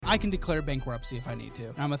I can declare bankruptcy if I need to.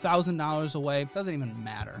 And I'm $1,000 away. It doesn't even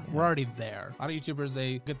matter. We're already there. A lot of YouTubers,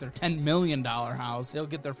 they get their $10 million house. They'll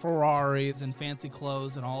get their Ferraris and fancy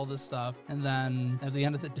clothes and all this stuff. And then at the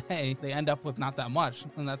end of the day, they end up with not that much.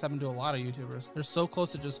 And that's happened to a lot of YouTubers. They're so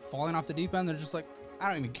close to just falling off the deep end. They're just like, I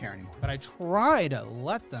don't even care anymore. But I try to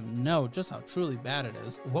let them know just how truly bad it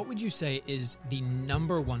is. What would you say is the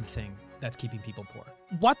number one thing that's keeping people poor?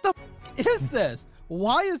 What the is this?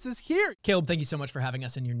 Why is this here? Caleb, thank you so much for having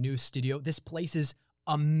us in your new studio. This place is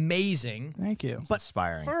amazing. Thank you. But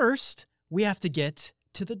inspiring. first, we have to get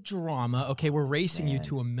to the drama. Okay, we're racing you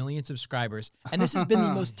to 1 million subscribers. And this has been the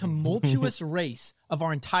most tumultuous race of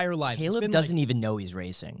our entire lives. Caleb doesn't even know he's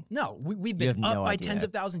racing. No, we've You have been up no by idea. tens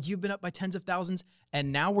of thousands. You've been up by tens of thousands.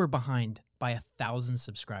 And now we're behind by 1,000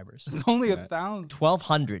 subscribers. It's only 1,000.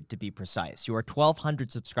 1,200 to be precise. You are 1,200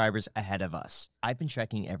 subscribers ahead of us. I've been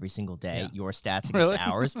checking every single day your stats against Really?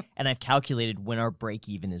 ours, and I've calculated when our break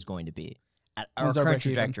even is going to be at our When's our current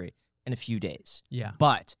break-even? trajectory in a few days. Yeah.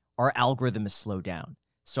 But our algorithm is slowed down.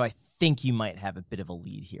 So I think you might have a bit of a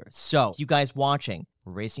lead here. So you guys watching,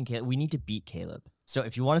 we're racing Caleb. We need to beat Caleb. So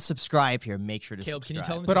if you want to subscribe here, make sure to Caleb, can you subscribe.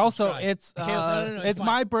 tell him But to also, subscribe? it's Caleb, no, it's fine.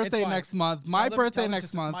 my It's birthday fine. next month. Tell My them- birthday tell them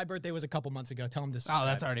next to- month. My birthday was a couple months ago. Tell him to Oh, subscribe.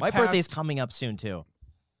 that's already My passed. birthday's coming up soon, too.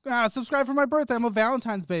 Subscribe for my birthday. I'm a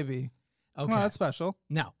Valentine's baby. Okay. Come on, that's special.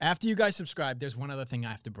 Now, after you guys subscribe, there's one other thing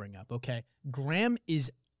I have to bring up, okay? Graham is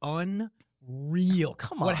unreal.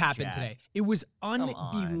 Come what on, happened Jack. today? It was on.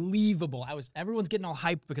 unbelievable. Everyone's getting all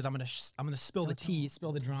hyped because I'm gonna spill the tea,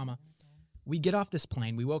 spill the drama. We get off this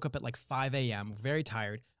plane. We woke up at like 5 a.m. Very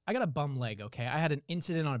tired. I got a bum leg, okay? I had an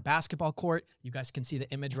incident on a basketball court. You guys can see the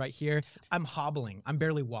image right here. I'm hobbling. I'm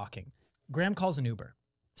barely walking. Graham calls an Uber,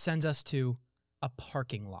 sends us to a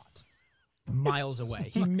parking lot miles away.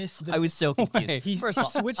 He missed the I was so confused. Wait. He First of all,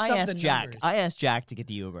 switched I up asked the Jack. numbers. I asked Jack to get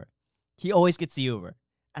the Uber. He always gets the Uber.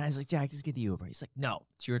 And I was like, Jack, just get the Uber. He's like, no,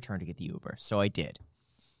 it's your turn to get the Uber. So I did.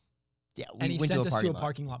 Yeah, we and he went sent to us a to a lot.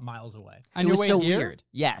 parking lot miles away. On It your was way so here? weird.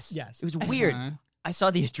 Yes. Yes. It was weird. Uh-huh. I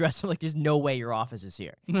saw the address. I'm like, there's no way your office is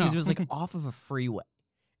here. No. Because it was like off of a freeway.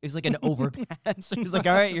 It was like an overpass. It was like,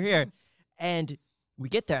 all right, you're here. And we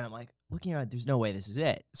get there, and I'm like, looking around, there's no way this is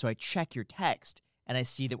it. So I check your text, and I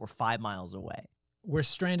see that we're 5 miles away. We're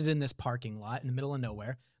stranded in this parking lot in the middle of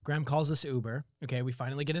nowhere. Graham calls this Uber. Okay, we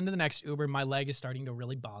finally get into the next Uber. My leg is starting to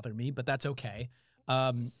really bother me, but that's okay.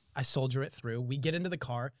 I soldier it through. We get into the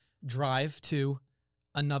car, drive to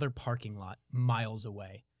another parking lot miles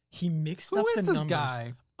away. He mixed Who up is the this numbers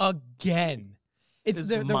guy? again. It's This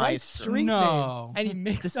the is right my street No. name, and he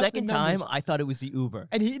mixed The up second the time, numbers. I thought it was the Uber.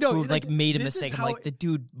 And he who like made a this is mistake. I'm how like, the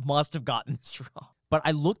dude must have gotten this wrong. But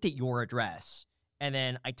I looked at your address, and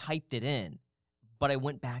then I typed it in, but I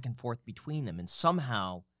went back and forth between them, and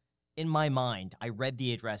somehow, in my mind, I read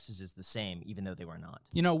the addresses as the same, even though they were not.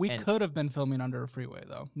 You know, we And- could have been filming under a freeway,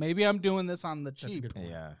 though. Maybe I'm doing this on the That's a cheap, good point.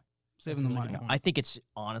 Yeah. saving That's the a really money. good point. I think it's,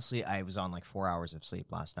 honestly, I was on like 4 hours of sleep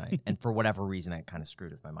last night, and for whatever reason, that kind of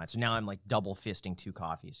screwed with my mind. So now I'm like double fisting 2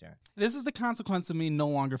 coffees here. This is the consequence of me no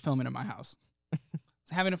longer filming in my house.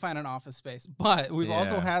 It's having to find an office space. But we've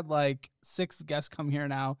also Yeah. had like 6 guests come here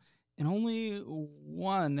now, and only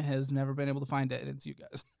one has never been able to find it, and it's you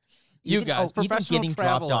guys. You Even- guys, even professional getting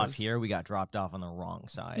dropped off travelers. here, we got dropped off on the wrong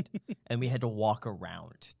side, and we had to walk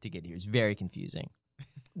around to get here. It's very confusing.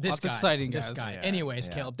 This That's guy, exciting, This guys. guy. Yeah, Anyways,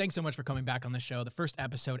 yeah. Caleb, thanks so much for coming back on the show. The first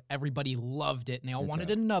episode, everybody loved it, and they all Good wanted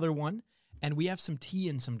job. another one. And we have some tea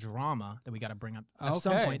and some drama that we got to bring up at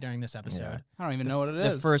some Okay. point during this episode. I don't even know what it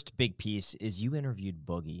The is. first big piece is you interviewed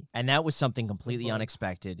Boogie, and that was something completely Boogie.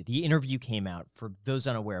 unexpected. The interview came out. For those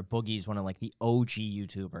unaware, Boogie is one of like the OG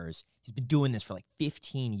YouTubers. He's been doing this for like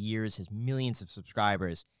 15 years, has millions of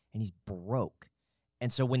subscribers, and he's broke.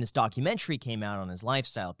 And so when this documentary came out on his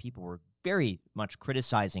lifestyle, people were very much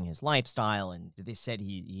criticizing his lifestyle, and they said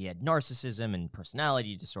he had narcissism and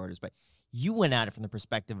personality disorders. But you went at it from the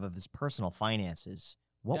perspective of his personal finances.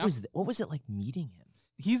 What Yeah. was it like meeting him?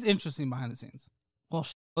 He's interesting behind the scenes. Well,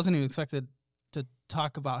 wasn't even expected to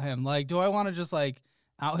talk about him. Like, do I want to just like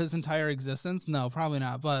out his entire existence? No, probably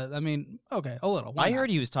not. But I mean, okay, a little. Why I not? heard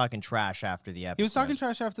he was talking trash after the episode. He was talking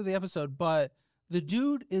trash after the episode, but the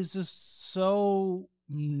dude is just so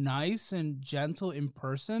nice and gentle in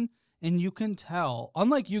person, and you can tell.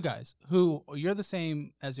 Unlike you guys, who you're the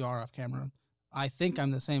same as you are off camera. I think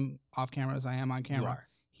I'm the same off camera as I am on camera. are.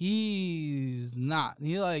 He's not.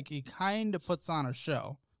 He kind of puts on a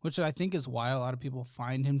show, which I think is why a lot of people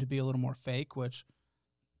find him to be a little more fake, which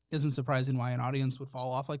isn't surprising why an audience would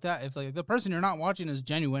fall off like that. If like the person you're not watching is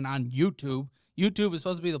genuine on YouTube, YouTube is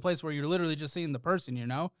supposed to be the place where you're literally just seeing the person, you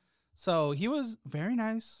know? So he was very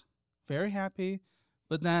nice, very happy,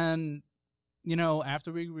 but then you know,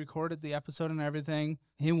 after we recorded the episode and everything,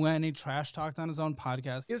 he went and he trash talked on his own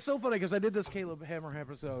podcast. It's so funny because I did this Caleb Hammer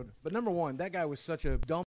episode, but number one, that guy was such a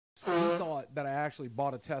dumb. He thought that I actually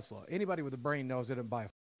bought a Tesla. Anybody with a brain knows I didn't buy a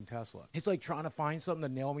Tesla. It's like trying to find something to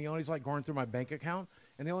nail me on. He's like going through my bank account,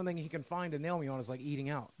 and the only thing he can find to nail me on is like eating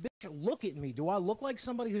out. Bitch, look at me. Do I look like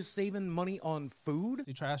somebody who's saving money on food?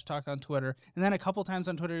 He trash talked on Twitter, and then a couple times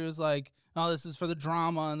on Twitter he was like, "Oh, this is for the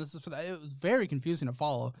drama, and this is for that." It was very confusing to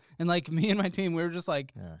follow. And like me and my team, we were just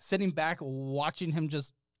like sitting back watching him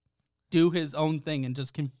just do his own thing and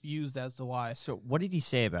just confused as to why. So what did he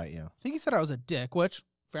say about you? I think he said I was a dick, which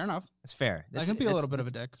fair enough. It's fair. I can be a little bit of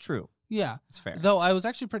a dick. True. Yeah, It's fair. though I was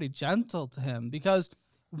actually pretty gentle to him because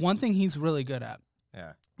one thing he's really good at.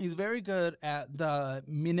 Yeah. He's very good at the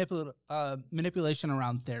manipulation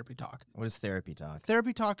around therapy talk. What is therapy talk?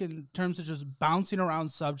 Therapy talk in terms of just bouncing around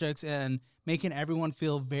subjects and making everyone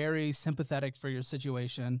feel very sympathetic for your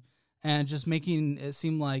situation and just making it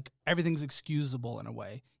seem like everything's excusable in a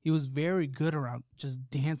way. He was very good around just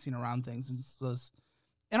dancing around things.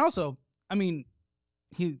 And also, I mean,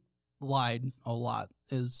 he lied a lot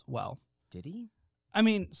as well. Did he? I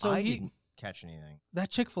mean, so I he didn't catch anything. that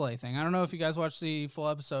Chick-fil-A thing. I don't know if you guys watched the full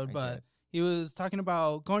episode, I but did. he was talking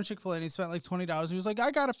about going to Chick-fil-A and he spent like $20. He was like,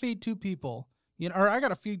 I gotta feed 2 people, you know, or I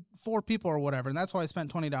gotta feed 4 people or whatever, and that's why I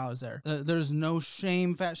spent $20 there. There's no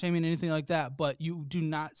shame, fat shaming, anything like that, but you do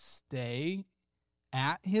not stay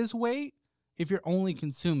at his weight if you're only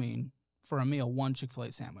consuming for a meal 1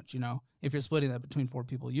 Chick-fil-A sandwich. You know, if you're splitting that between 4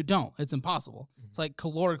 people, you don't. It's impossible. It's like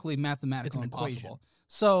calorically, mathematically It's an impossible. equation.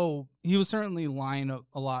 So he was certainly lying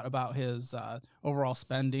a lot about his overall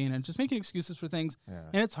spending and just making excuses for things. Yeah.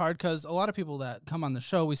 And it's hard because a lot of people that come on the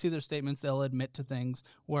show, we see their statements, they'll admit to things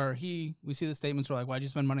where we see the statements where like, why'd you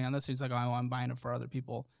spend money on this? He's like, oh, I'm buying it for other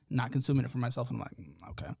people, not consuming it for myself. And I'm like,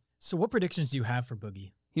 okay. So what predictions do you have for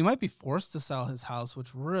Boogie? He might be forced to sell his house,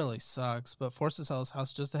 which really sucks, but forced to sell his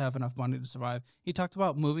house just to have enough money to survive. He talked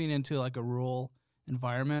about moving into like a rural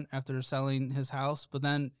environment after selling his house, but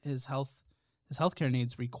then his healthcare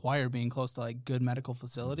needs require being close to like good medical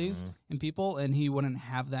facilities and people, and he wouldn't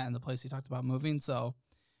have that in the place he talked about moving. So,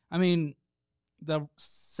 I mean, the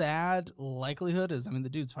sad likelihood is, I mean, the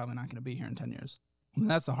dude's probably not going to be here in 10 years. I mean,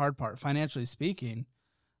 that's the hard part. Financially speaking,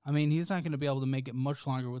 I mean, he's not going to be able to make it much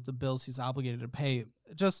longer with the bills he's obligated to pay.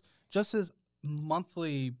 Just his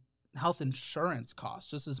monthly health insurance costs,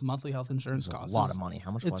 just his monthly health insurance costs. A lot of money.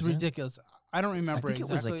 How much was It's it? ridiculous. I don't I remember think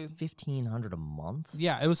exactly. it was like $1,500 a month.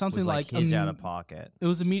 Yeah, it was something was like his out of it pocket.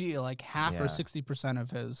 was immediately like half or Yeah. 60% of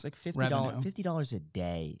his It's like revenue. $50 a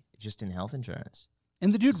day just in health insurance.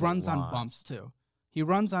 And the dude It's a runs on lot. bumps too. He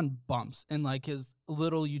runs on bumps in like his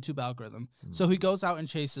little YouTube algorithm. So he goes out and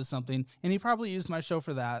chases something, and he probably used my show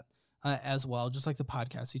for that as well, just like the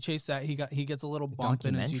podcast. He chased that. He gets a little bump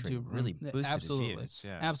in his documentary YouTube. really boosted his absolutely, views,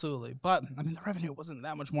 yeah. absolutely. But I mean, the revenue wasn't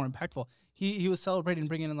that much more impactful. He was celebrating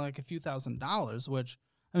bringing in like a few $1,000s, which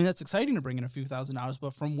I mean that's exciting to bring in a few $1,000s,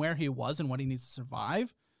 but from where he was and what he needs to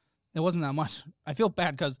survive, it wasn't that much. I feel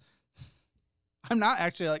bad because I'm not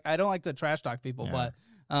actually like I don't like to trash talk people, Yeah.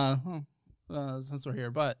 but since we're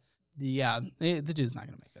here, but yeah, the dude's not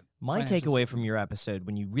gonna make it. My Financially takeaway speaking. from your episode,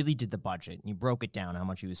 when you really did the budget and you broke it down, how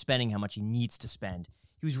much he was spending, how much he needs to spend,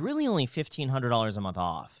 he was really only $1,500 a month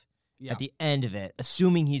off Yeah. at the end of it,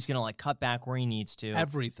 assuming he's going to like cut back where he needs to.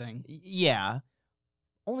 Everything. Yeah.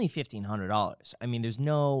 Only $1,500. I mean, there's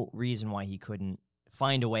no reason why he couldn't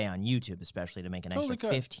find a way on YouTube, especially to make an Totally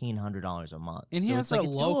extra could. $1,500 a month. And he So has it's like a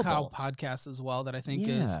it's low cow doable. podcast as well that I think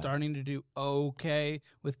Yeah. is starting to do okay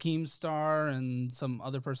with Keemstar and some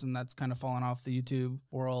other person that's kind of fallen off the YouTube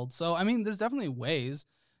world. So, I mean, there's definitely ways.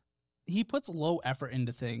 He puts low effort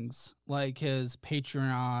into things like his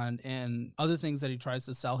Patreon and other things that he tries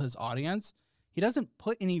to sell his audience. He doesn't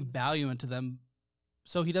put any value into them,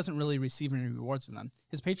 so he doesn't really receive any rewards from them.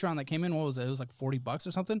 His Patreon that came in, what was it? It was like $40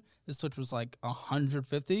 or something. His Twitch was like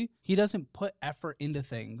 $150. He doesn't put effort into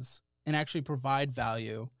things and actually provide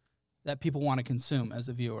value that people want to consume as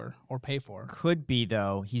a viewer or pay for. Could be,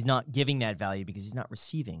 though, he's not giving that value because he's not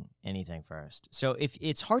receiving anything first. So if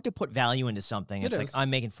it's hard to put value into something, It it's like, is. I'm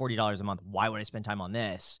making $40 a month. Why would I spend time on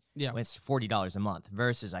this? Yeah. When it's $40 a month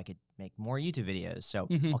versus I could make more YouTube videos. So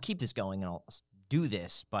Mhm. I'll keep this going and I'll do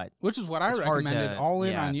this. But Which is what I It's hard recommended to- all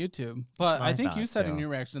in yeah. on YouTube. But what I I think you thought, said in too. your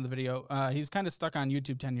reaction to the video, he's kind of stuck on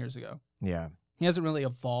YouTube 10 years ago. yeah, He hasn't really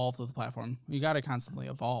evolved with the platform. You got to constantly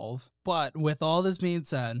evolve. But with all this being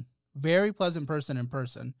said, very pleasant person in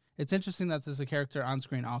person. It's interesting that there's a character on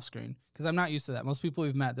screen, off screen, because I'm not used to that. Most people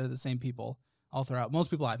we've met, they're the same people all throughout. Most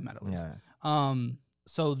people I've met, at least. yeah.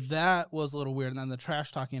 So that was a little weird. And then the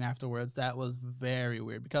trash talking afterwards, that was very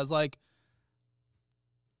weird because, like,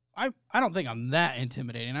 I don't think I'm that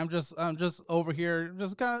intimidating. I'm just over here,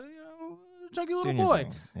 just kind of chunky little Doing your boy.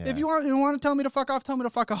 thing. Yeah. If you want to tell me to fuck off, tell me to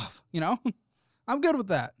fuck off. I'm good with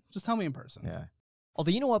that. Just tell me in person. Yeah.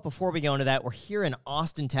 Although, you know what? Before we go into that, we're here in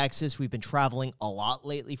Austin, Texas. We've been traveling a lot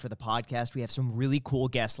lately for the podcast. We have some really cool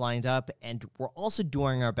guests lined up, and we're also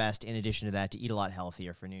doing our best, in addition to that, to eat a lot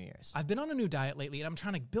healthier for New Year's. I've been on a new diet lately, and I'm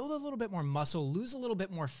trying to build a little bit more muscle, lose a little bit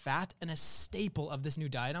more fat, and a staple of this new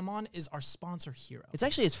diet I'm on is our sponsor, Hero.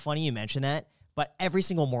 It's funny you mention that, but every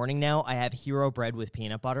single morning now, I have Hero bread with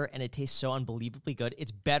peanut butter, and it tastes so unbelievably good.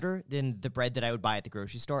 It's better than the bread that I would buy at the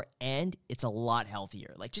grocery store, and it's a lot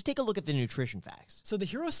healthier. Like, just take a look at the nutrition facts. So the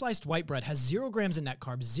Hero sliced white bread has 0 grams of net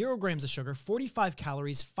carbs, 0 grams of sugar, 45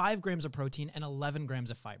 calories, 5 grams of protein, and 11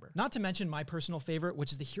 grams of fiber. Not to mention my personal favorite,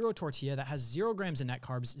 which is the Hero tortilla that has 0 grams of net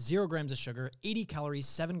carbs, 0 grams of sugar, 80 calories,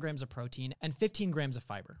 7 grams of protein, and 15 grams of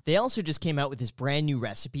fiber. They also just came out with this brand new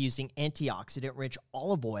recipe using antioxidant-rich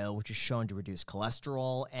olive oil, which is shown to reduce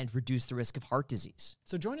cholesterol and reduce the risk of heart disease.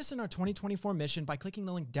 So join us in our 2024 mission by clicking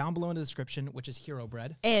the link down below in the description, which is Hero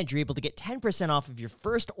Bread. And you're able to get 10% off of your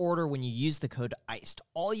first order when you use the code ICED.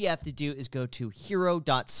 All you have to do is go to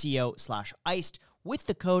hero.co/iced with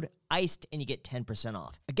the code ICED, and you get 10%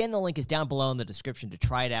 off. Again, the link is down below in the description to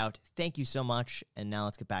try it out. Thank you so much, and now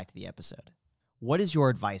let's get back to the episode. What is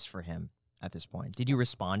your advice for him at this point? Did you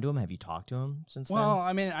respond to him? Have you talked to him since Well, then?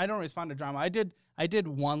 I mean, I don't respond to drama. I did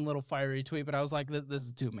one little fiery tweet, but I was like, this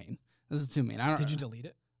is too mean. This is too mean. Did you delete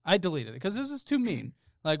it? I deleted it because this is too mean.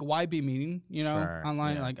 Like, why be mean, Sure,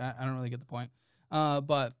 online? yeah. Like, I don't really get the point.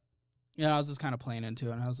 But, I was just kind of playing into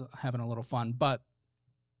it, and I was having a little fun. But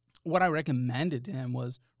what I recommended to him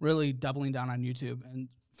was really doubling down on YouTube and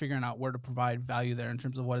figuring out where to provide value there in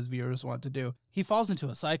terms of what his viewers want to do. He falls into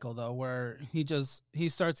a cycle, though, where he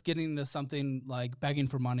starts getting into something like begging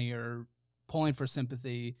for money or pulling for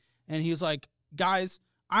sympathy. And he's like, guys,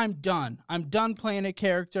 I'm done. I'm done playing a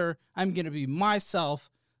character. I'm going to be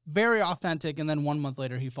myself, very authentic. And then 1 month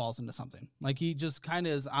later, he falls into something. Like, he just kind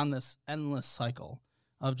of is on this endless cycle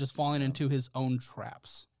of just falling into his own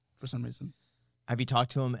traps for some reason. Have you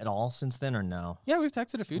talked to him at all since then, or no? Yeah, we've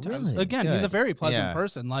texted a few times. Really? Again, he's a Good. very pleasant Yeah.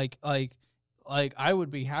 person. Like I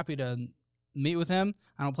would be happy to meet with him.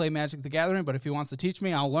 I don't play Magic the Gathering, but if he wants to teach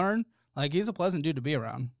me, I'll learn. Like, he's a pleasant dude to be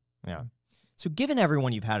around. Yeah. So given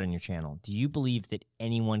everyone you've had on your channel, do you believe that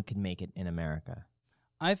anyone can make it in America?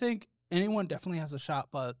 I think anyone definitely has a shot,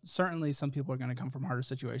 but certainly some people are going to come from harder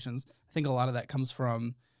situations. I think a lot of that comes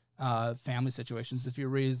from family situations. If you're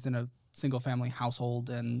raised in a single family household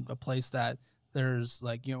and a place that there's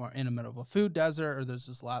like, are in the middle of a food desert, or there's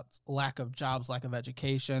just lack of jobs, lack of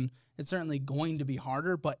education, it's certainly going to be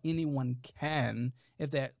harder, but anyone can.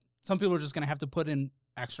 Some people are just going to have to put in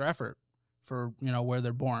extra effort for, where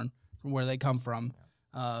they're born, from where they come from,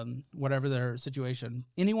 whatever their situation.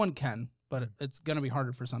 Anyone can, but it's going to be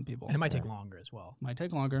harder for some people. And it might take longer as well. Might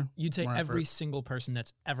take longer. You'd say more every effort. single person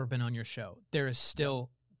that's ever been on your show, there is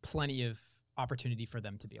still plenty of opportunity for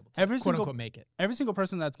them to be able to Every quote single- unquote make it. Every single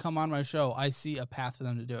person that's come on my show, I see a path for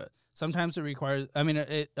them to do it. Sometimes it requires,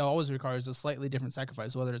 it always requires a slightly different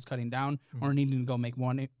sacrifice, whether it's cutting down or needing to go make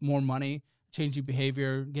more money, changing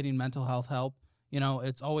behavior, getting mental health help.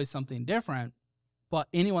 It's always something different. But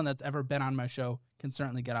anyone that's ever been on my show can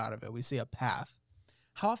certainly get out of it. We see a path.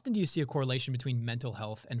 How often do you see a correlation between mental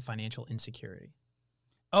health and financial insecurity?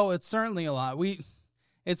 Oh, it's certainly a lot.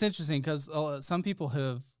 It's interesting because some people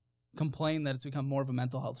have complained that it's become more of a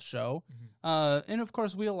mental health show. And of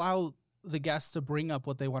course, we allow the guests to bring up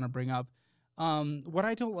what they want to bring up. What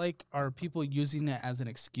I don't like are people using it as an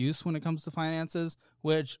excuse when it comes to finances,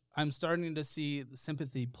 which I'm starting to see the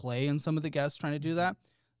sympathy play in some of the guests trying to do that.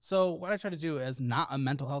 So what I try to do as not a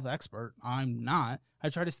mental health expert, I'm not, I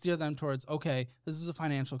try to steer them towards, okay, this is a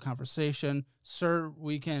financial conversation. Sir,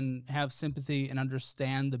 we can have sympathy and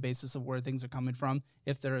understand the basis of where things are coming from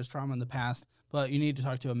if there is trauma in the past, but you need to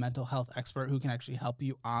talk to a mental health expert who can actually help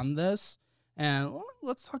you on this. And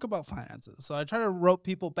let's talk about finances. So I try to rope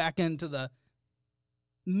people back into the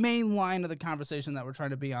main line of the conversation that we're trying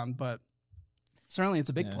to be on, but certainly it's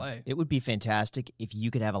a big play. It would be fantastic if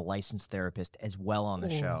you could have a licensed therapist as well on the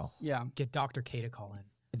show. Yeah. Get Dr. K to call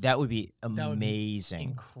in. That would be That would be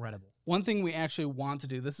amazing. incredible. One thing we actually want to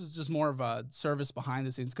do, this is just more of a service behind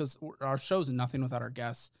the scenes because our show's nothing without our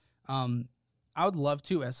guests. I would love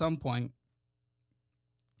to, at some point,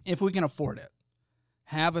 if we can afford it,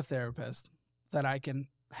 have a therapist that I can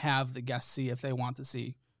have the guests see if they want to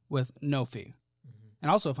see with no fee. And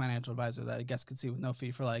also a financial advisor that a guest could see with no fee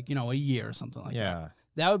for a year or something like that.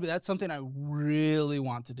 That's something I really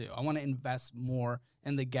want to do. I want to invest more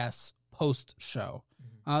in the guests post show.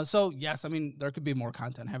 So yes, there could be more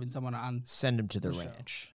content having someone on. Send them to the The show.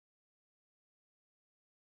 ranch.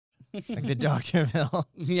 Like the Doctorville.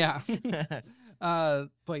 Yeah.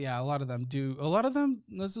 But yeah, a lot of them do. A lot of them,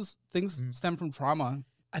 this is things stem from trauma.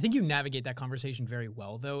 I think you navigate that conversation very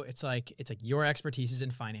well, though. It's like your expertise is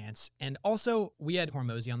in finance. And also, we had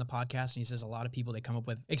Hormozy on the podcast, and he says a lot of people, they come up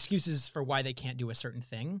with excuses for why they can't do a certain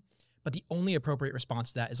thing. But the only appropriate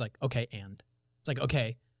response to that is like, okay, and. It's like,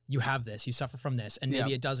 okay, you have this, you suffer from this, and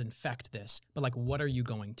maybe it does infect this. But like, what are you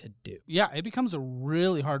going to do? Yeah, it becomes a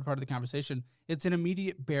really hard part of the conversation. It's an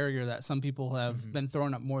immediate barrier that some people have been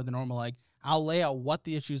throwing up more than normal. Like, I'll lay out what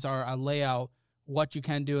the issues are. I'll lay out what you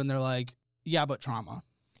can do. And they're like, yeah, but trauma.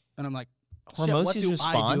 And I'm like, shit, what do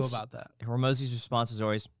I do about that? Hormozy's response is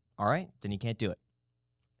always, all right, then you can't do it.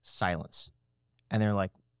 Silence. And they're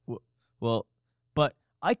like, well, but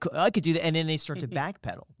I could do that. And then they start to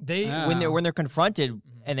backpedal. When they're confronted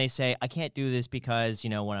and they say, I can't do this because,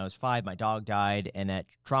 when I was 5, my dog died and that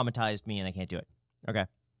traumatized me and I can't do it. Okay.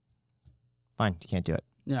 Fine. You can't do it.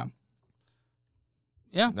 Yeah.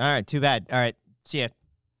 Yeah. All right. Too bad. All right. See ya.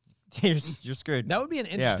 You're screwed. That would be an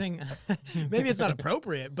interesting, maybe it's not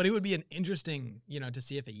appropriate, but it would be an interesting, to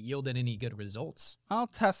see if it yielded any good results. I'll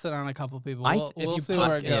test it on a couple people. If We'll you see put-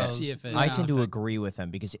 where it yeah, goes. see if it- I tend to agree with them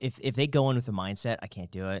because if they go in with the mindset, I can't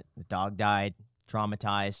do it, the dog died,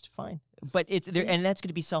 traumatized, fine. But and that's going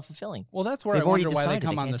to be self-fulfilling. Well, that's where They've I wonder already why they decided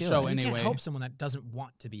come they on the can't do show it. You anyway. can't help someone that doesn't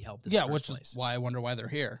want to be helped in Yeah, the which first is place. why I wonder why they're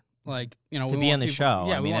here. Like, we be want on the people- show.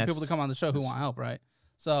 Yeah, I we mean, want people to that's- come on the show who want help, right?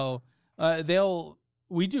 So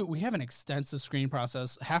we have an extensive screening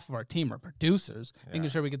process. Half of our team are producers, making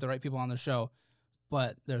sure we get the right people on the show.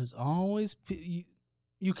 But there's always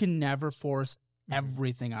you can never force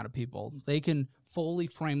everything out of people. They can fully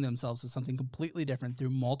frame themselves as something completely different through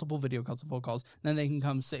multiple video calls and phone calls. Then they can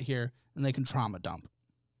come sit here and they can trauma dump.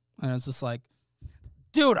 And it's just like,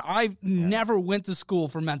 dude, I never went to school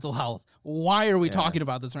for mental health. Why are we talking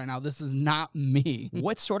about this right now? This is not me.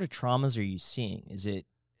 What sort of traumas are you seeing? Is it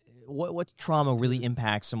what trauma really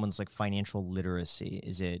impacts someone's like financial literacy?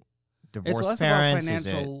 Is it divorced less about parents? Is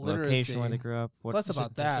financial it literacy. location where they grew up? It's less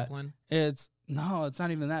about that. Discipline. It's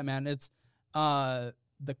not even that, man. It's the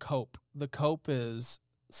cope. The cope is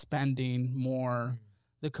spending more.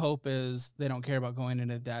 The cope is they don't care about going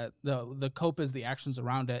into debt. The cope is the actions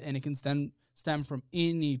around it, and it can stem from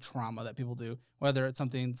any trauma that people do, whether it's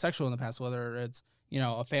something sexual in the past, whether it's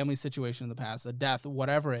a family situation in the past, a death,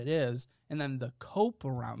 whatever it is. And then the cope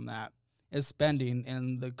around that is spending,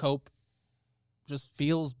 and the cope just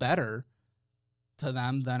feels better to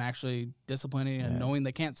them than actually disciplining and knowing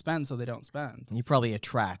they can't spend, so they don't spend. You probably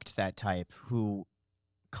attract that type who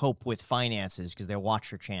cope with finances because they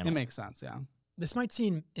watch your channel. It makes sense, yeah. This might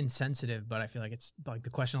seem insensitive, but I feel like it's like the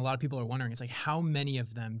question a lot of people are wondering. It's like, how many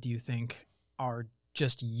of them do you think are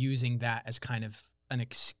just using that as kind of an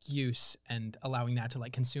excuse and allowing that to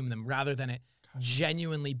like consume them rather than it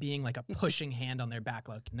genuinely being like a pushing hand on their back?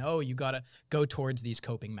 Like, no, you got to go towards these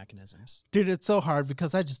coping mechanisms. Dude, it's so hard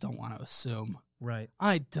because I just don't want to assume. Right.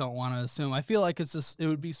 I don't want to assume. I feel like it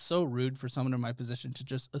would be so rude for someone in my position to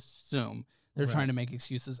just assume they're trying to make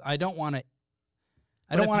excuses. I don't want to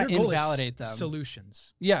invalidate them.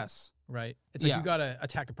 Solutions. Yes. Right. It's like you got to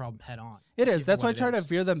attack the problem head on. It See is. That's why I what it try to is.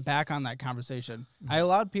 veer them back on that conversation. I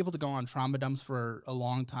allowed people to go on trauma dumps for a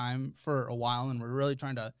long time, for a while, and we're really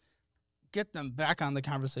trying to get them back on the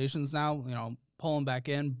conversations now, pull them back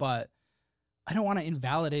in, but I don't want to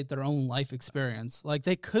invalidate their own life experience. Like,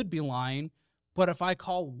 they could be lying, but if I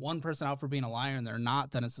call one person out for being a liar and they're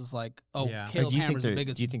not, then it's just like, Caleb Hammer's the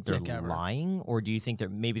biggest do you think they're dick ever. lying, or do you think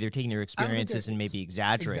maybe they're taking their experiences and maybe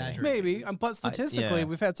exaggerating? Maybe, but statistically, yeah.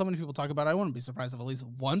 we've had so many people talk about it. I wouldn't be surprised if at least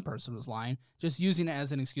one person was lying, just using it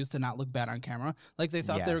as an excuse to not look bad on camera. Like, they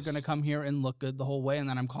thought they were Yes. going to come here and look good the whole way, and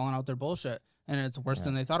then I'm calling out their bullshit, and it's worse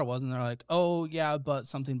than they thought it was, and they're like, oh, yeah, but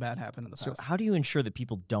something bad happened in the So past. how do you ensure that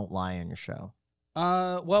people don't lie on your show?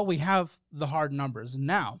 Well, we have the hard numbers.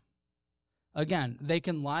 Now, again, they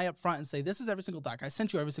can lie up front and say, this is every single doc. I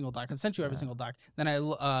sent you every single doc. I sent you every single doc. Then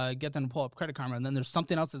I get them to pull up Credit Karma, and then there's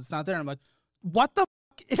something else that's not there. And I'm like, what the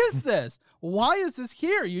f- is this? Why is this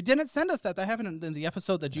here? You didn't send us that. That happened in the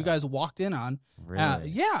episode that you guys walked in on. Really?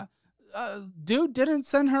 Yeah. Dude didn't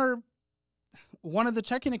send her one of the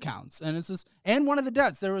checking accounts. And one of the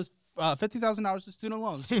debts. There was $50,000 to student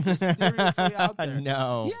loans. Just mysteriously out there.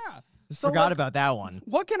 No. Yeah. Forgot about that one.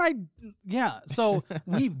 What can I? Yeah. So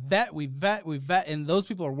we vet, and those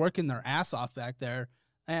people are working their ass off back there,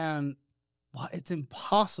 and it's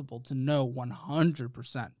impossible to know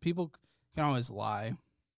 100%. People can always lie.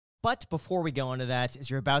 But before we go into that,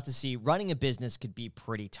 as you're about to see, running a business could be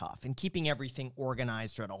pretty tough, and keeping everything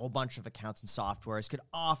organized throughout a whole bunch of accounts and softwares could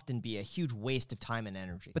often be a huge waste of time and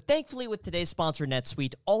energy. But thankfully, with today's sponsor,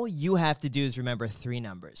 NetSuite, all you have to do is remember 3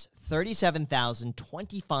 numbers: 37,000,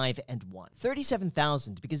 25, and 1.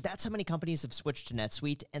 37,000, because that's how many companies have switched to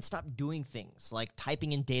NetSuite and stopped doing things like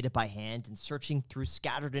typing in data by hand and searching through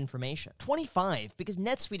scattered information. 25, because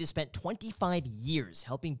NetSuite has spent 25 years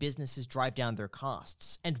helping businesses drive down their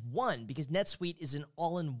costs. And 1, because NetSuite is an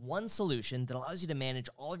all-in-one solution that allows you to manage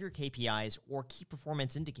all of your KPIs or key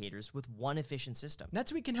performance indicators with one efficient system.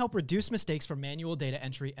 NetSuite can help reduce mistakes from manual data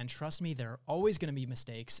entry, and trust me, there are always going to be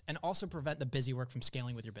mistakes, and also prevent the busy work from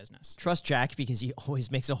scaling with your business. Trust Jack, because he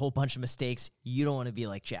always makes a whole bunch of mistakes. You don't want to be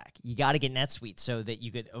like Jack. You got to get NetSuite so that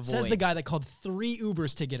you could avoid... Says the guy that called 3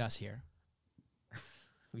 Ubers to get us here.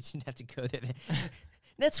 We didn't have to go there.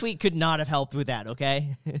 NetSuite could not have helped with that,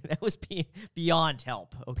 okay? That was beyond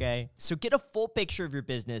help, okay? So get a full picture of your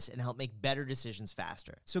business and help make better decisions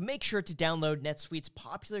faster. So make sure to download NetSuite's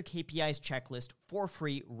popular KPIs checklist for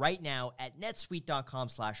free right now at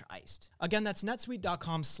netsuite.com/iced. Again, that's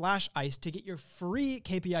netsuite.com/iced to get your free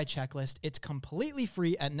KPI checklist. It's completely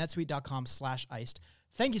free at netsuite.com/iced.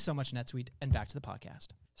 Thank you so much, NetSuite, and back to the podcast.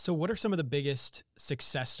 So what are some of the biggest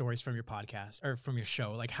success stories from your podcast or from your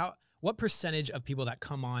show? Like what percentage of people that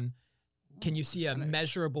come on can you see a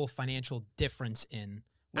measurable financial difference in?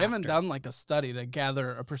 We haven't done like a study to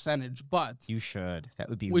gather a percentage, but you should. That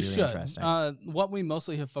would be we really should. interesting. What we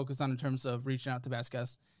mostly have focused on in terms of reaching out to best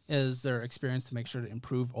guests is their experience to make sure to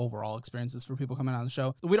improve overall experiences for people coming on the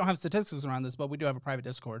show. We don't have statistics around this, but we do have a private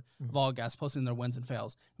Discord of all guests posting their wins and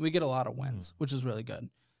fails. And we get a lot of wins, which is really good.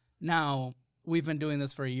 Now, we've been doing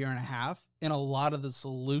this for a year and a half, and a lot of the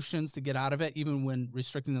solutions to get out of it, even when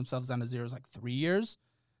restricting themselves down to 0, is like 3 years.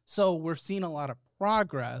 So we're seeing a lot of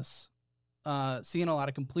progress, seeing a lot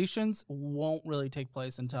of completions won't really take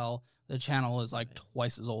place until the channel is like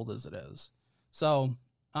twice as old as it is. So,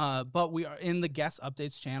 but we are in the guest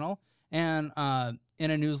updates channel, and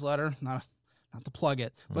in a newsletter, not to plug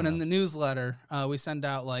it, but in the newsletter, we send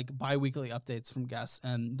out like bi-weekly updates from guests,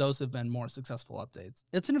 and those have been more successful updates.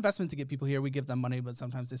 It's an investment to get people here. We give them money, but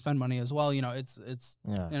sometimes they spend money as well. You know, it's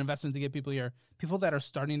an investment to get people here. People that are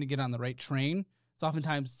starting to get on the right train, it's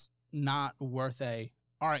oftentimes not worth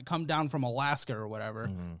all right, come down from Alaska or whatever.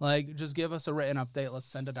 Like, just give us a written update. Let's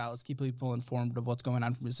send it out. Let's keep people informed of what's going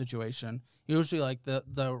on from your situation. Usually, like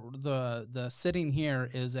the sitting here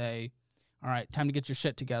is all right, time to get your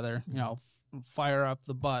shit together. You know, fire up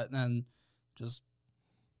the butt and just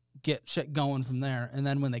get shit going from there. And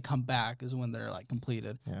then when they come back is when they're like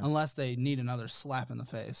completed, unless they need another slap in the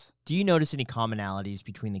face. Do you notice any commonalities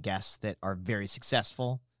between the guests that are very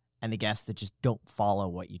successful and the guests that just don't follow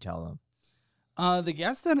what you tell them? The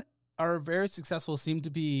guests that are very successful seem to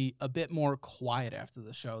be a bit more quiet after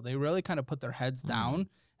the show. They really kind of put their heads down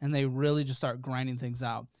and they really just start grinding things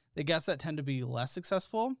out. The guests that tend to be less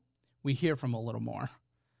successful, we hear from a little more.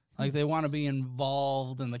 Like, they want to be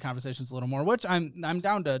involved in the conversations a little more, which I'm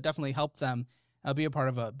down to definitely help them be a part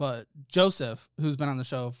of it. But Joseph, who's been on the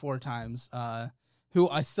show 4 times, who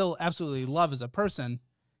I still absolutely love as a person,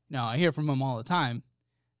 I hear from him all the time,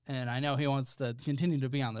 and I know he wants to continue to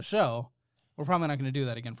be on the show. We're probably not going to do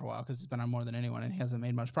that again for a while because he's been on more than anyone and he hasn't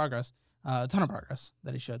made much progress, a ton of progress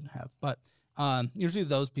that he should have. But usually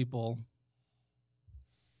those people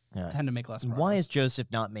tend to make less progress. Why is Joseph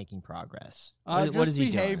not making progress? Just what is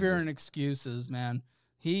he behavior doing? and excuses, man.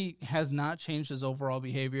 He has not changed his overall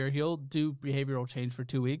behavior. He'll do behavioral change for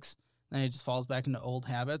 2 weeks, then he just falls back into old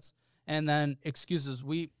habits. And then excuses.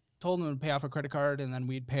 We told him to pay off a credit card, and then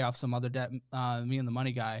we'd pay off some other debt, me and the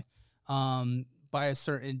money guy, by a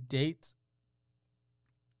certain date.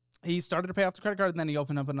 He started to pay off the credit card, and then he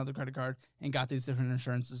opened up another credit card and got these different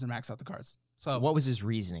insurances and maxed out the cards. So what was his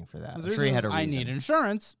reasoning for that? his I'm sure he reason had a was, reason. I need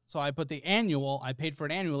insurance, so I put I paid for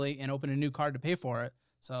it annually and opened a new card to pay for it.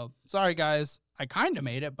 So, sorry, guys. I kind of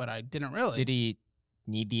made it, but I didn't really. Did he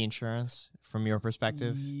need the insurance from your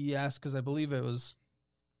perspective? Yes, because I believe it was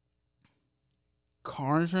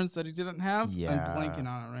car insurance that he didn't have. Yeah. I'm blanking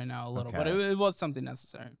on it right now a little, but Okay. it was something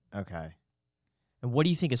necessary. Okay. And what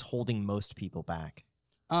do you think is holding most people back?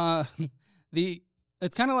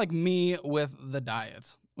 It's kind of like me with the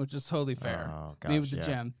diet, which is totally fair. Oh, Me gosh, with the yeah.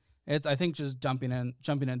 gym. It's, I think, just jumping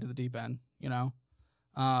into the deep end,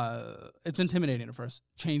 It's intimidating at first,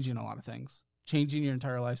 changing a lot of things, changing your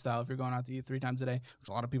entire lifestyle. If you're going out to eat 3 times a day, which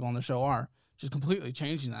a lot of people on the show are, just completely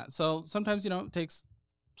changing that. So sometimes, it takes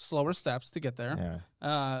slower steps to get there,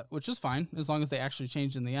 which is fine as long as they actually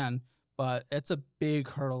change in the end. But it's a big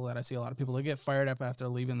hurdle that I see a lot of people that get fired up after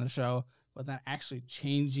leaving the show, but then actually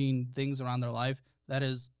changing things around their life, that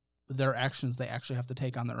is their actions they actually have to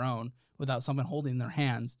take on their own without someone holding their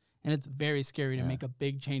hands. And it's very scary to make a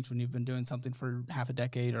big change when you've been doing something for half a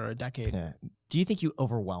decade or a decade. Yeah. Do you think you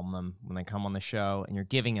overwhelm them when they come on the show and you're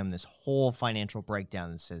giving them this whole financial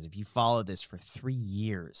breakdown that says if you follow this for 3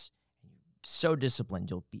 years, you're so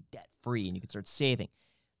disciplined, you'll be debt free and you can start saving?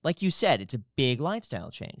 Like you said, it's a big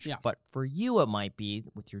lifestyle change. Yeah. But for you, it might be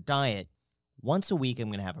with your diet. Once a week, I'm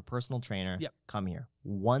going to have a personal trainer come here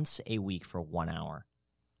once a week for 1 hour.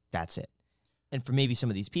 That's it. And for maybe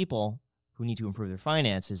some of these people who need to improve their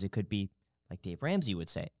finances, it could be, like Dave Ramsey would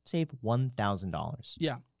say, save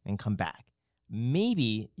 $1,000 and come back.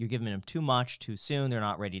 Maybe you're giving them too much too soon. They're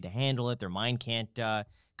not ready to handle it. Their mind can't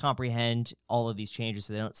comprehend all of these changes,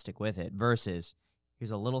 so they don't stick with it. Versus,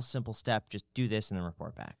 here's a little simple step. Just do this and then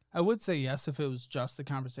report back. I would say yes if it was just the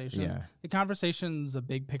conversation. Yeah. The conversation's a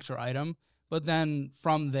big picture item. But then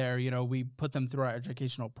from there, we put them through our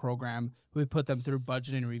educational program. We put them through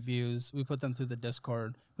budgeting reviews. We put them through the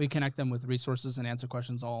Discord. We connect them with resources and answer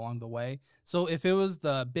questions all along the way. So if it was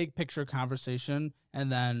the big picture conversation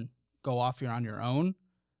and then go off on your own,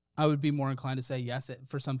 I would be more inclined to say yes.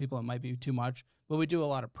 For some people, it might be too much. But we do a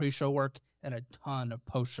lot of pre-show work and a ton of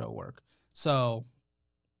post-show work. So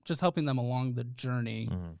just helping them along the journey,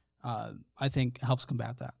 I think, helps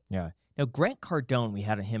combat that. Yeah. Now, Grant Cardone, we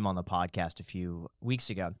had him on the podcast a few weeks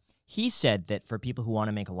ago. He said that for people who want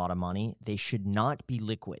to make a lot of money, they should not be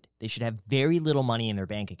liquid. They should have very little money in their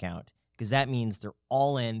bank account because that means they're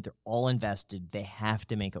all in, they're all invested. They have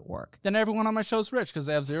to make it work. Then everyone on my show's rich because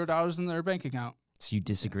they have $0 in their bank account. So you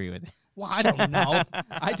disagree with it? Well, I don't know.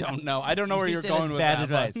 I don't know. I don't know where you're going with bad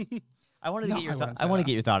that. advice. I want to No, get your I wouldn't I say want to that.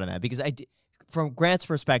 get your thought on that because from Grant's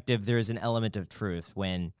perspective, there is an element of truth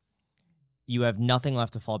when you have nothing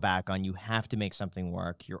left to fall back on. You have to make something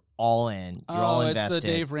work. You're all in. You're all invested. It's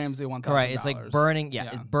the Dave Ramsey $1,000. Correct. It's like burning.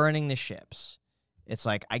 Yeah, it's burning the ships. It's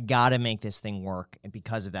like I gotta make this thing work, and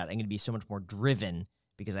because of that, I'm going to be so much more driven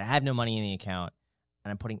because I have no money in the account,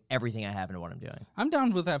 and I'm putting everything I have into what I'm doing. I'm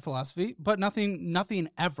down with that philosophy, but nothing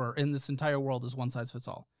ever in this entire world is one size fits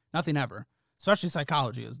all. Nothing ever. Especially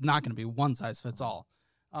psychology is not going to be one size fits all.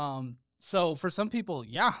 So for some people,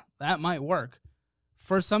 yeah, that might work.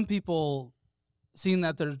 For some people, seeing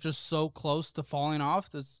that they're just so close to falling off,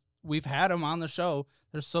 we've had them on the show.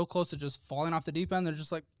 They're so close to just falling off the deep end. They're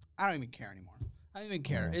just like, I don't even care anymore. I don't even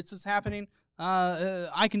care. It's just happening.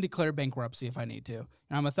 I can declare bankruptcy if I need to. And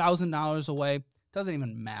I'm $1,000 away. Doesn't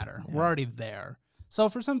even matter. We're already there. So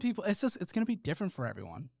for some people, it's going to be different for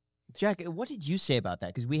everyone. Jack, what did you say about that?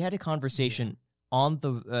 Because we had a conversation on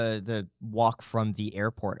the walk from the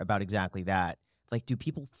airport about exactly that. Like, do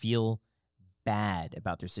people feel bad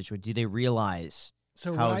about their situation? Do they realize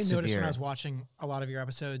So how what I noticed when severe- I was watching a lot of your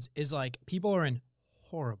episodes is like people are in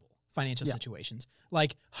horrible financial situations,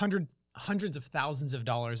 like hundreds of thousands of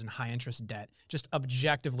dollars in high interest debt, just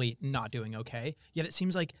objectively not doing okay. Yet it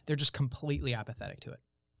seems like they're just completely apathetic to it.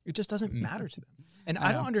 It just doesn't matter to them. And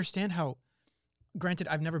I don't understand how, granted,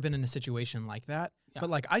 I've never been in a situation like that,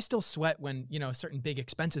 but like I still sweat when, certain big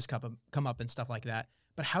expenses come up and stuff like that.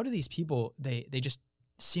 But how do these people, they just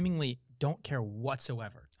seemingly don't care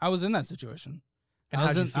whatsoever? I was in that situation. And I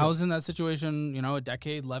how'd you feel? was in that situation, a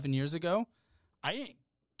decade, 11 years ago. I didn't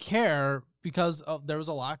care because there was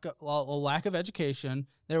a lack of education.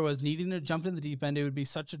 There was needing to jump in the deep end. It would be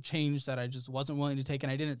such a change that I just wasn't willing to take,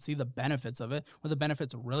 and I didn't see the benefits of it, or the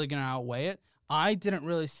benefits really going to outweigh it. I didn't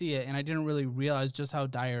really see it, and I didn't really realize just how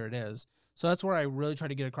dire it is. So that's where I really try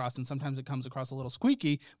to get across, and sometimes it comes across a little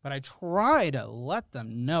squeaky, but I try to let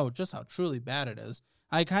them know just how truly bad it is.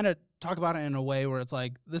 I kind of talk about it in a way where it's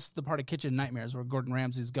like, this is the part of Kitchen Nightmares where Gordon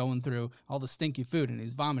Ramsay's going through all the stinky food and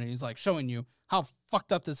he's vomiting. He's like showing you how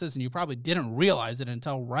fucked up this is, and you probably didn't realize it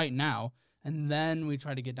until right now. And then we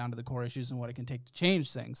try to get down to the core issues and what it can take to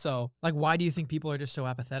change things. So, Like, why do you think people are just so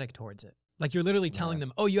apathetic towards it? Like, you're literally telling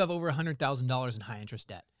them, oh, you have over $100,000 in high interest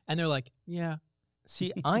debt. And they're like, yeah.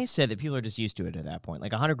 See, I said that people are just used to it at that point.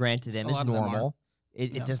 Like $100,000 to them is normal.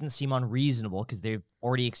 It doesn't seem unreasonable because they've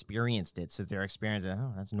already experienced it. So they're experiencing,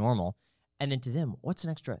 oh, that's normal. And then to them, what's an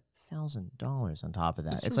extra $1,000 on top of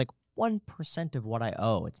that? It's like 1% of what I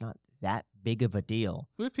owe. It's not that big of a deal.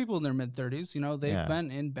 we have people in their mid-30s, they've Yeah. been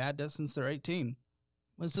in bad debt since they're 18.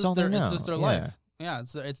 It's all they know. It's just their Yeah. life. Yeah,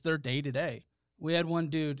 it's their day-to-day. We had one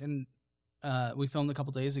dude, and we filmed a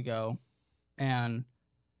couple days ago, and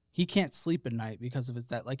he can't sleep at night because of his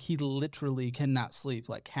debt. Like, he literally cannot sleep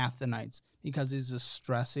like half the nights because he's just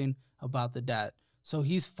stressing about the debt. So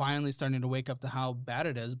he's finally starting to wake up to how bad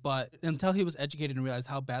it is. But until he was educated and realized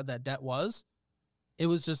how bad that debt was, it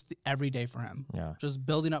was just every day for him. Yeah. Just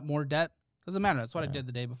building up more debt Doesn't matter. That's what I Yeah. did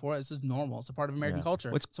the day before. It's just normal. It's a part of American Yeah.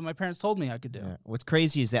 culture. What's- So my parents told me I could do. Yeah. What's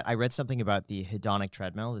crazy is that I read something about the hedonic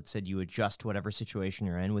treadmill that said you adjust whatever situation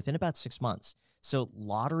you're in within about 6 months. So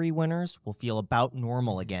lottery winners will feel about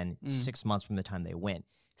normal again 6 months from the time they win.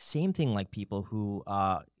 Same thing like people who,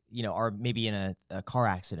 are maybe in a car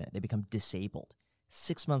accident. They become disabled.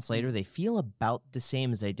 6 months later, they feel about the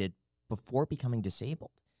same as they did before becoming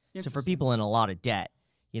disabled. So for people in a lot of debt,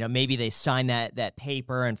 maybe they sign that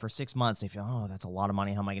paper, and for 6 months they feel, oh, that's a lot of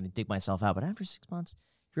money. How am I going to dig myself out? But after 6 months,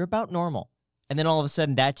 you're about normal. And then all of a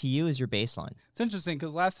sudden, that to you is your baseline. It's interesting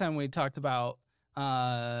because last time we talked about,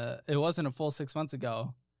 it wasn't a full 6 months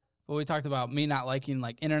ago, but we talked about me not liking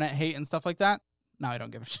like internet hate and stuff like that. Now I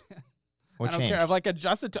don't give a shit. What I don't changed? care. I've like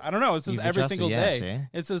adjusted to. I don't know. It's just You've every adjusted, single yeah, day. see?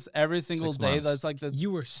 It's just every single 6 day. months. That's like the. You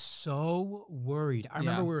were so worried. I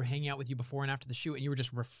remember Yeah. we were hanging out with you before and after the shoot, and you were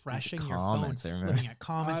just refreshing your comments, I phone, remember. looking at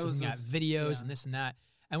comments, I was looking at just- videos, yeah. and this and that.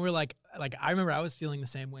 And we're like I remember I was feeling the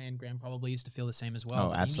same way, and Graham probably used to feel the same as well. Oh,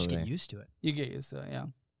 but You just get absolutely. used to it. You get used to it, yeah.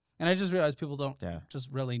 And I just realized people don't Yeah. just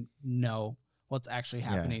really know what's actually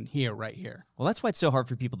happening here, right here. Well, that's why it's so hard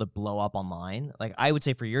for people to blow up online. Like I would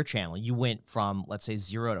say for your channel, you went from, let's say,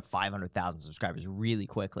 0 to 500,000 subscribers really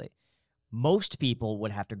quickly. Most people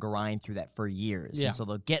would have to grind through that for years. Yeah. And so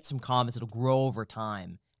they'll get some comments. It'll grow over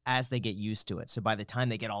time as they get used to it. So by the time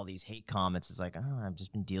they get all these hate comments, it's like, oh, I've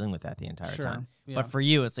just been dealing with that the entire time. Yeah. But for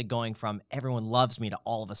you, it's like going from everyone loves me to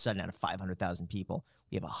all of a sudden out of 500,000 people,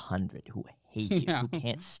 we have 100 who hate you, Yeah. who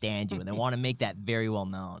can't stand you, and they want to make that very well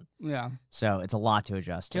known. yeah. So it's a lot to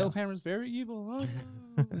adjust to. Caleb Hammer's very evil. Oh.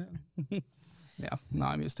 yeah. Yeah. No,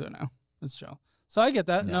 I'm used to it now. It's chill. So I get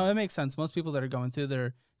that. No, it makes sense. Most people that are going through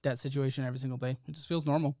their debt situation every single day, it just feels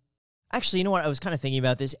normal. Actually, you know what? I was kind of thinking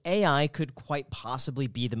about this. AI could quite possibly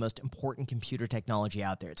be the most important computer technology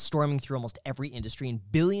out there. It's storming through almost every industry, and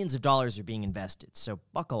billions of dollars are being invested. So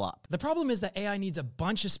buckle up. The problem is that AI needs a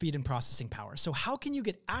bunch of speed and processing power. So how can you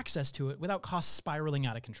get access to it without costs spiraling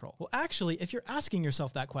out of control? Well, actually, if you're asking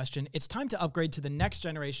yourself that question, it's time to upgrade to the next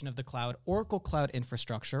generation of the cloud, Oracle Cloud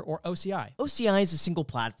Infrastructure, or OCI. OCI is a single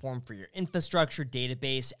platform for your infrastructure,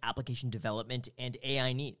 database, application development, and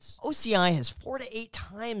AI needs. OCI has 4 to 8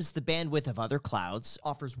 times the bandwidth of other clouds,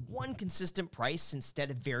 offers one consistent price instead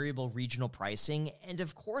of variable regional pricing, and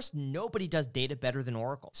of course, nobody does data better than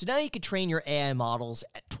Oracle. So now you can train your AI models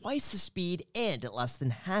at twice the speed and at less than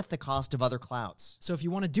half the cost of other clouds. So if you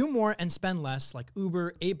want to do more and spend less, like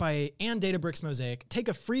Uber, 8x8, and Databricks Mosaic, take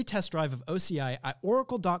a free test drive of OCI at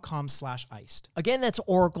oracle.com/iced. Again, that's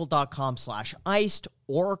oracle.com/iced,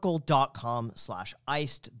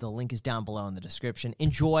 oracle.com/iced. The link is down below in the description.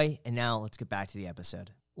 Enjoy, and now let's get back to the episode.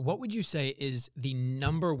 What would you say is the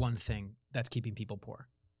number one thing that's keeping people poor?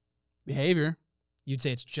 Behavior. You'd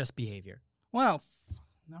say it's just behavior. Well,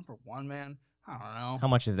 number one, man. I don't know. How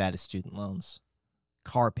much of that is student loans?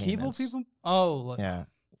 Car payments? People. Oh, look. Yeah.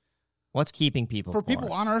 What's keeping people For poor?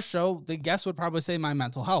 people on our show, the guests would probably say my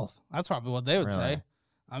mental health. That's probably what they would Really? say.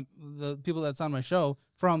 The people that's on my show,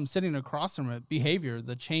 from sitting across from it, behavior,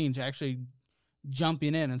 the change, actually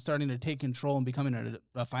jumping in and starting to take control and becoming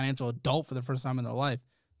a financial adult for the first time in their life.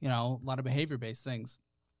 A lot of behavior-based things.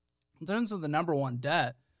 In terms of the number one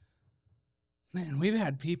debt, man, we've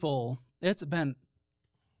had people. It's been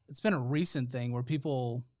a recent thing where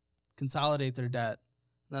people consolidate their debt,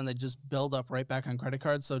 then they just build up right back on credit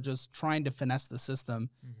cards. So just trying to finesse the system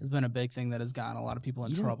has been a big thing that has gotten a lot of people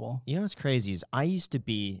in trouble. You know what's crazy is I used to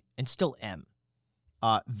be, and still am,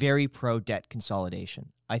 very pro debt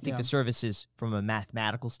consolidation. I think Yeah. the services from a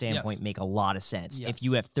mathematical standpoint Yes. make a lot of sense. Yes. If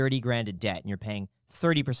you have 30 grand in debt and you're paying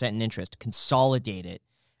 30% in interest, consolidate it.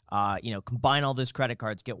 Combine all those credit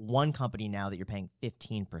cards, get one company now that you're paying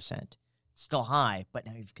 15%. Still high, but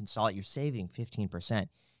now you've consolidated, you're saving 15%.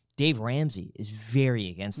 Dave Ramsey is very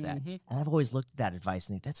against that. Mhm. And I've always looked at that advice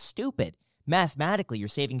and think, that's stupid. Mathematically, you're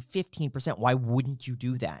saving 15%. Why wouldn't you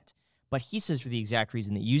do that? But he says for the exact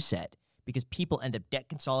reason that you said, because people end up debt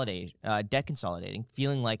consolidating,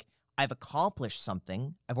 feeling like I've accomplished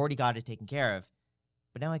something, I've already got it taken care of,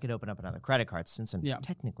 but now I could open up another credit card since I'm Yeah.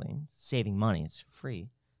 technically saving money. It's free.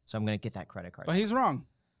 So I'm going to get that credit card. But he's wrong.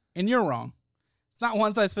 And you're wrong. It's not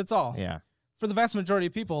one size fits all. Yeah. For the vast majority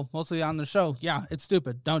of people, mostly on the show, yeah, it's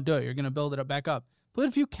stupid. Don't do it. You're going to build it up back up. But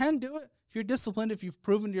if you can do it, if you're disciplined, if you've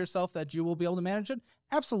proven to yourself that you will be able to manage it,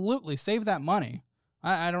 absolutely save that money.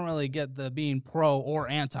 I don't really get the being pro or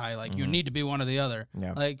anti. Like, you need to be one or the other.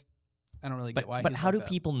 Yeah. Like, I don't really get why. But he's how like do that.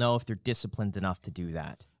 people know if they're disciplined enough to do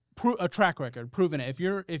that? A track record, proving it.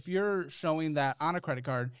 If you're showing that on a credit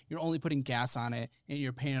card, you're only putting gas on it and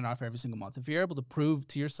you're paying it off every single month. If you're able to prove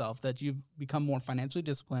to yourself that you've become more financially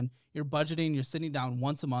disciplined, you're budgeting, you're sitting down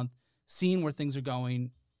once a month, seeing where things are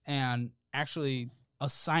going, and actually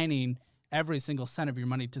assigning every single cent of your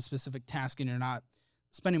money to specific tasks and you're not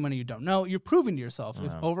spending money you don't know, you're proving to yourself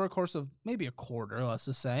if over a course of maybe a quarter, let's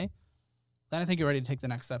just say, then I think you're ready to take the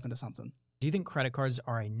next step into something. Do you think credit cards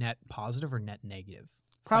are a net positive or net negative?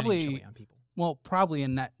 Probably financially on people? Well, probably a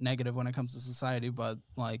net negative when it comes to society, but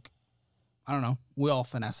like, I don't know, we all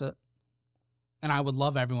finesse it. And I would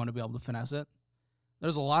love everyone to be able to finesse it.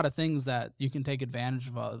 There's a lot of things that you can take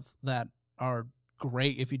advantage of that are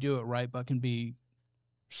great if you do it right, but can be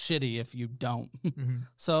shitty if you don't.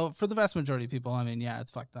 So for the vast majority of people, I mean, yeah,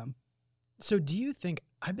 it's fuck them. So do you think,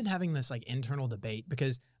 I've been having this like internal debate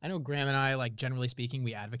because I know Graham and I, like generally speaking,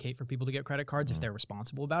 we advocate for people to get credit cards if they're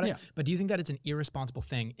responsible about it. Yeah. But do you think that it's an irresponsible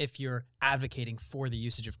thing if you're advocating for the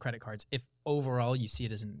usage of credit cards, if overall you see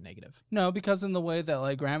it as a negative? No, because in the way that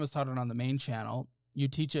like Graham has taught it on the main channel, you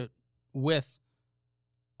teach it with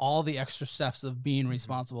all the extra steps of being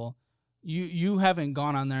responsible. You haven't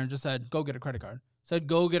gone on there and just said, go get a credit card. Said,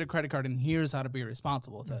 go get a credit card and here's how to be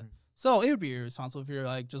responsible with it. So it would be irresponsible if you're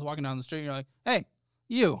like just walking down the street and you're like, hey,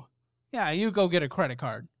 you go get a credit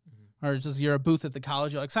card. Or just you're a booth at the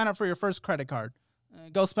college, you're like, sign up for your first credit card.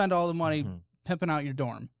 Go spend all the money pimping out your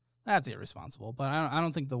dorm. That's irresponsible. But I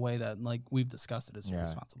don't think the way that like we've discussed it is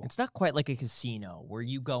irresponsible. It's not quite like a casino where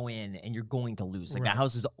you go in and you're going to lose. Like Right. the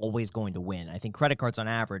house is always going to win. I think credit cards on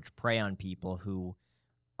average prey on people who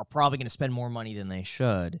are probably going to spend more money than they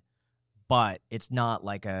should, but it's not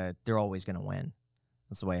like they're always going to win.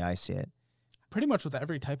 That's the way I see it. Pretty much with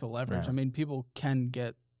every type of leverage. Yeah. I mean, people can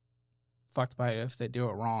get fucked by it if they do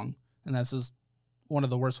it wrong. And this is one of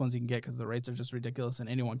the worst ones you can get because the rates are just ridiculous and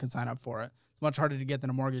anyone can sign up for it. It's much harder to get than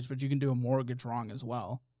a mortgage, but you can do a mortgage wrong as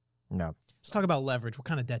well. No. Let's talk about leverage. What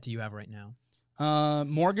kind of debt do you have right now?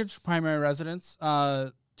 Mortgage, primary residence. 2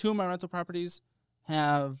 of my rental properties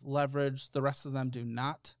have leverage. The rest of them do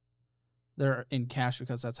not. They're in cash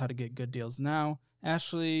because that's how to get good deals now.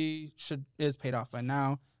 Ashley is paid off by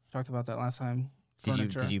now. Talked about that last time.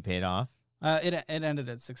 Furniture. Did you pay it off? It ended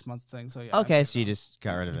at 6 months thing. So yeah. Okay, so you just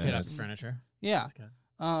got rid of You it. paid off That's- the furniture. Yeah. That's good.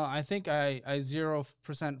 I think I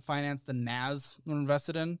 0% financed the NAS we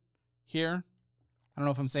invested in here. I don't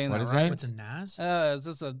know if I'm saying What that is right. that? What's a NAS? Is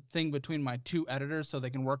this a thing between my two editors so they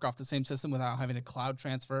can work off the same system without having to cloud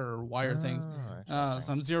transfer or wire things? Oh,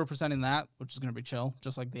 So I'm 0% in that, which is going to be chill,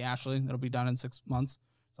 just like the Ashley. It'll be done in 6 months.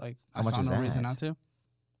 It's like How I much saw is no reason that? not to.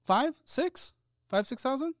 5, 6, 5,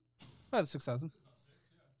 6,000, 5, 6,000,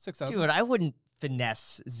 6,000. Dude, I wouldn't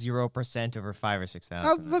finesse 0% over 5 or 6,000.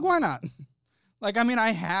 I was like, why not? Like, I mean, I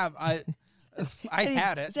had it.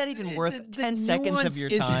 Is that even worth The 10 seconds of nuance your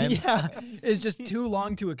is- time? Yeah, it's just too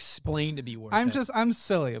long to explain to be worth it. I'm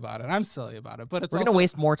silly about it. But it's We're also, going to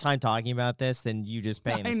waste more time talking about this than you just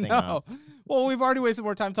paying this I thing know. off. Well, we've already wasted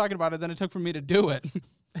more time talking about it than it took for me to do it.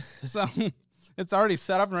 So it's already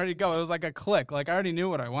set up and ready to go. It was like a click. Like I already knew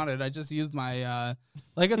what I wanted. I just used my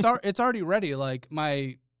like it's already ready. Like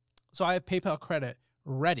so I have PayPal credit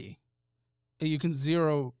ready. You can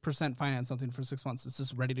 0% finance something for 6 months. It's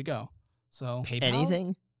just ready to go. So PayPal?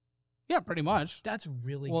 Anything? yeah, pretty much. That's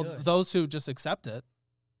really Well, good. those who just accept it.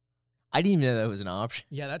 I didn't even know that was an option.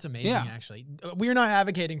 Yeah, that's amazing, Yeah. actually. We're not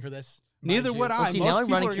advocating for this. Neither mind you. would I. Well, see, most now I'm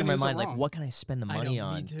people running are through gonna my use it mind, like, wrong. what can I spend the I money know, me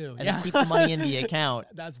on? too. And Yeah. then keep the money in the account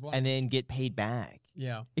That's why. and then get paid back.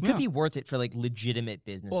 Yeah. It could Yeah. be worth it for like legitimate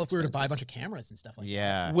business. Well, if we were to buy a bunch expenses. of cameras and stuff like that.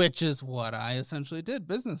 Yeah. Which is what I essentially did.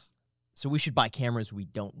 Business. So we should buy cameras we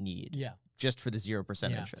don't need Yeah. just for the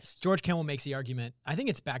 0% Yeah. interest. George Kimmel makes the argument, I think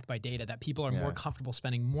it's backed by data, that people are more Yeah. comfortable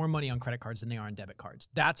spending more money on credit cards than they are on debit cards.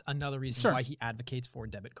 That's another reason Sure. why he advocates for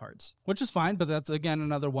debit cards. Which is fine, but that's again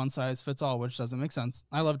another one size fits all, which doesn't make sense.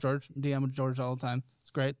 I love George, DM with George all the time.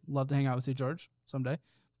 It's great. Love to hang out with you, George, someday.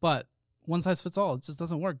 But one size fits all. It just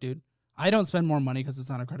doesn't work, dude. I don't spend more money because it's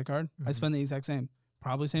on a credit card. I Mhm. spend the exact same.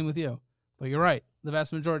 Probably same with you. But you're right. The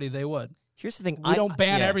vast majority, they would. Here's the thing. We don't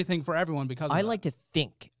ban yeah. everything for everyone because of I that. like to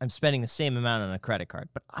think I'm spending the same amount on a credit card,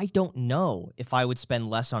 but I don't know if I would spend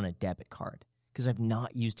less on a debit card because I've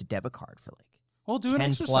not used a debit card for like well, do an 10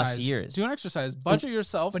 exercise. plus years. Do an exercise. Budget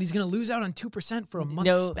yourself. But he's going to lose out on 2% for a month's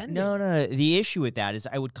no, spending. no. The issue with that is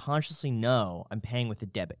I would consciously know I'm paying with a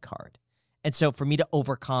debit card. And so for me to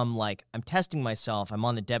overcome, like, I'm testing myself, I'm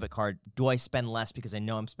on the debit card, do I spend less because I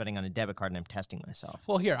know I'm spending on a debit card and I'm testing myself?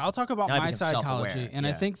 Well, here, I'll talk about Now I my become psychology, self-aware, and I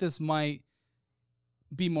yeah. think this might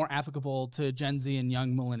be more applicable to Gen Z and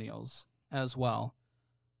young millennials as well.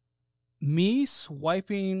 Me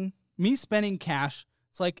spending cash,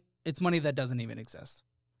 it's like it's money that doesn't even exist.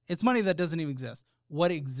 It's money that doesn't even exist.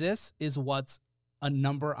 What exists is what's a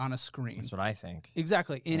number on a screen. That's what I think.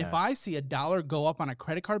 Exactly. And if Yeah. I see $1 go up on a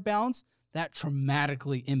credit card balance, that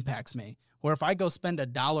traumatically impacts me. Where if I go spend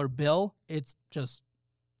 $1 bill, it just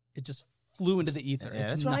flew into the ether. Yeah,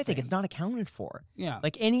 It's that's what I think. It's nothing. not accounted for. Yeah.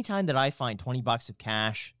 Like anytime that I find $20 of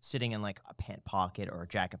cash sitting in like a pant pocket or a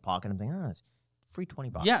jacket pocket, I'm thinking, oh, it's free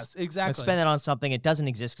 $20. Yes, I exactly. spend it on something. It doesn't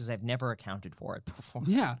exist because I've never accounted for it before.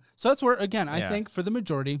 Yeah. So that's where, again, I Yeah. think for the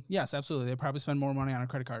majority, yes, absolutely. They probably spend more money on a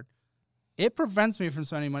credit card. It prevents me from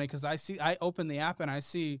spending money because I open the app and I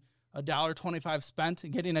see $1.25 spent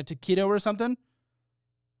getting a taquito or something.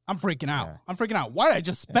 I'm freaking out. Yeah. I'm freaking out. Why did I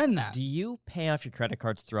just spend that? Do you pay off your credit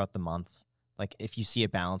cards throughout the month? Like if you see a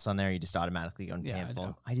balance on there, you just automatically go and pay Yeah, it I full?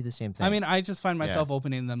 do. I do the same thing. I mean, I just find myself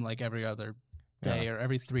opening them like every other day Yeah. or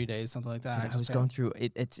every 3 days, something like that. Dude, I just was pay going them. through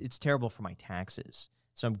it. It's terrible for my taxes.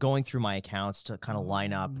 So I'm going through my accounts to kind of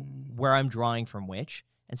line up Mm. where I'm drawing from which.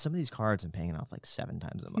 And some of these cards I'm paying off like 7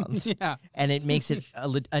 times a month. Yeah. And it makes it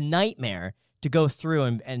a nightmare to go through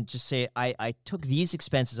and just say, I took these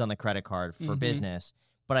expenses on the credit card for Mhm. business,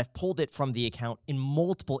 but I've pulled it from the account in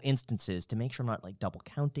multiple instances to make sure I'm not like double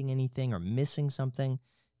counting anything or missing something.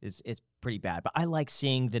 It's pretty bad. But I like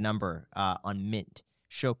seeing the number on Mint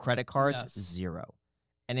show credit cards Yes. 0.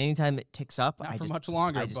 And anytime it ticks up, Not I for just, much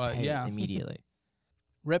longer, I just but pay yeah. it immediately.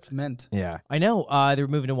 Ripped Mint. Yeah, I know. They're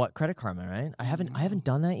moving to what? Credit Karma, right? I haven't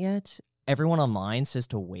done that yet. Everyone online says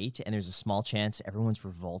to wait, and there's a small chance everyone's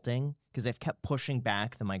revolting because they've kept pushing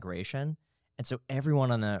back the migration. And so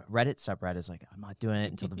everyone on the Reddit subreddit is like, I'm not doing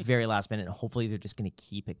it until the very last minute. And hopefully they're just going to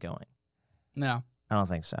keep it going. No. I don't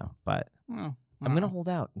think so, but Well, I'm going to hold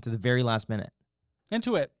out until the very last minute.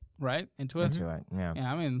 Intuit, right? Intuit. Into it. Yeah.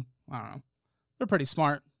 Yeah, I mean, I don't know. They're pretty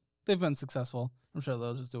smart. They've been successful. I'm sure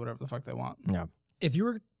they'll just do whatever the fuck they want. Yeah. If you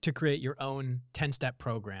were to create your own 10-step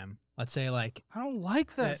program, let's say like I don't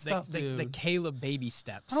like that stuff, the dude. Caleb baby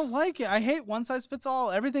steps. I don't like it. I hate one size fits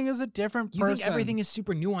all. Everything is a different You person. think everything is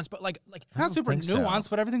super nuanced, but like I not don't super think so.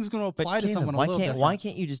 nuanced, but everything's going to But apply to Caleb, someone a why little can't different. why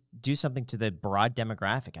can't you just do something to the broad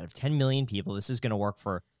demographic? Out of 10 million people, this is going to work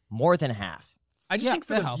for more than half. I just Yeah, think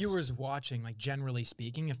for that the helps. viewers watching, like generally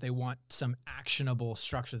speaking, if they want some actionable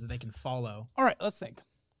structure that they can follow. All right, let's think.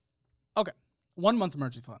 Okay, 1 month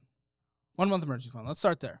emergency fund. 1 month emergency fund. Let's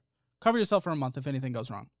start there. Cover yourself for a month if anything goes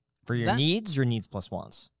wrong. For your That- needs or needs plus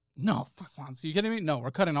wants? No, fuck once. You kidding me? No,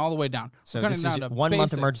 we're cutting all the way down. So we're cutting this down is to 1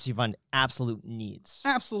 month basic. emergency fund, absolute needs.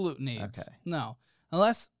 Absolute needs. Okay. No.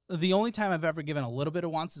 Unless the only time I've ever given a little bit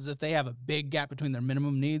of wants is if they have a big gap between their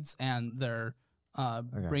minimum needs and their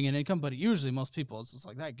bring-in income. But usually most people, it's just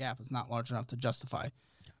like that gap is not large enough to justify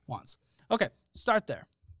wants. Okay, start there.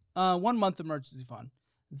 1 month emergency fund.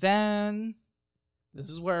 Then this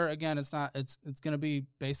is where, again, it's going to be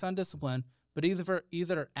based on discipline, but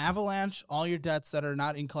either avalanche all your debts that are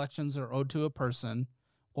not in collections or owed to a person,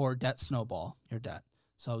 or debt snowball your debt.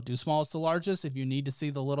 So do smallest to largest if you need to see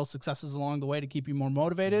the little successes along the way to keep you more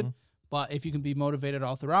motivated. Mhm. But if you can be motivated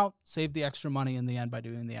all throughout, save the extra money in the end by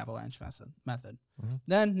doing the avalanche method. Mhm.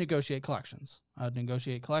 Then negotiate collections. I would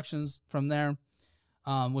negotiate collections from there,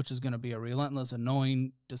 which is going to be a relentless,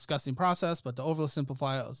 annoying, disgusting process. But to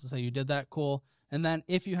oversimplify it, let's just say you did that, cool. And then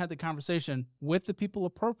if you had the conversation with the people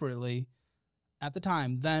appropriately at the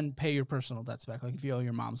time, then pay your personal debts back, like if you owe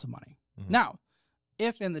your mom some money. Mhm. Now,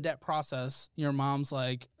 if in the debt process your mom's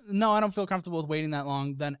like, no, I don't feel comfortable with waiting that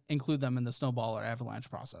long, then include them in the snowball or avalanche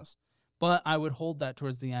process. But I would hold that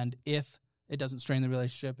towards the end if it doesn't strain the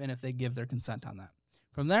relationship and if they give their consent on that.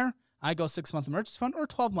 From there, I go 6 month emergency fund or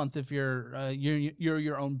 12 month if you're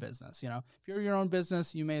your own business. You know, if you're your own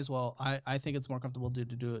business, you may as well. I think it's more comfortable to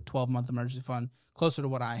do a 12 month emergency fund closer to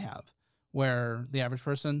what I have, where the average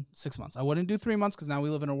person 6 months. I wouldn't do 3 months because now we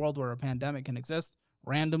live in a world where a pandemic can exist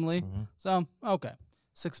randomly. Mhm. So okay,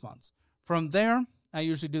 6 months. From there, I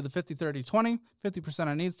usually do the 50-30-20, 50%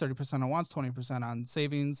 on needs, 30% on wants, 20% on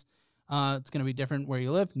savings. It's going to be different where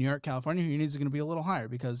you live. New York, California, your needs are going to be a little higher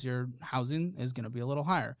because your housing is going to be a little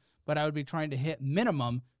higher. But I would be trying to hit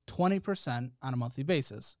minimum 20% on a monthly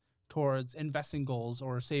basis towards investing goals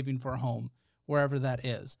or saving for a home, wherever that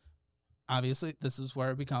is. Obviously, this is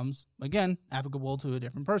where it becomes, again, applicable to a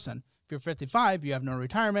different person. If you're 55, you have no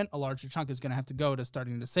retirement, a larger chunk is going to have to go to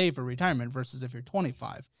starting to save for retirement versus if you're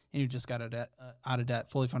 25 and you just got out of debt,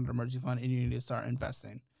 fully funded emergency fund, and you need to start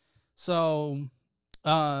investing. So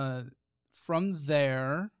from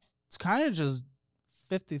there, it's kind of just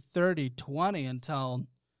 50-30-20 until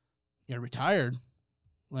you're retired.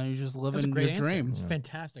 Then you're just That's a living great your answer. dream. It's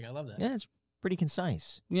fantastic. I love that. Yeah, it's pretty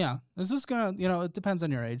concise. Yeah. This is going to, it depends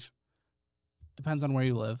on your age. Depends on where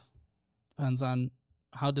you live. Depends on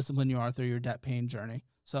how disciplined you are through your debt paying journey.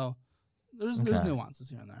 So there's Okay. nuances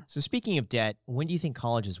here and there. So speaking of debt, when do you think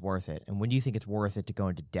college is worth it? And when do you think it's worth it to go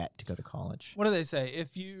into debt to go to college? What do they say?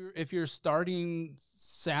 If your starting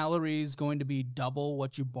salary is going to be double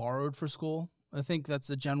what you borrowed for school, I think that's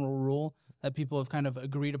a general rule. that people have kind of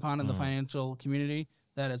agreed upon in the financial community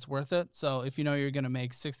that it's worth it. So if you know you're going to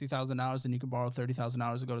make $60,000 and you can borrow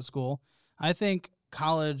 $30,000 to go to school, I think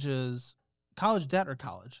college debt or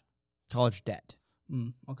college? College debt.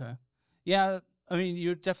 Okay. Yeah, I mean,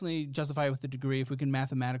 you definitely justify it with the degree if we can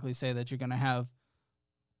mathematically say that you're going to have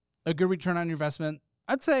a good return on your investment.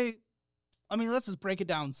 I'd say, I mean, let's just break it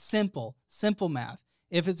down. Simple math.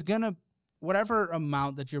 If it's going to, whatever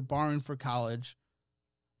amount that you're borrowing for college,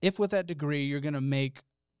 if with that degree you're going to make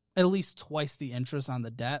at least twice the interest on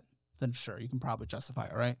the debt, then sure, you can probably justify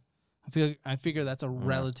it, right? I figure that's a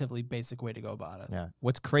relatively basic way to go about it. Yeah.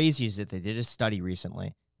 What's crazy is that they did a study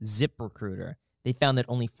recently, ZipRecruiter. They found that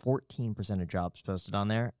only 14% of jobs posted on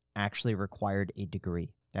there actually required a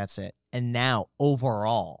degree. That's it. And now,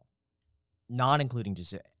 overall, not including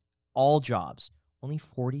just all jobs, only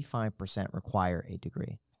 45% require a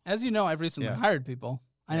degree. As you know, I've recently hired people.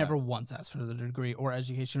 I never once asked for the degree or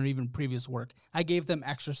education or even previous work. I gave them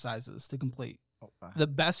exercises to complete. The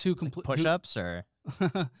best who complete Push-ups or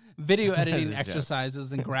video editing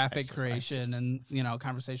exercises and graphic creation and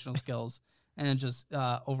conversational skills and just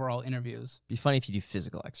overall interviews. Be funny if you do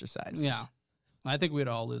physical exercises. Yeah, I think we'd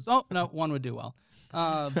all lose. Oh no, one would do well,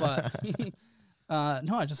 but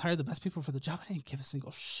no, I just hired the best people for the job. I didn't give a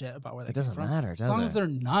single shit about where they came from. It doesn't matter, does as long it? as they're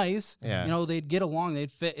nice. Yeah. They'd get along.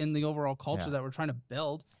 They'd fit in the overall culture that we're trying to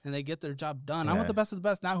build, and they get their job done. I want the best of the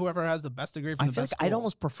best, not whoever has the best degree from the best school. I'd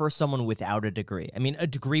almost prefer someone without a degree. I mean, a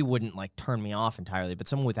degree wouldn't turn me off entirely, but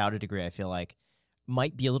someone without a degree, I feel like,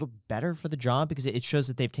 might be a little better for the job because it shows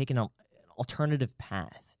that they've taken an alternative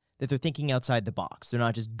path, that they're thinking outside the box. They're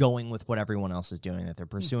not just going with what everyone else is doing, that they're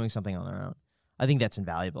pursuing something on their own. I think that's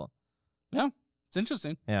invaluable. Yeah. It's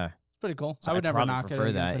interesting. Yeah. It's pretty cool. So I would never probably knock it prefer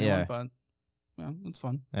against that, anyone, but it's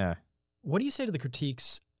fun. Yeah. What do you say to the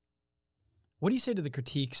critiques? What do you say to the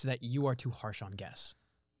critiques that you are too harsh on guests?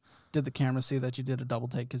 Did the camera see that you did a double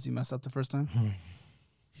take because you messed up the first time?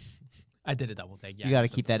 I did a double take. Yeah, You got to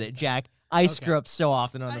keep that in. Jack, I screw up so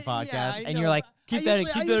often on the podcast, and you're like, keep that in,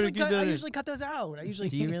 keep that in, keep that I in. usually cut those out.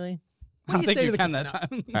 Do you really? I don't think say you to the can that critics?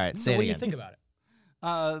 time. All right, So say what it do you again. think about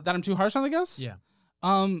it? That I'm too harsh on the guests? Yeah.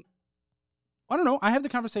 I don't know. I have the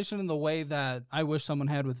conversation in the way that I wish someone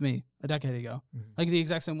had with me a decade ago. Like the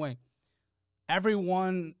exact same way.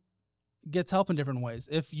 Everyone gets help in different ways.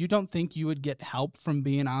 If you don't think you would get help from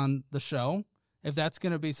being on the show, if that's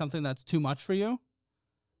going to be something that's too much for you,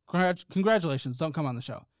 congratulations, don't come on the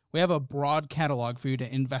show. We have a broad catalog for you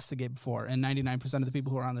to investigate before, and 99% of the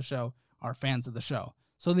people who are on the show are fans of the show.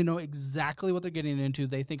 So they know exactly what they're getting into.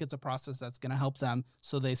 They think it's a process that's going to help them,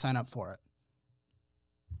 so they sign up for it.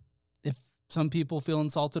 If some people feel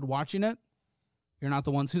insulted watching it, you're not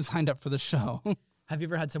the ones who signed up for the show. Have you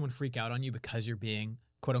ever had someone freak out on you because you're being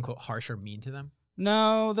quote unquote harsh or mean to them?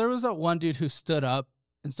 No, there was that one dude who stood up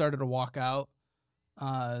and started to walk out.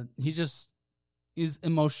 He just is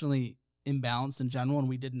emotionally imbalanced in general, and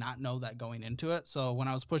we did not know that going into it. So when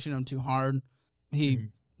I was pushing him too hard, he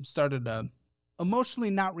started to emotionally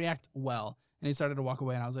not react well, and he started to walk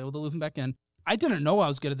away, and I was able to loop him back in. I didn't know I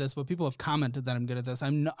was good at this, but people have commented that I'm good at this.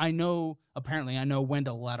 I know when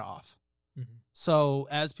to let off. So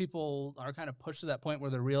as people are kind of pushed to that point where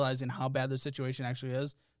they're realizing how bad their situation actually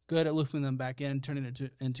is, good at looping them back in, turning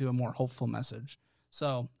it into a more hopeful message.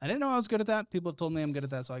 So I didn't know I was good at that. People have told me I'm good at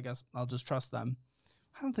that, so I guess I'll just trust them.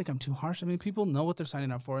 I don't think I'm too harsh. I mean, people know what they're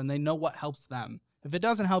signing up for, and they know what helps them. If it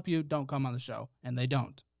doesn't help you, don't come on the show, and they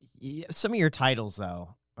don't. Yeah, some of your titles,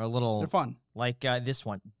 though, are a little... They're fun. Like this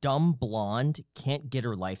one, Dumb Blonde Can't Get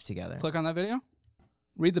Her Life Together. Click on that video.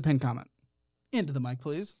 Read the pinned comment. Into the mic,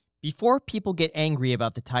 please. Before people get angry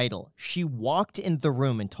about the title, she walked in the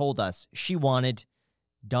room and told us she wanted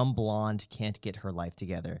Dumb Blonde Can't Get Her Life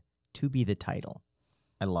Together to be the title.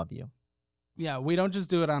 I love you. Yeah, we don't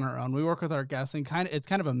just do it on our own. We work with our guests, and it's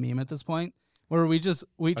kind of a meme at this point, where we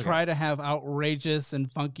try to have outrageous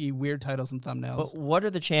and funky, weird titles and thumbnails. But what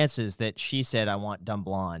are the chances that she said, I want Dumb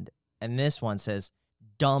Blonde, and this one says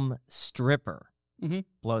Dumb Stripper?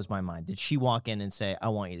 Blows my mind. Did she walk in and say, I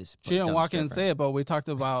want you to put She didn't Dumb walk in and Stripper? say it, but we talked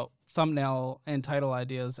about thumbnail and title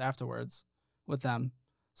ideas afterwards with them.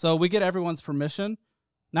 So we get everyone's permission.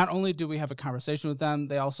 Not only do we have a conversation with them,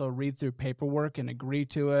 they also read through paperwork and agree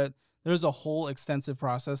to it. There's a whole extensive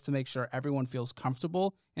process to make sure everyone feels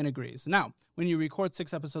comfortable and agrees. Now, when you record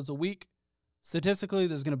 6 episodes a week, statistically,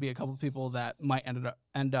 there's going to be a couple people that might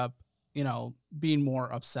end up, being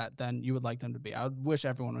more upset than you would like them to be. I would wish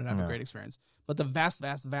everyone would have a great experience. But the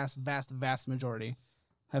vast majority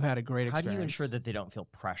have had a great experience. How do you ensure that they don't feel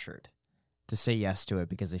pressured to say yes to it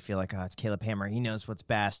because they feel like, oh, it's Caleb Hammer. He knows what's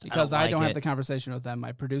best. Because I don't like have it. the conversation with them.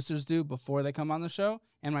 My producers do before they come on the show,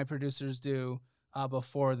 and my producers do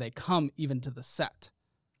before they come even to the set.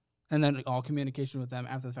 And then all communication with them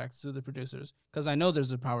after the fact through the producers. Because I know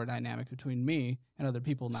there's a power dynamic between me and other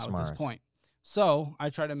people now at this Smart. point. So I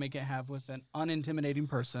try to make it have with an unintimidating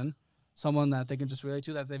person, someone that they can just relate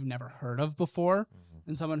to that they've never heard of before,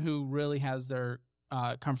 and someone who really has their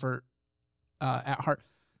comfort at heart.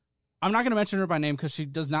 I'm not going to mention her by name because she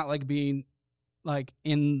does not like being like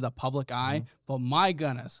in the public eye, but my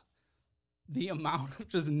goodness, the amount of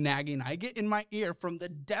just nagging I get in my ear from the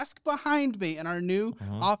desk behind me in our new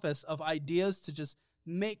office of ideas to just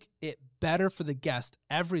make it better for the guest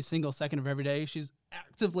every single second of every day. She's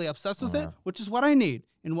actively obsessed with it, which is what I need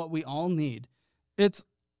and what we all need.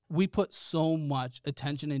 We put so much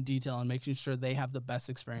attention and detail in making sure they have the best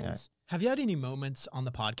experience. Have you had any moments on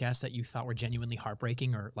the podcast that you thought were genuinely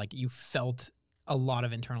heartbreaking, or like you felt a lot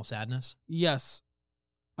of internal sadness? Yes.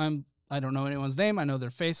 I don't know anyone's name. I know their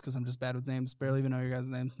face because I'm just bad with names. Barely even know your guys'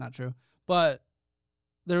 name. Not true. But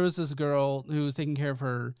there was this girl who was taking care of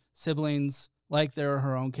her siblings like they were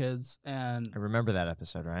her own kids. And I remember that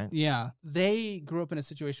episode, right? yeah, they grew up in a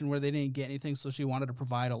situation where they didn't get anything, so she wanted to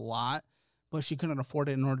provide a lot, but she couldn't afford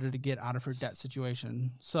it in order to get out of her debt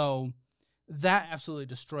situation. So that absolutely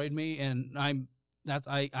destroyed me. And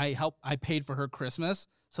I paid for her Christmas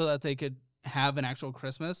so that they could have an actual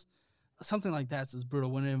Christmas. Something like that is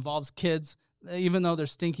brutal. When it involves kids, even though they're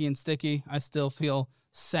stinky and sticky, I still feel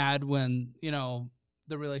sad when,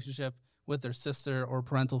 the relationship with their sister or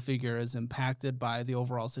parental figure is impacted by the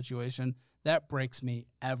overall situation. That breaks me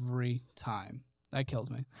every time. That kills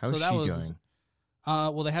me. How's she doing?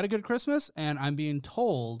 Well, they had a good Christmas, and I'm being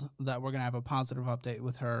told that we're going to have a positive update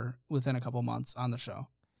with her within a couple months on the show,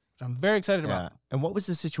 which I'm very excited about. And what was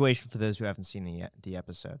the situation for those who haven't seen the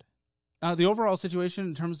episode? The overall situation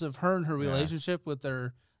in terms of her and her relationship with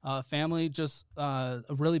their family, just a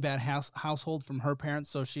really bad household from her parents.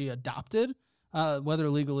 So she adopted, whether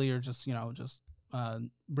legally or just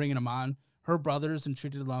bringing them on, her brothers and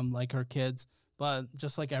treated them like her kids. But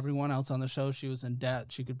just like everyone else on the show, she was in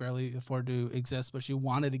debt. She could barely afford to exist, but she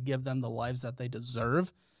wanted to give them the lives that they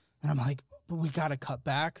deserve. And I'm like, but we got to cut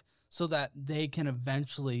back so that they can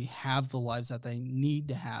eventually have the lives that they need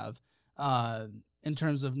to have. In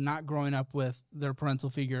terms of not growing up with their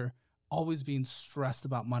parental figure, always being stressed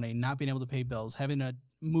about money, not being able to pay bills, having to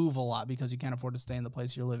move a lot because you can't afford to stay in the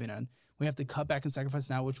place you're living in. We have to cut back and sacrifice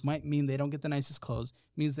now, which might mean they don't get the nicest clothes.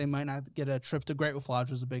 It means they might not get a trip to Great Wolf Lodge,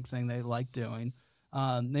 which was a big thing they like doing.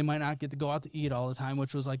 They might not get to go out to eat all the time,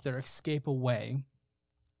 which was like their escape away.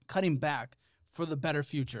 Cutting back for the better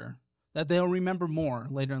future that they'll remember more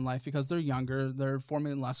later in life because they're younger, they're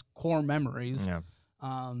forming less core memories. Yeah.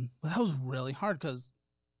 But that was really hard because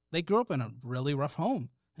they grew up in a really rough home,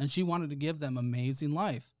 and she wanted to give them amazing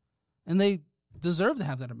life, and they deserve to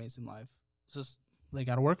have that amazing life. It's just they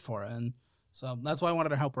got to work for it, and so that's why I wanted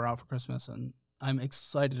to help her out for Christmas, and I'm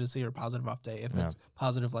excited to see her positive update if it's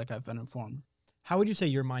positive like I've been informed. How would you say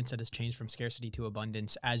your mindset has changed from scarcity to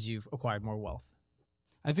abundance as you've acquired more wealth?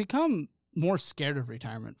 I've become more scared of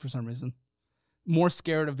retirement for some reason, more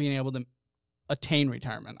scared of being able to attain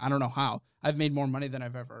retirement. I don't know how. I've made more money than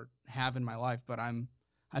I've ever have in my life, but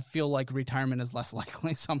I feel like retirement is less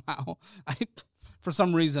likely somehow. For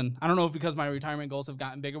some reason, I don't know if because my retirement goals have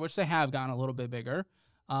gotten bigger, which they have gotten a little bit bigger.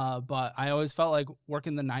 But I always felt like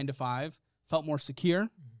working the 9 to 5 felt more secure,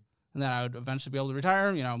 and that I would eventually be able to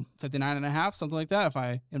retire, 59 and a half, something like that, if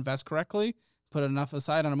I invest correctly, put enough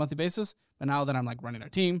aside on a monthly basis. But now that I'm like running a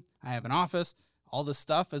team, I have an office, all this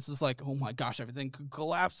stuff, it's just like, oh my gosh, everything could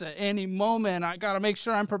collapse at any moment. I got to make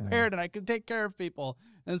sure I'm prepared and I can take care of people.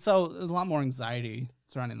 And so there's a lot more anxiety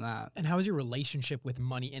surrounding that. And how has your relationship with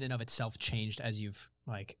money in and of itself changed as you've,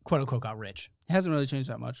 like, quote unquote, got rich? It hasn't really changed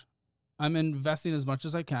that much. I'm investing as much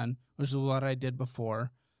as I can, which is what I did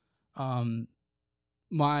before.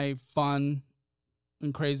 My fun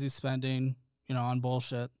and crazy spending, on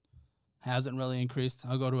bullshit hasn't really increased.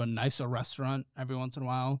 I'll go to a nicer restaurant every once in a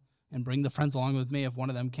while and bring the friends along with me. If one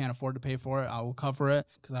of them can't afford to pay for it, I will cover it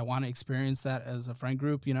because I want to experience that as a friend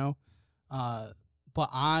group, But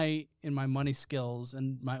in my money skills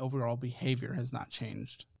and my overall behavior has not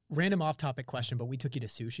changed. Random off-topic question, but we took you to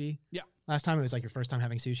sushi. Yeah. Last time it was like your first time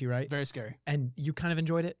having sushi, right? Very scary. And you kind of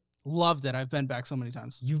enjoyed it? Loved it. I've been back so many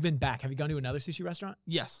times. You've been back. Have you gone to another sushi restaurant?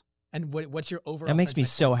 Yes. And what's your overall That makes me sentiment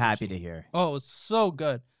so towards happy sushi? to hear. Oh, it's so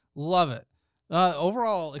good. Love it.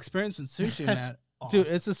 Overall experience in sushi, man. Awesome.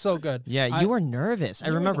 Dude, it's just so good. Yeah, you were nervous. I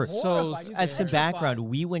You were remember. horrified. You As some were background,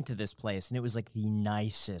 terrified. we went to this place, and it was like the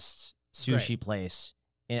nicest sushi Great. place,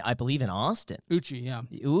 I believe, in Austin. Uchi, yeah.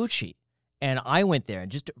 Uchi. And I went there,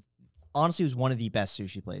 and just honestly, it was one of the best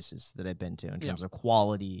sushi places that I've been to in terms of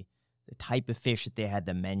quality. the type of fish that they had,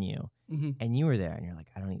 the menu, Mhm. and you were there, and you're like,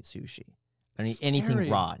 I don't eat sushi. I don't eat Scary. anything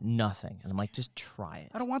raw, nothing. And I'm like, just try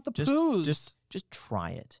it. I don't want the just, poos. Just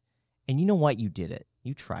try it. And you know what? You did it.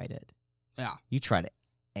 You tried it. Yeah. You tried it.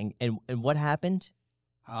 And what happened?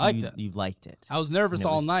 I liked you, it. You liked it. I was nervous And it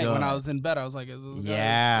all was night when I good. was in bed. I was like, is this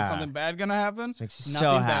Yeah. is something bad gonna happen? It makes you Nothing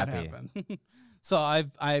so bad happy. happened. So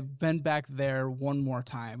I've been back there one more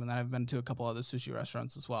time, and then I've been to a couple other sushi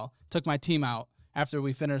restaurants as well. Took my team out after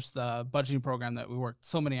we finished the budgeting program that we worked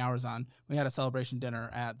so many hours on. We had a celebration dinner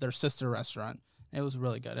at their sister restaurant. It was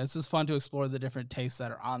really good. It's just fun to explore the different tastes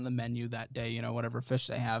that are on the menu that day, you know, whatever fish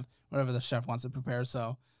they have, whatever the chef wants to prepare.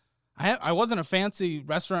 So I wasn't a fancy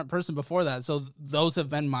restaurant person before that, so those have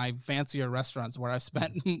been my fancier restaurants where I've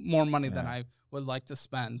spent more money than I would like to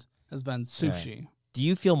spend, has been sushi. Do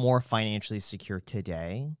you feel more financially secure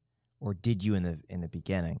today, or did you in the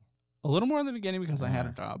beginning? A little more in the beginning because I had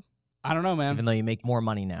a job. I don't know, man. Even though you make more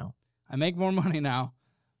money now. I make more money now,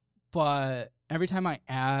 but every time I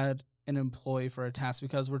add an employee for a task,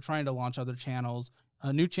 because we're trying to launch other channels,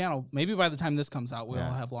 a new channel, maybe by the time this comes out, we'll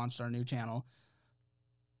have launched our new channel.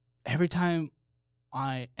 Every time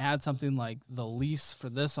I add something like the lease for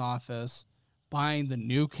this office, buying the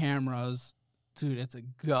new cameras, dude, it's a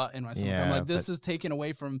gut in my stomach. I'm Yeah, like, this but- is taken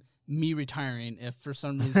away from me retiring if for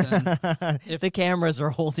some reason. If the cameras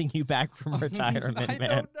are holding you back from retirement, I man.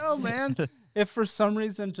 don't know, man. If for some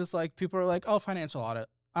reason just like people are like, oh, financial audit,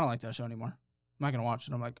 I don't like that show anymore. I'm not going to watch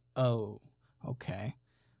it. I'm like, oh, okay.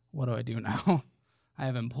 What do I do now? I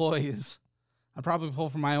have employees. I probably pull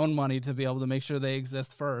from my own money to be able to make sure they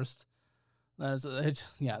exist first. There's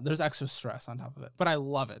extra stress on top of it, but I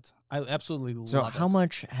love it. I absolutely love it. So how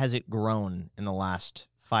much has it grown in the last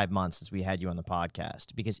 5 months since we had you on the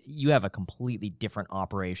podcast? Because you have a completely different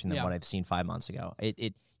operation than what I've seen 5 months ago.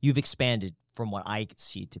 You've expanded from what I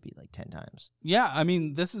see to be like 10 times. Yeah, I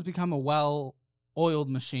mean, this has become a well-oiled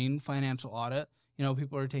machine, financial audit. You know,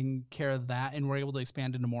 people are taking care of that, and we're able to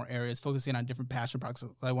expand into more areas, focusing on different passion projects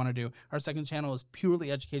that I want to do. Our second channel is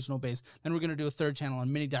purely educational based. Then we're going to do a third channel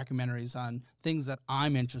on mini documentaries on things that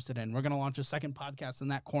I'm interested in. We're going to launch a second podcast in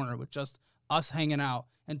that corner with just us hanging out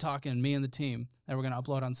and talking, me and the team, that we're going to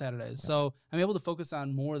upload on Saturdays. So I'm able to focus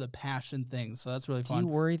on more of the passion things. So that's really Do fun. you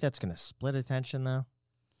worry that's going to split attention, though?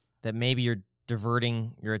 That maybe you're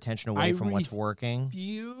diverting your attention away from what's working?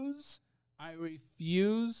 I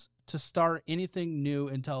refuse to start anything new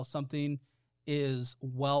until something is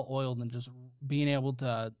well oiled and just being able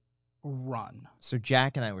to run. So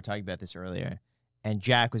Jack and I were talking about this earlier, and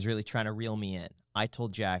Jack was really trying to reel me in. I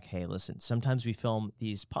told Jack, hey, listen, sometimes we film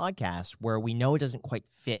these podcasts where we know it doesn't quite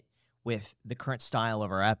fit with the current style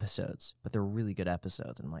of our episodes, but they're really good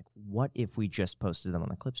episodes. And I'm like, what if we just posted them on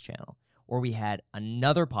the Clips channel? Or we had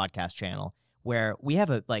another podcast channel where we have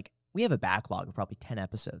a backlog of probably 10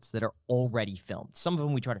 episodes that are already filmed. Some of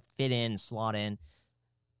them we try to fit in, slot in,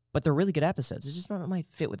 but they're really good episodes. It's just not might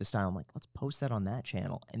fit with the style. I'm like, let's post that on that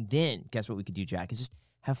channel. And then guess what we could do, Jack, is just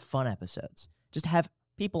have fun episodes. Just have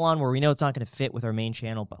people on where we know it's not going to fit with our main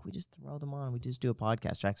channel, but we just throw them on. We just do a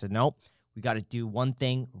podcast. Jack said, nope, we got to do one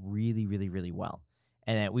thing really, really, really well.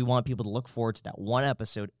 And that we want people to look forward to that one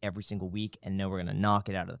episode every single week and know we're going to knock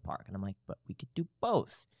it out of the park. And I'm like, but we could do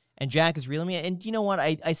both. And Jack is reeling me. And you know what?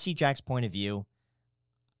 I see Jack's point of view,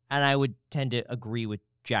 and I would tend to agree with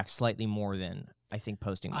Jack slightly more than I think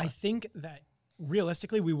posting more. I think that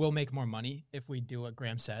realistically, we will make more money if we do what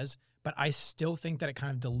Graham says, but I still think that it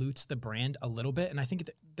kind of dilutes the brand a little bit. And I think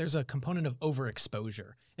that there's a component of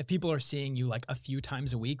overexposure. If people are seeing you like a few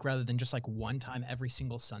times a week rather than just like one time every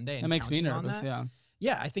single Sunday, and That makes me counting on nervous, that, yeah.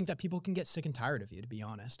 Yeah, I think that people can get sick and tired of you, to be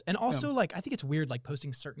honest. And also, like, I think it's weird, like,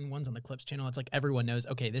 posting certain ones on the Clips channel. It's like everyone knows,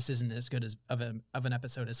 okay, this isn't as good as of an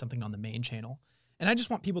episode as something on the main channel. And I just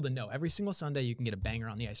want people to know every single Sunday you can get a banger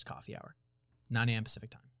on the Iced Coffee Hour, 9 a.m. Pacific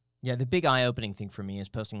time. Yeah, the big eye-opening thing for me is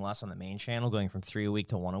posting less on the main channel, going from 3 a week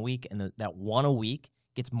to 1 a week, and that 1 a week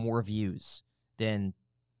gets more views than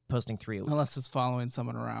posting 3 a week. Unless it's following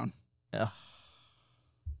someone around. Ugh.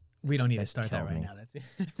 We don't need to That start that killed right me.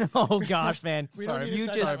 now. Oh gosh, man! We don't need to you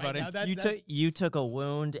start just that right now. That- you took a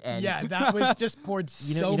wound, and Yeah, that was just poured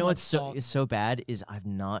you know so you know much what's salt. is so bad is I've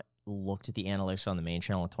not looked at the analytics on the main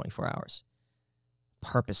channel in 24 hours,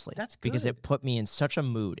 purposely. That's because good. it put me in such a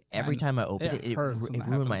mood every And time I opened it it. It, hurts when it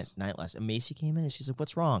that ruined my happens. night last. And Macy came in and she's like,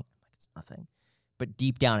 "What's wrong?" I'm like, "It's nothing," but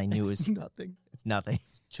deep down I knew it was nothing. it's nothing.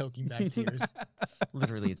 Choking back tears.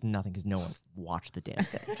 Literally, it's nothing because no one watched the damn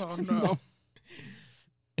thing. Oh no.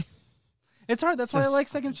 It's hard. That's why I like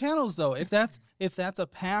second channels, though. If that's a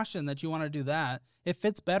passion that you want to do that, it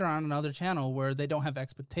fits better on another channel where they don't have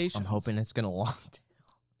expectations. I'm hoping it's gonna lock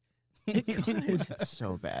down. It could. It's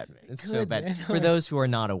so bad, man. It's so could, bad. man. For those who are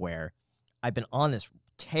not aware, I've been on this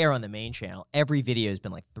tear on the main channel. Every video has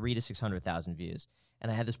been like 300,000 to 600,000 views.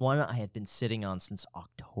 And I had this one I had been sitting on since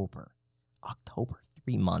October.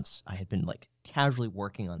 3 months. I had been like casually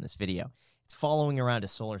working on this video. It's following around a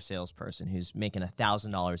solar salesperson who's making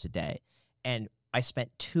 $1,000 a day. And I spent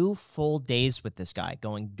 2 full days with this guy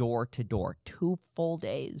going door to door. 2 full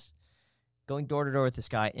days going door to door with this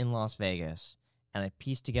guy in Las Vegas. And I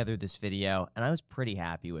pieced together this video, and I was pretty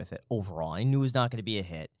happy with it overall. I knew it was not going to be a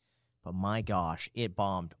hit, but my gosh, it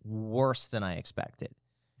bombed worse than I expected.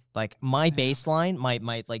 Like my baseline, my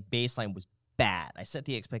baseline was bad. I set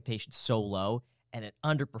the expectation so low, and it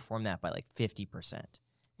underperformed that by like 50%.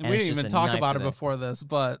 And we it's didn't just even a talk knife about to it the- before this,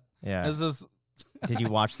 but Yeah. this is. Did you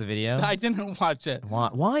watch the video? I didn't watch it.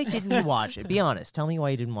 Why didn't you watch it? Be honest. Tell me why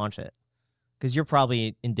you didn't watch it. Because you're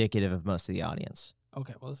probably indicative of most of the audience.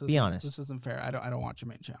 Okay, well, Be honest. This isn't fair. I don't watch your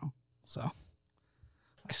main channel, so.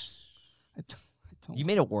 I don't. You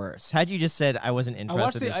made it worse. Had you just said I wasn't I interested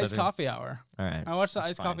watched in the this Iced other- Coffee Hour. All right. I watched the That's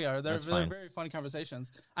Iced fine. Coffee Hour. They're That's very, fine. very funny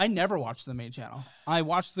conversations. I never watched the main channel. I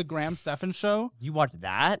watched the Graham Stephan show. You watched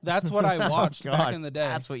that? That's what I watched Oh, back God. in the day.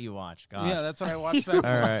 That's what you watched. God. Yeah, that's what I watched back.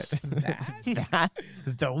 All right.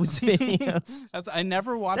 Those videos. I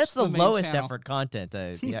never watched. That's the main lowest channel. effort content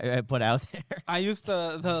I put out there. I used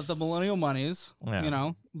the Millennial Monies, Yeah. you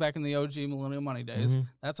know, back in the OG Millennial Money days. Mhm.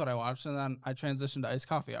 That's what I watched, and then I transitioned to Iced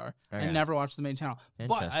Coffee Hour. I Okay. never watched the main channel,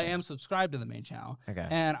 but I Interesting. am subscribed to the main channel. Okay.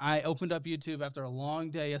 And I opened up YouTube after a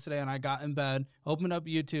long day yesterday, and I got in bed, opened up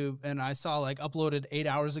YouTube, and I saw like uploaded 8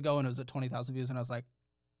 hours ago, and it was at 20,000 views, and I was like,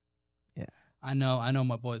 Yeah. I know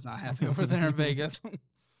my boy's not happy over there in Vegas.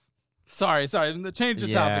 Sorry, the change of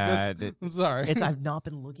Yeah, topic. I'm sorry. I've not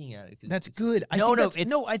been looking at it. 'cause That's it's- good. I No, think no, that's, it's-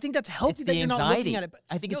 no. I think that's healthy It's that the you're not anxiety. looking at it. But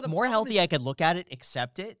I think no, it's the more problem healthy. I could look at it,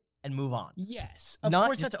 accept it, and move on. Yes, of Not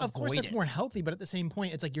course. just That's avoid it. more healthy. But at the same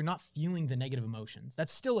point, it's like you're not feeling the negative emotions.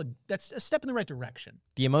 That's still that's a step in the right direction.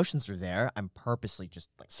 The emotions are there. I'm purposely just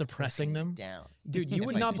like Suppressing pushing them? down. Dude, you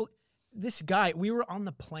would Like, not. This guy, we were on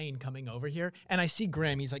the plane coming over here, and I see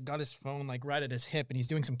Graham. He's like got his phone like right at his hip, and he's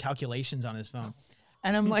doing some calculations on his phone.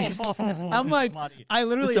 And I'm like, funny. I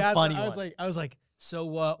literally It's a asked. funny I was one. like, so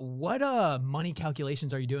what money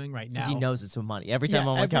calculations are you doing right now? Because he knows it's some money. Every time I'm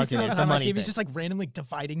on every single calculator, it's a time I money see him, thing. he's just like randomly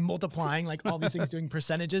dividing, multiplying, like all these things, doing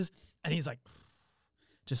percentages, and he's like,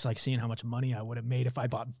 just like seeing how much money I would have made if I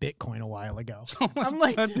bought Bitcoin a while ago. I'm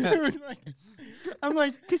like, goodness. dude, I'm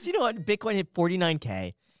like, Because you know what? Bitcoin hit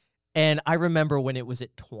 49K, and I remember when it was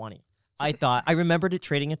at 20. I remembered it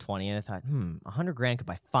trading at 20, and I thought, 100 grand could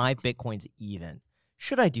buy 5 Bitcoins even.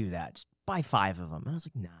 Should I do that? Just buy 5 of them. And I was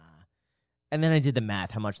like, nah. And then I did the math,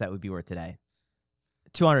 how much that would be worth today.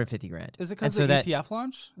 250 grand. Is it And because so of the that- ETF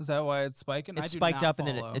launch? Is that why it's spiking? I It do spiked not up and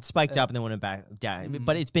then follow it spiked up it. and then went back down. Mhm.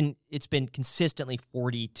 But it's been consistently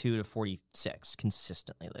 42 to 46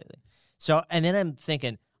 consistently lately. So and then I'm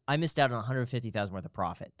thinking I missed out on 150,000 worth of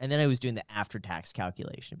profit. And then I was doing the after tax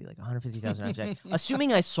calculation. It'd be like 150,000 after tax.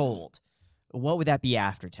 Assuming I sold, what would that be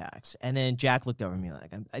after tax? And then Jack looked over at me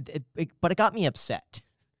like, but it got me upset.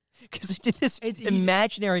 Because I did this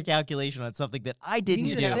imaginary calculation on something that I you didn't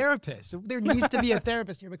need do. a therapist. There needs to be a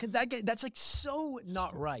therapist here because that's like so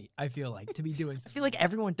not right. I feel like to be doing. I feel like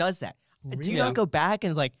everyone does that. Do you Really? not go back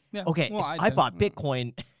and like, Yeah. okay, Well, if I I did. bought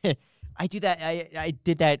Bitcoin, I do that. I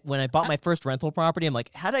did that when I bought my first rental property. I'm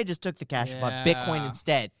like, had I just took the cash and bought Bitcoin Yeah.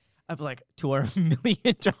 instead, I'd be like $200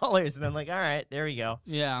 million. And I'm like, all right, there we go.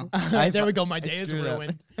 Yeah. There we go. My day is screwed up.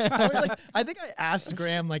 ruined. I was like, I think I asked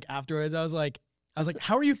Graham like afterwards. I was like,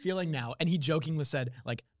 how are you feeling now? And he jokingly said,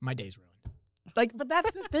 like, my day's ruined. Like, but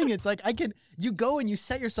that's the thing. It's like you go and you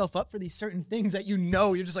set yourself up for these certain things that you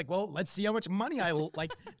know. You're just like, well, let's see how much money I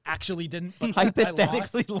like actually didn't. But I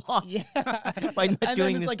Hypothetically lost. Yeah. By not And doing then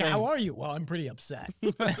it's this like, thing. how are you? Well, I'm pretty upset.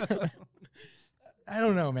 I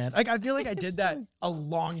don't know, man. Like, I feel like I did that a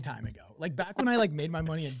long time ago. Like back when I like made my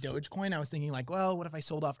money in Dogecoin, I was thinking like, well, what if I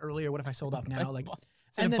sold off earlier? What if I sold off now? Like,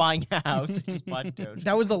 Instead of then- buying a house, I just bought Doge.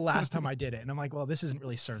 that was the last time I did it, and I'm like, well, this isn't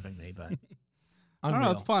really serving me, but I don't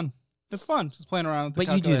know. It's fun. It's fun just playing around with the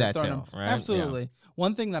But you do calculator, that throwing too, them. right? Absolutely.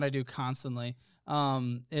 One thing that I do constantly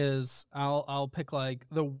is I'll pick like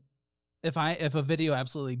if a video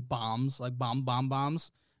absolutely bombs, like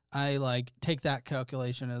bombs, I like take that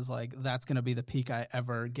calculation as like that's gonna be the peak I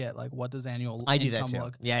ever get. Like what does annual I do income that too.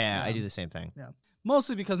 look? Yeah, I Yeah. do the same thing.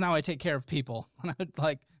 Mostly because now I take care of people.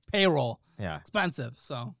 Like payroll. Yeah. It's expensive.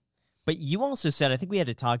 So But you also said, I think we had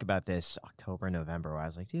to talk about this October, November, where I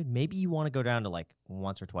was like, dude, maybe you want to go down to like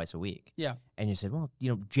once or twice a week. Yeah. And you said, well,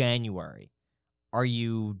 January. Are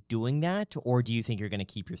you doing that? Or do you think you're going to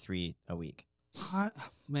keep your 3 a week?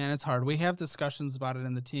 man, it's hard. We have discussions about it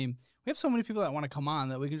in the team. We have so many people that want to come on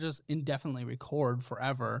that we could just indefinitely record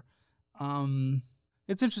forever.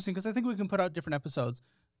 It's interesting because I think we can put out different episodes.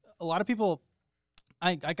 A lot of people,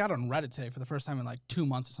 I got on Reddit today for the first time in like 2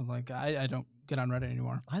 months or something like that. I don't get on Reddit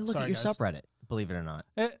anymore. I look Sorry, at your guys. subreddit, believe it or not.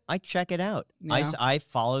 It- I check it out. Yeah. I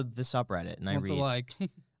followed the subreddit and I What's it read. like?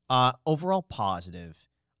 Overall positive.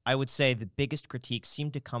 I would say the biggest critiques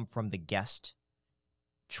seem to come from the guest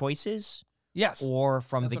choices Yes, or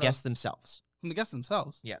from That's the what I was- guests themselves. from the guests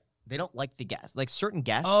themselves. Yeah. They don't like the guests. Like certain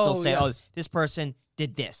guests, Oh, they'll say, yes. "Oh, this person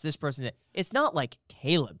did this person did." It's not like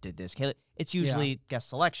Caleb did this. It's usually guest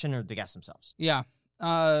selection or the guests themselves. Yeah.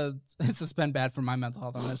 This has been bad for my mental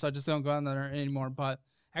health on there, so I just don't go on there anymore. But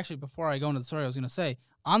actually, before I go into the story, I was going to say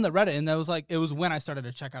on the Reddit, and it was when I started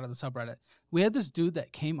to check out of the subreddit. We had this dude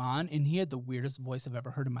that came on, and he had the weirdest voice I've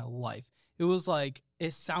ever heard in my life. It was like,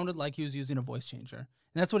 it sounded like he was using a voice changer.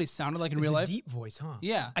 And that's what he sounded like in It's real the life. deep voice, huh?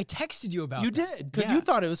 Yeah. I texted you about You that. did, because Yeah. you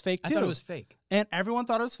thought it was fake I too. thought it was fake. And everyone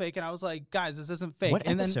thought it was fake, and I was like, guys, this isn't fake. What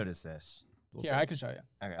and episode is this? Here, I can show you.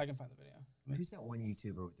 Okay. I can find the video. Who's that one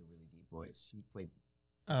YouTuber with the really deep voice? He played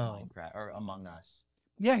Oh. Minecraft or Among Us.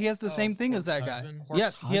 Yeah, he has the Oh, same thing as Corpse that guy. Husband? Corpse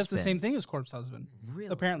Yes, he has the Husband. same thing as Corpse Husband. Really?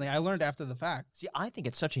 Apparently, I learned after the fact. See, I think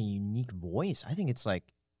it's such a unique voice. I think it's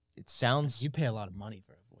like it sounds. You pay a lot of money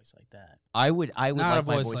for a voice like that. I would Not a like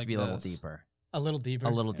my voice voice like to be a little this. deeper. A little deeper. A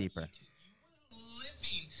little deeper.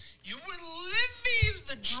 You were living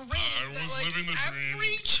the dream. I was that, living the dream.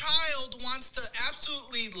 Every child wants to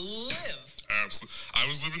absolutely live. Absolutely. I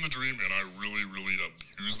was living the dream, and I really, really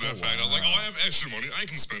abused that fact. I was like, oh, I have extra money. I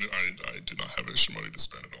can spend it. I did not have extra money to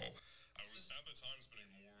spend at all. I was at the time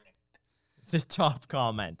spending more. The top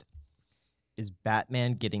comment is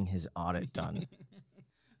Batman getting his audit done.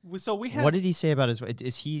 So we had. What did he say about his?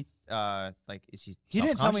 Is he Is he? He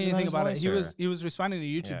didn't tell me self-conscious anything his about it. voice, He was responding to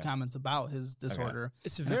YouTube Yeah. comments about his disorder.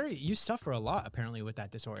 It's very you suffer a lot apparently with that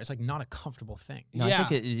disorder. It's like not a comfortable thing. No, Yeah. I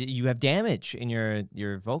think you have damage in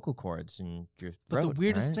your vocal cords and your But throat. the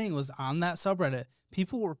weirdest right? thing was on that subreddit,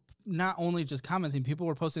 people were not only just commenting, people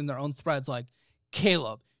were posting their own threads like,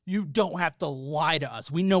 Caleb, you don't have to lie to us.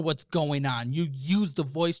 We know what's going on. You use the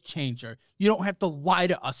voice changer. You don't have to lie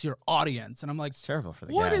to us, your audience. And I'm like, It's terrible for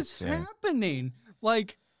the what guys. is yeah. happening?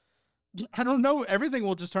 Like, I don't know. Everything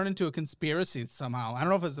will just turn into a conspiracy somehow. I don't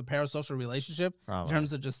know if it's a parasocial relationship Probably. in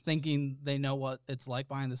terms of just thinking they know what it's like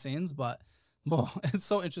behind the scenes, but well, it's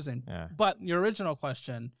so interesting. Yeah. But your original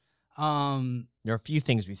question, There are a few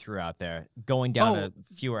things we threw out there, going down to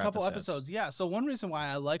fewer couple episodes. Yeah. So one reason why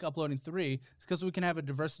I like uploading 3 is because we can have a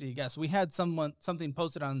diversity of guests. We had something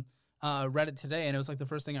posted on Reddit today, and it was like the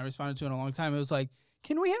first thing I responded to in a long time. It was like,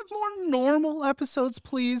 can we have more normal episodes,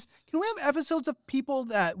 please? Can we have episodes of people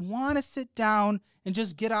that want to sit down and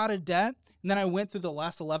just get out of debt? And then I went through the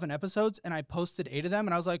last 11 episodes and I posted 8 of them.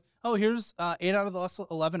 And I was like, oh, here's 8 out of the last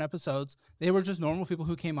 11 episodes. They were just normal people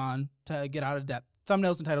who came on to get out of debt.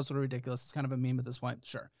 Thumbnails and titles were ridiculous. It's kind of a meme at this point,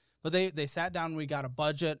 sure. But they sat down, we got a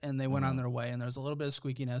budget, and they went on their way. And there's a little bit of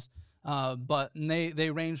squeakiness. But they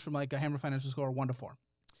ranged from like a Hammer financial score of 1 to 4.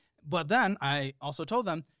 But then I also told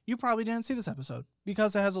them, you probably didn't see this episode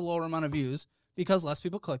because it has a lower amount of views, because less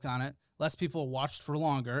people clicked on it, less people watched for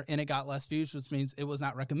longer, and it got less views, which means it was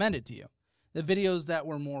not recommended to you. The videos that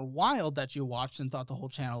were more wild that you watched and thought the whole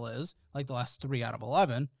channel is, like the last 3 out of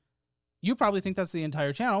 11, you probably think that's the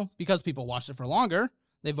entire channel because people watched it for longer.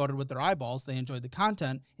 They voted with their eyeballs, they enjoyed the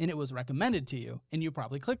content, and it was recommended to you, and you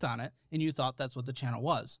probably clicked on it, and you thought that's what the channel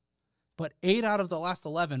was. But 8 out of the last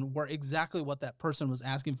 11 were exactly what that person was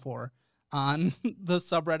asking for on the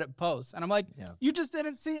subreddit post. And I'm like, Yeah. you just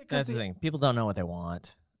didn't see it. That's the thing. People don't know what they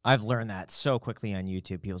want. I've learned that so quickly on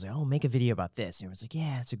YouTube. People say, "Oh, make a video about this," and everyone's like,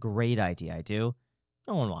 "Yeah, it's a great idea." I do.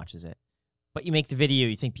 No one watches it, but you make the video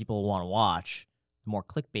you think people will want to watch. The more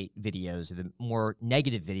clickbait videos, or the more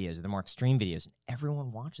negative videos, or the more extreme videos, and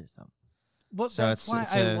everyone watches them. Well, So that's why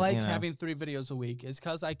it's I a, like you know. having 3 videos a week, is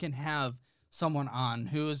because I can have someone on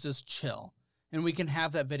who is just chill. And we can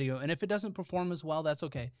have that video. And if it doesn't perform as well, that's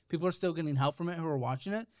okay. People are still getting help from it who are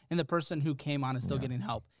watching it. And the person who came on is still getting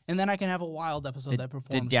help. And then I can have a wild episode that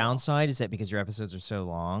performs The well. downside is that because your episodes are so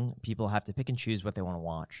long, people have to pick and choose what they want to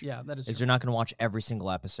watch. Yeah, that is Is true. they're not going to watch every single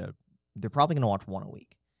episode. They're probably going to watch 1 a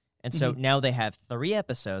week. And so Mm-hmm. now they have 3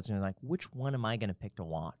 episodes, and they're like, which one am I going to pick to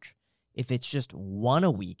watch? If it's just 1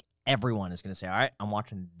 a week, everyone is going to say, all right, I'm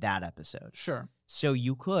watching that episode. Sure. So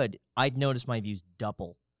I'd notice my views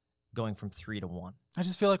double going from 3 to 1. I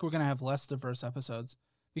just feel like we're going to have less diverse episodes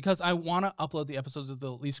because I want to upload the episodes of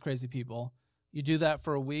the least crazy people. You do that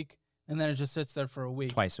for a week, and then it just sits there for a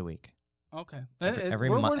week. Twice a week. Okay. I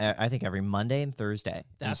think every Monday and Thursday.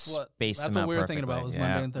 That's You what- space that's them what out we were thinking about perfectly. was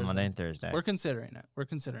Monday Yeah, and Thursday. Monday and Thursday. We're considering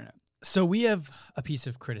it. So we have a piece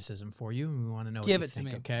of criticism for you, and we want to know Give what you it to think,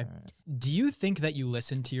 me. okay? Do you think that you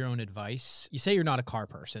listen to your own advice? You say you're not a car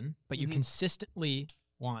person, but you Mhm. consistently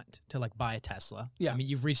want to like buy a Tesla. Yeah. I mean,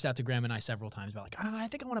 you've reached out to Graham and I several times about like, I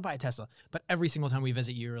think I want to buy a Tesla. But every single time we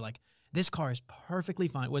visit you, you're like, this car is perfectly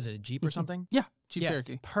fine. Was it a Jeep or something? Yeah, Jeep Yeah,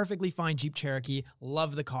 Cherokee. Perfectly fine Jeep Cherokee.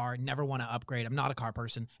 Love the car. Never want to upgrade. I'm not a car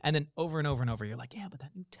person. And then over and over and over, you're like, yeah, but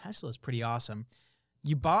that new Tesla is pretty awesome.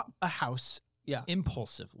 You bought a house Yeah.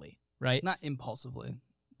 impulsively, right? Not impulsively,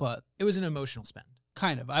 but It was an emotional spend.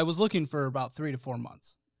 kind of. I was looking for about 3 to 4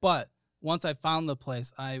 months. But once I found the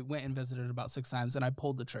place, I went and visited about 6 times and I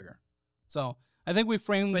pulled the trigger. So I think we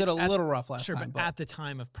framed But it a at- little rough last Sure, time. but at the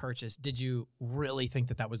time of purchase, did you really think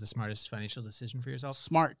that that was the smartest financial decision for yourself?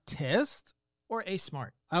 smartest, Or a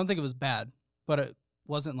smart? I don't think it was bad, but it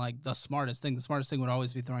wasn't like the smartest thing. The smartest thing would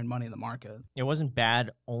always be throwing money in the market. It wasn't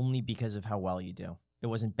bad only because of how well you do. It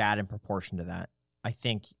wasn't bad in proportion to that. I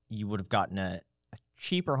think you would have gotten a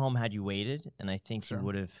cheaper home had you waited, and I think Sure. you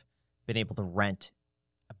would have been able to rent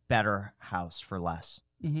a better house for less.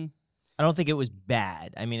 Mm-hmm. I don't think it was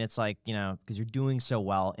bad. I mean, it's like, because you're doing so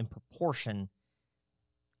well in proportion,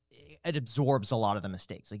 it absorbs a lot of the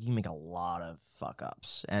mistakes. Like, you make a lot of fuck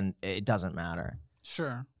ups, and it doesn't matter.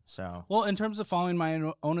 Sure. So, Well, in terms of following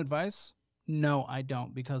my own advice, no, I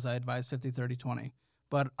don't, because I advise 50, 30, 20.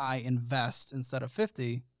 But I invest instead of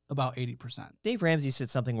 50, about 80%. Dave Ramsey said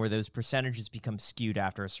something where those percentages become skewed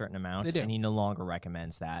after a certain amount, They do. and he no longer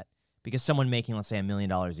recommends that. Because someone making, let's say, $1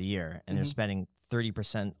 million a year, and they're Mhm. spending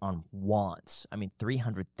 30% on wants. I mean,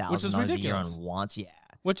 $300,000 Which is a year ridiculous. on wants, yeah.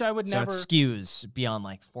 Which I would So never it skews beyond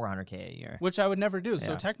like $400K a year. which I would never do.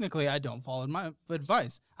 So Yeah. technically I don't follow my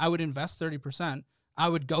advice. I would invest 30%. I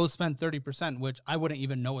would go spend 30%, which I wouldn't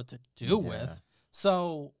even know what to do Yeah. with.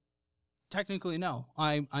 So technically no.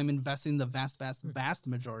 I'm investing the vast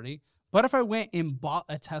majority. But if I went and bought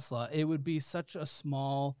a Tesla, it would be such a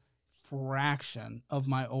small fraction of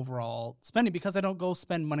my overall spending because I don't go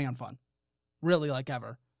spend money on fun. Really, like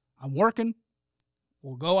ever. I'm working.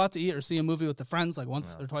 We'll go out to eat or see a movie with the friends like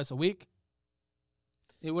once Yeah. or twice a week.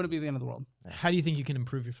 It wouldn't be the end of the world. How do you think you can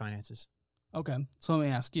improve your finances? Okay, so let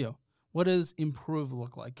me ask you, what does improve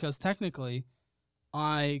look like? Because technically,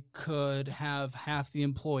 I could have half the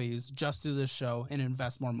employees just do this show and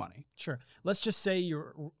invest more money. Sure. Let's just say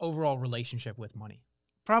your overall relationship with money.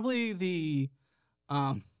 Probably the,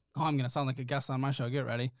 I'm gonna sound like a guest on my show. Get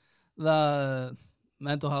ready. The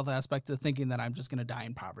mental health aspect of thinking that I'm just gonna die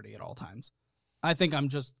in poverty at all times. I think I'm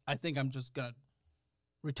just gonna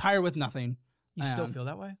retire with nothing. You still And- feel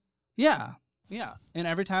that way? Yeah, yeah. And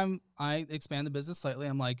every time I expand the business slightly,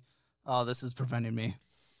 I'm like, oh, this is preventing me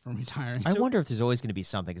from retiring. I wonder if there's always going to be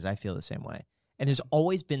something, because I feel the same way. And there's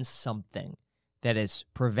always been something that has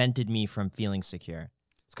prevented me from feeling secure.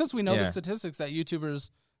 It's because we know the Yeah. statistics that YouTubers,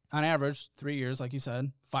 on average, 3 years, like you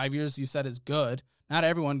said, 5 years, you said is good. Not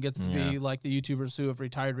everyone gets to be Yeah. like the YouTubers who have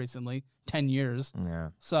retired recently, 10 years.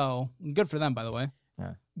 Yeah. So good for them, by the way.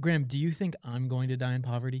 Graham, do you think I'm going to die in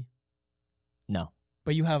poverty? No.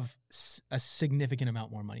 But you have a significant amount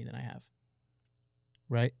more money than I have,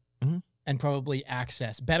 right? Mhm. And probably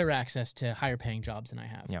better access to higher paying jobs than I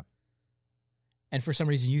have. Yeah. And for some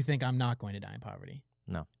reason, you think I'm not going to die in poverty.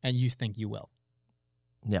 No. And you think you will.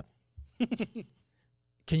 Yeah.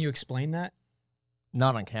 Can you explain that?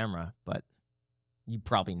 Not on camera, but you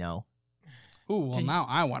probably know. Ooh, well, Can you- now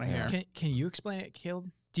I want to hear. Can you explain it,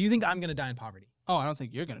 Caleb? Do you think I'm going to die in poverty? Oh, I don't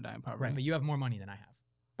think you're going to die in poverty. Right, but you have more money than I have.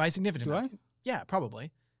 By a significant Do I? amount. Yeah,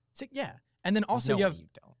 probably. Yeah. And then also No you way have you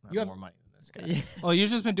don't you have- more money than this guy. Well, you've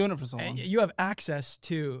just been doing it for so long. you have access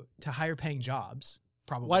to higher paying jobs,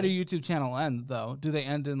 probably. Why do YouTube channel end, though? Do they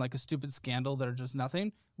end in like a stupid scandal that are just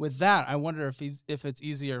nothing? With that, I wonder if it's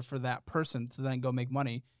easier for that person to then go make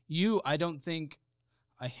money. I don't think,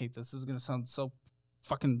 I hate this. This is going to sound so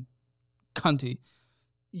fucking cunty.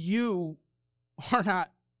 You are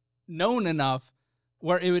not known enough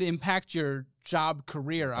where it would impact your job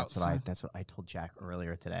career outside. That's what I told Jack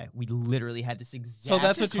earlier today. We literally had this exact So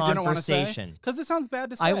that's what you didn't want to say? conversation. Because it sounds bad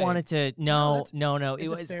to say. I wanted to no. it's It a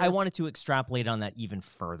was, fair- I wanted to extrapolate on that even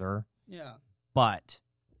further, Yeah. but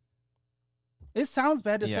It sounds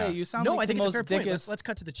bad to Yeah. say. You sound No, like I think the it's a most fair point. dickiest. Let's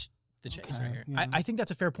cut to the chase Okay, right here. yeah. I think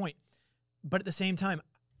that's a fair point. But at the same time,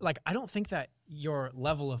 like I don't think that your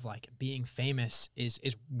level of like being famous is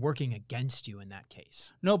working against you in that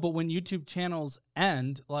case. No, but when YouTube channels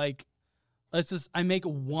end, like, I make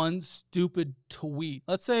one stupid tweet.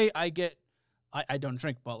 Let's say I don't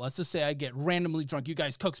drink, but let's just say I get randomly drunk. You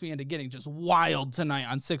guys coax me into getting just wild tonight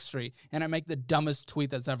on 6th Street, and I make the dumbest tweet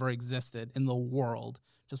that's ever existed in the world.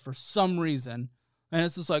 Just for some reason, And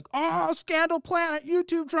it's just like, oh, Scandal Planet,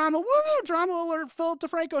 YouTube drama, woo, drama alert, Philip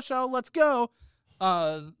DeFranco show, let's go.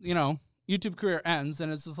 YouTube career ends,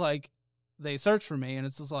 and it's just like, they search for me, and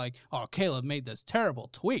it's just like, oh, Caleb made this terrible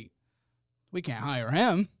tweet. We can't hire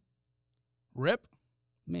him. Rip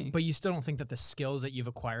me. But you still don't think that the skills that you've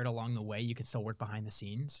acquired along the way, you can still work behind the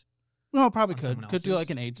scenes? No, probably on could. someone Could do else's? like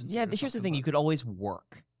an agency. Yeah, or here's the something, thing. You but- could always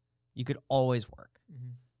work. You could always work.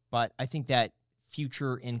 Mm-hmm. But I think that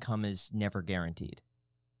future income is never guaranteed.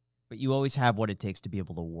 But you always have what it takes to be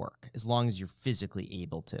able to work, as long as you're physically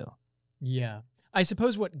able to. Yeah. I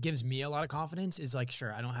suppose what gives me a lot of confidence is like,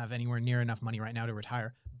 sure, I don't have anywhere near enough money right now to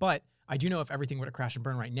retire, but I do know if everything were to crash and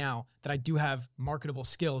burn right now, that I do have marketable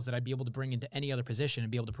skills that I'd be able to bring into any other position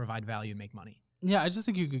and be able to provide value and make money. Yeah, I just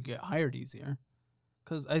think you could get hired easier.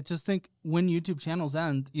 Because I just think when YouTube channels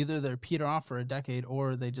end, either they're peter off for a decade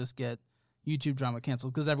or they just get YouTube drama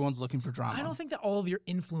canceled because everyone's looking for drama. I don't think that all of your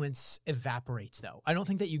influence evaporates, though. I don't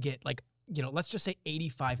think that you get like, let's just say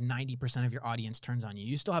 85, 90% of your audience turns on you.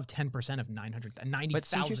 You still have 10% of 90,000 But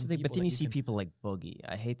see, here's the thing. But then you see people like Boogie.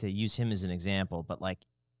 I hate to use him as an example, but like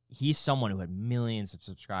he's someone who had millions of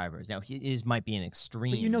subscribers. Now his might be an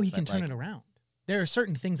extreme. But he can turn like, it around. There are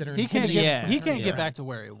certain things that are He can't inhibiting get him from he turning can't it get around. back to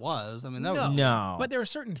where he was. I mean, that No. was No. But there are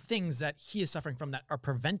certain things that he is suffering from that are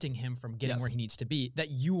preventing him from getting Yes. where he needs to be that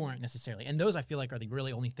you aren't necessarily. And those I feel like are the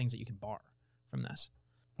really only things that you can bar from this.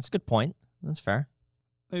 That's a good point. That's fair.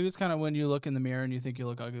 maybe it's kind of when you look in the mirror and you think you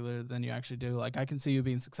look uglier than you actually do. Like I can see you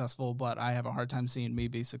being successful, but I have a hard time seeing me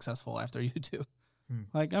be successful after you do.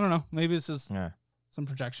 Like I don't know. Maybe it's just Yeah. some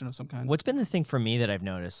projection of some kind. What's been the thing for me that I've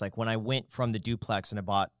noticed, like when I went from the duplex and I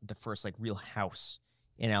bought the first like real house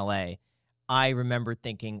in LA, I remember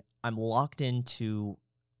thinking I'm locked into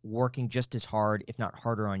working just as hard, if not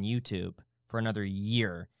harder, on YouTube for another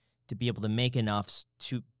year to be able to make enough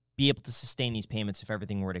to be able to sustain these payments if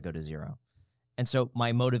everything were to go to zero. And so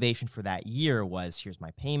my motivation for that year was, here's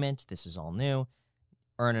my payment, this is all new,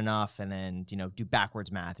 earn enough, and then, do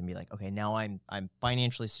backwards math and be like, okay, now I'm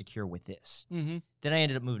financially secure with this. Mm-hmm. Then I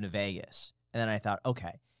ended up moving to Vegas. And then I thought,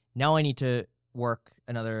 okay, now I need to work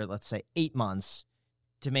another, let's say, 8 months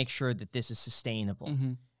to make sure that this is sustainable.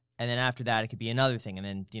 Mm-hmm. And then after that, it could be another thing.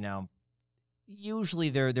 And then, usually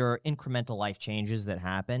there are incremental life changes that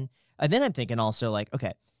happen. And then I'm thinking also like,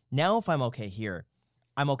 okay, now if I'm okay here,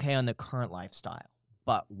 I'm okay on the current lifestyle.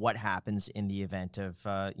 But what happens in the event of,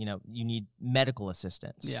 you need medical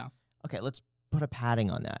assistance? Yeah. Okay, let's put a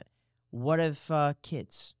padding on that. What if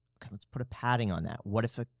kids? Okay, let's put a padding on that. What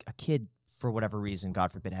if a kid, for whatever reason,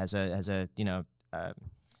 God forbid, has a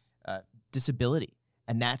disability,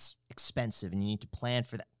 and that's expensive, and you need to plan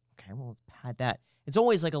for that. Okay, well, let's pad that. It's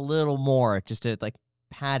always like a little more just to like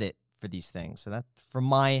pad it for these things. So that, from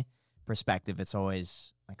my perspective, it's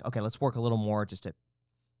always like, okay, let's work a little more just to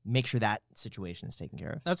make sure that situation is taken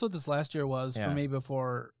care of. That's what this last year was Yeah. for me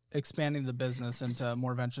before expanding the business into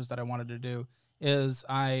more ventures that I wanted to do. Is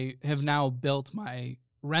I have now built my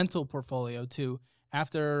rental portfolio to,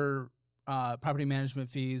 after property management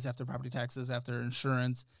fees, after property taxes, after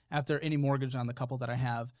insurance, after any mortgage on the couple that I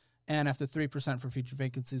have, and after 3% for future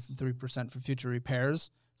vacancies and 3% for future repairs,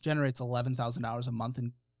 generates $11,000 a month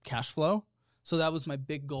in cash flow. So that was my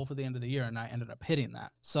big goal for the end of the year, and I ended up hitting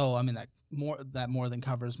that. So I mean that more than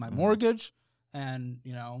covers my mortgage, and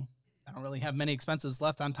I don't really have many expenses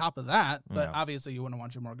left on top of that. But Yeah. obviously, you wouldn't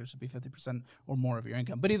want your mortgage to be 50% or more of your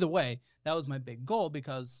income. But either way, that was my big goal,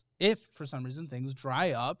 because if for some reason things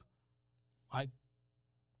dry up, I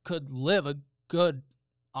could live a good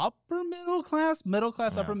upper middle class, Yeah.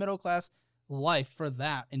 upper middle class life for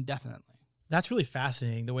that indefinitely. That's really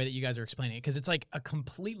fascinating, the way that you guys are explaining it, because it's like a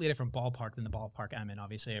completely different ballpark than the ballpark I'm in,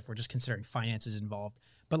 obviously, if we're just considering finances involved.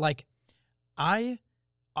 But like,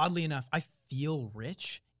 oddly enough, I feel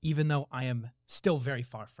rich, even though I am still very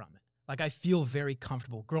far from it. Like, I feel very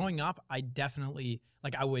comfortable. Growing up, I definitely,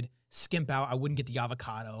 I would skimp out. I wouldn't get the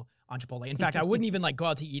avocado on Chipotle. In fact, I wouldn't even go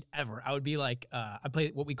out to eat ever. I would be I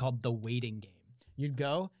play what we called the waiting game. You'd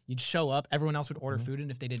go, you'd show up, everyone else would order food,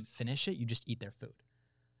 and if they didn't finish it, you just eat their food.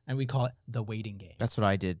 And we call it the waiting game. That's what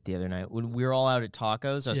I did the other night. When we were all out at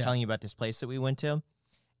tacos, I was Yeah. telling you about this place that we went to,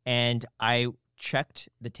 and I checked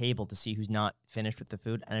the table to see who's not finished with the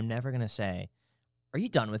food, and I'm never going to say, are you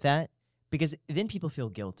done with that? Because then people feel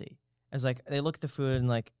guilty. It's like, they look at the food and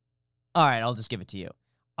like, all right, I'll just give it to you.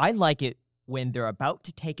 I like it when they're about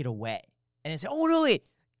to take it away, and they say, oh, no, wait,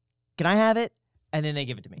 can I have it? and then they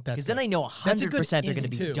give it to me. That's Because then good. I know That's a 100% good they're going to in,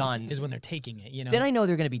 be too, done. is when they're taking it, you know? Then I know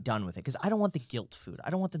they're going to be done with it because I don't want the guilt food. I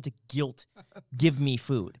don't want them to give me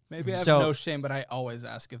food. Maybe I have So- no shame, but I always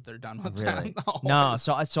ask if they're done with Really? that. No, Always.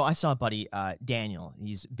 so I saw a buddy, Daniel.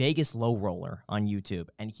 He's Vegas Low Roller on YouTube,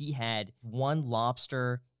 and he had one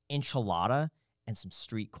lobster enchilada and some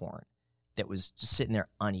street corn that was just sitting there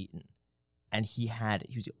uneaten. And he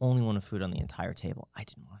was the only one with food on the entire table. I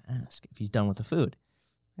didn't want to ask if he's done with the food.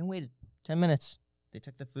 I waited 10 minutes. They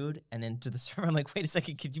took the food, and then to the server, I'm like, wait a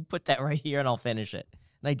second, could you put that right here and I'll finish it?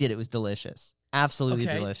 And I did. It was delicious. Absolutely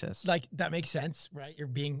Okay, delicious. Like, that makes sense, right? You're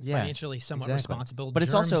being Yeah, financially somewhat exactly. responsible. But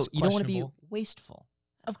it's also, Germs, you don't want to be questionable. wasteful.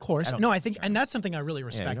 Of course. I don't No, like I think, germs. and that's something I really you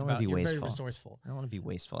respect don't wanna about be you. You're very wasteful. resourceful. I don't want to be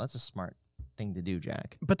wasteful. That's a smart thing to do,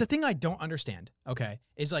 Jack. But the thing I don't understand, okay,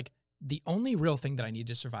 is like the only real thing that I need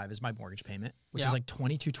to survive is my mortgage payment, which Yeah. is like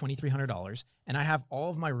 $2,300, and I have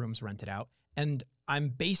all of my rooms rented out, and I'm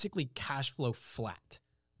basically cash flow flat,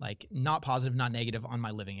 like not positive, not negative on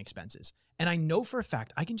my living expenses. And I know for a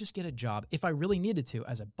fact I can just get a job if I really needed to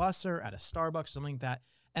as a busser at a Starbucks, something like that,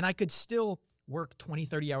 and I could still work 20,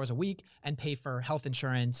 30 hours a week and pay for health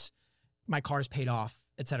insurance, my car's paid off,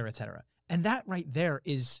 et cetera, et cetera. And that right there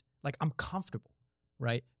is like, I'm comfortable,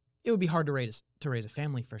 right? It would be hard to raise a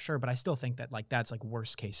family for sure, but I still think that like that's like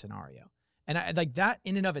worst case scenario. And I like that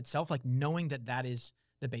in and of itself, like knowing that that is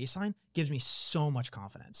the baseline gives me so much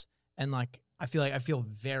confidence. And like I feel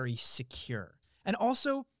very secure. And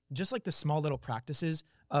also just like the small little practices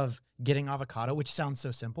of getting avocado, which sounds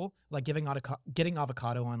so simple, like getting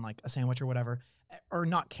avocado on like a sandwich or whatever, or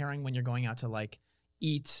not caring when you're going out to like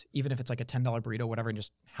eat, even if it's like a $10 burrito, whatever, and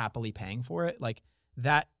just happily paying for it. Like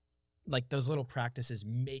that, like those little practices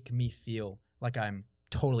make me feel like I'm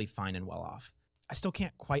totally fine and well off. I still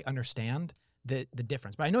can't quite understand the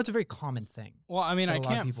difference, but I know it's a very common thing. Well, I mean, But I a lot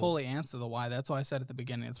of can't people- fully answer the why. That's why I said at the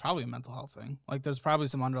beginning it's probably a mental health thing. Like, there's probably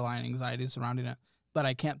some underlying anxiety surrounding it, but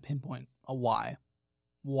I can't pinpoint a why.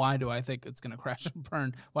 Why do I think it's going to crash and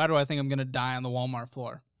burn? Why do I think I'm going to die on the Walmart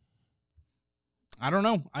floor? I don't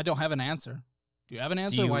know. I don't have an answer. Do you have an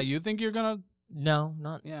answer why you think you're going to? No,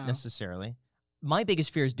 not Yeah. necessarily. My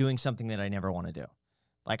biggest fear is doing something that I never want to do.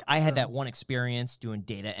 Like I had Sure. that one experience doing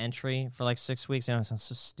data entry for like 6 weeks, and it sounds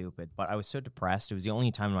so stupid, but I was so depressed. It was the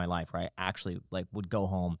only time in my life where I actually like would go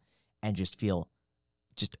home and just feel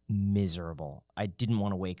just miserable. I didn't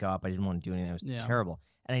want to wake up. I didn't want to do anything. It was Yeah. terrible,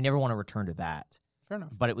 and I never want to return to that. Fair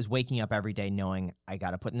enough. But it was waking up every day knowing I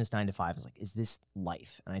got to put in this 9 to 5. I was like, is this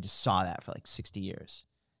life? And I just saw that for like 60 years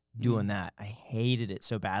doing that. I hated it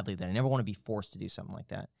so badly that I never want to be forced to do something like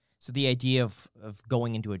that. So the idea of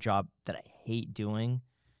going into a job that I hate doing,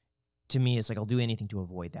 to me, is like I'll do anything to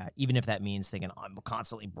avoid that, even if that means thinking I'm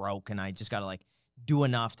constantly broke and I just got to like do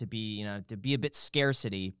enough to be, to be a bit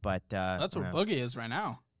scarcity. But That's you where know. Boogie is right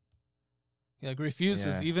now. He like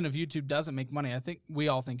refuses, Yeah. even if YouTube doesn't make money. I think we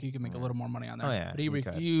all think he can make a little more money on there. Oh, yeah, But he he could.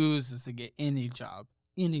 refuses to get any job,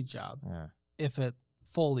 Yeah. if it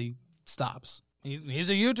fully stops. He's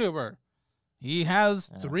a YouTuber. He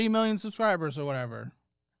has 3 million subscribers or whatever.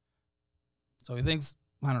 So he thinks,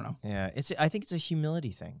 I don't know. Yeah, I think it's a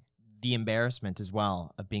humility thing. The embarrassment as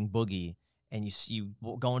well of being Boogie, and you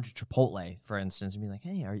go into Chipotle, for instance, and be like,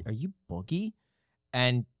 "Hey, are you Boogie?"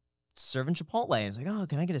 And serving Chipotle, and it's like, "Oh,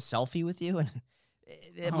 can I get a selfie with you?" And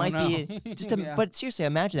it Oh, might no. be just a. Yeah. But seriously,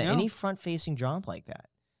 imagine that Yeah. any front-facing job like that,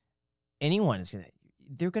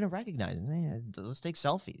 they're gonna recognize him. Hey, let's take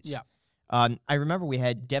selfies. Yeah. I remember we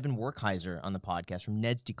had Devin Werkheiser on the podcast from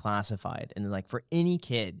Ned's Declassified, and like for any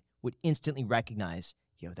kid would instantly recognize,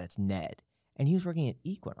 yo, that's Ned. And he was working at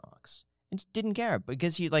Equinox and just didn't care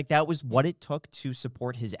because that was what it took to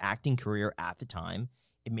support his acting career at the time.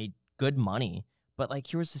 It made good money, but like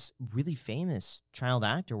here was this really famous child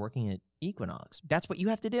actor working at Equinox. That's what you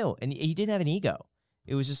have to do. And he didn't have an ego.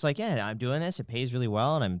 It was just like, yeah, I'm doing this. It pays really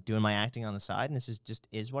well, and I'm doing my acting on the side, and this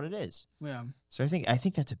is what it is. Yeah. So I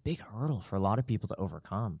think that's a big hurdle for a lot of people to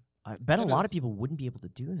overcome. I bet a It lot is. of people wouldn't be able to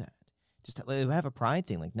do that. Just have a pride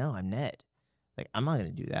thing. Like, no, I'm Ned. Like, I'm not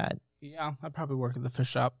going to do that. Yeah, I'd probably work at the fish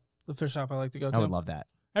shop. The fish shop I like to go to. I would love that.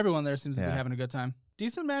 Everyone there seems to be Yeah. having a good time.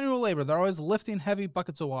 Decent manual labor. They're always lifting heavy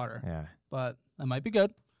buckets of water. Yeah. But that might be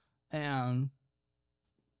good. And,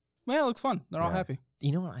 well, it looks fun. They're all Yeah. happy.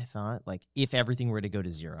 You know what I thought? Like, if everything were to go to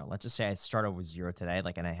zero, let's just say I start over with zero today,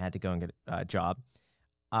 like, and I had to go and get a job,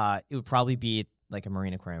 it would probably be like a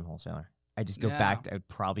marine aquarium wholesaler. I would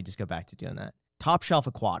probably just go back to doing that. Top Shelf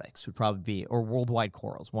Aquatics would probably be, or Worldwide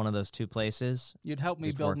Corals, one of those two places. You'd help me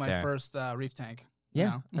Just build work my there. first reef tank.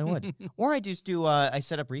 Yeah, you know? I would. Or I just do, I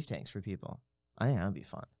set up reef tanks for people. I think that would be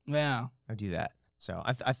fun. Yeah. I would do that. So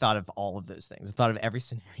I thought of all of those things. I thought of every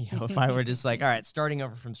scenario. If I were just like, all right, starting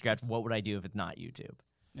over from scratch, what would I do if it's not YouTube?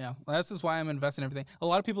 Yeah, well, this is why I'm investing in everything. A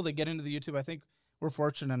lot of people that get into the YouTube, I think we're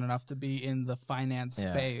fortunate enough to be in the finance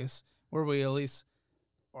space where we at least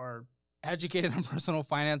are educated on personal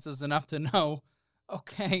finances enough to know,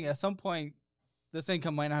 okay, at some point, this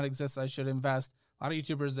income might not exist. I should invest. A lot of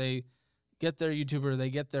YouTubers, they get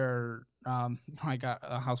their I got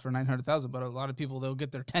a house for $900,000, but a lot of people, they'll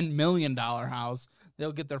get their $10 million house.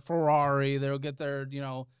 They'll get their Ferrari. They'll get their,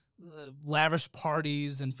 lavish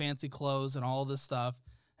parties and fancy clothes and all this stuff.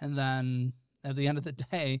 And then at the end of the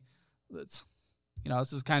day, it's,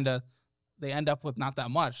 this is kind of, they end up with not that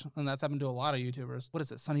much. And that's happened to a lot of YouTubers. What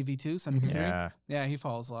is it? Sunny V2? Sunny V3? Yeah, he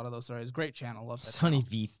follows a lot of those stories. Great channel. Love that Sunny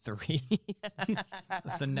channel. V3.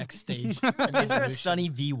 That's the next stage. Is there a Sunny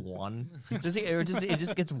V1? It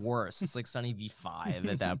just gets worse. It's like Sunny V5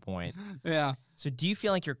 at that point. Yeah. So do you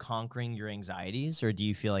feel like you're conquering your anxieties, or do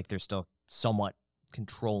you feel like they're still somewhat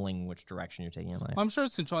controlling which direction you're taking in life? Well, I'm sure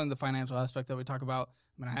it's controlling the financial aspect that we talk about.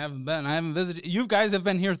 I mean, I haven't visited. You guys have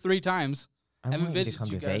been here 3 times. I want you to come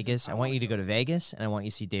to Vegas. I want you to go to Vegas, and I want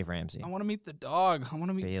you to see Dave Ramsey. I want to meet the dog. I want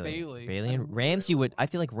to meet Bailey. Bailey and Ramsey would. I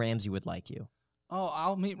feel like Ramsey would like you. Oh,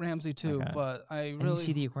 I'll meet Ramsey too, Okay. but I And really you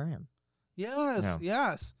see the aquarium.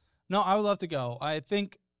 Yes. No, I would love to go. I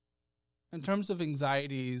think, in terms of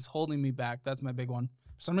anxieties holding me back, that's my big one.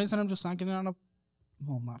 For some reason, I'm just not getting on a.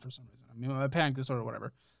 Well, not for some reason. I mean, my panic disorder,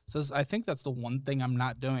 whatever. Says I think that's the one thing I'm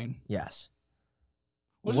not doing. Yes.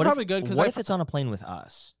 Which is probably good because what if it's on a plane with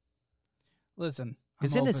us? Listen, I'm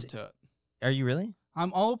Is in open this- to it. Are you really?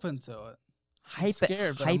 I'm open to it. I'm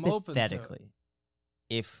scared, but I'm open to it. Hypothetically,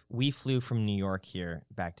 if we flew from New York here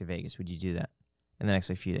back to Vegas, would you do that in the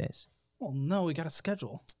next few days? Well, no, we got a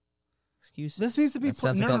schedule. Excuses. This needs to be That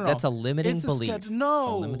sounds no, like no, no. That's a limiting It's a belief. schedule. It's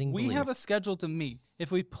No, a limiting we belief. have a schedule to meet.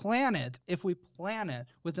 If we plan it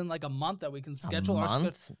within like a month that we can schedule our schedule.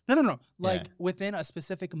 month? No. Like Yeah. within a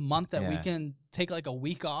specific month that we Yeah. can take like a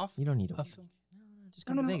week off. You don't need a of- week. Just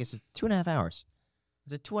come No, to no, no. Vegas. It's 2.5 hours.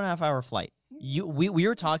 It's a 2.5 hour flight. We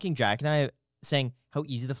were talking, Jack and I, saying how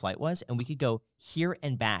easy the flight was, and we could go here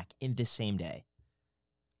and back in this same day.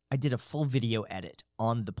 I did a full video edit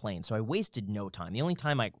on the plane, so I wasted no time. The only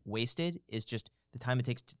time I wasted is just the time it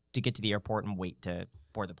takes to get to the airport and wait to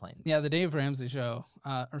board the plane. Yeah, the Dave Ramsey show.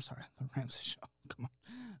 The Ramsey show. Come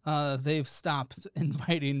on. They've stopped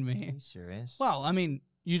inviting Are me. you serious? Well, I mean,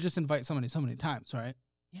 you just invite somebody so many times, right?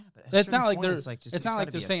 yeah, but at a It's not certain like point, they're. it's like just- It's not gotta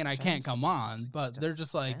like they're be saying I can't offensive. come on, It's but they're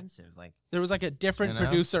just like offensive. Like, there was like a different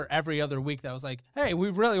producer every other week that was like, "Hey, we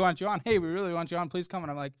really want you on. Hey, we really want you on. Please come." And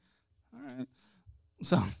I'm like, "All right."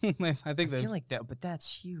 So I think I that feel like that, but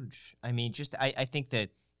that's huge. I mean, I think that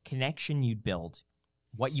connection you'd build,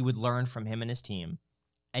 what you would learn from him and his team,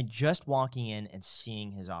 and just walking in and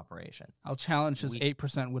seeing his operation. I'll challenge his We-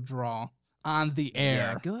 8% withdrawal on the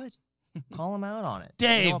air. Yeah, good. Call him out on it.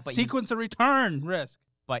 Dave, You know what, but sequence a return risk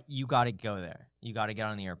but you got to go there. You got to get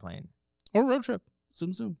on the airplane. or road trip.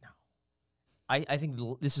 Zoom. I think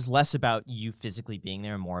this is less about you physically being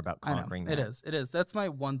there and more about I know. conquering It that. is. It is. That's my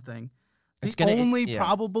one thing. It's The gonna- only yeah.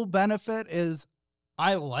 probable benefit is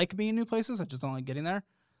I like being in new places. I just don't like getting there.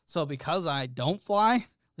 So because I don't fly, at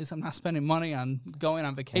least I'm not spending money on going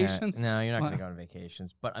on Yeah, vacations. no, you're not going What? to go on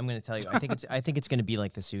vacations. But I'm going to tell you, I think it's going to be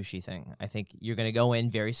like the sushi thing. I think you're going to go in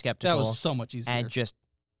very That skeptical was so much easier. and just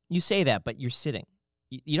you say that, but you're sitting.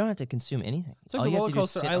 You don't have to consume anything. It's like All the you have roller to do is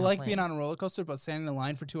coaster. sit I on a like plane. being on a roller coaster, but standing in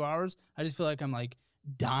line for 2 hours, I just feel like I'm like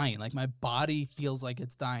dying. Like my body feels like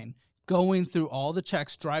it's dying. Going through all the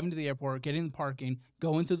checks, driving to the airport, getting the parking,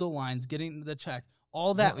 going through the lines, getting the check, all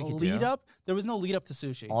You know that what we could lead do? up. There was no lead up to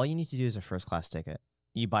sushi. All you need to do is a first class ticket.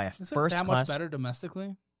 You buy a Is first it that class, much better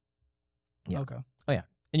domestically? Yeah. Okay. and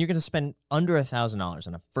you're going to spend under $1,000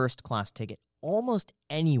 on a first class ticket almost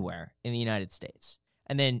anywhere in the United States.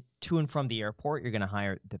 And then to and from the airport, you're going to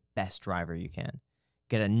hire the best driver you can.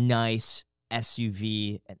 Get a nice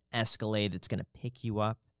SUV, an Escalade that's going to pick you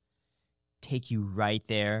up, take you right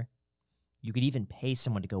there. You could even pay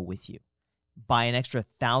someone to go with you. Buy an extra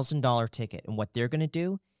 $1,000 ticket, and what they're going to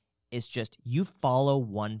do is just you follow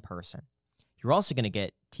one person. You're also going to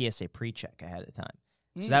get TSA pre-check ahead of time.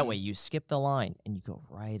 So that way you skip the line and you go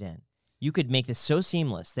right in. You could make this so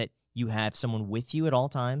seamless that you have someone with you at all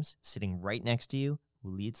times, sitting right next to you, who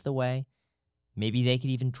leads the way. Maybe they could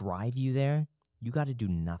even drive you there. You got to do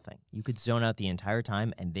nothing. You could zone out the entire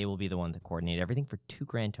time, and they will be the one to coordinate everything for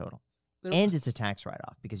 $2,000 total. There- And it's a tax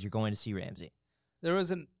write-off because you're going to see Ramsey. There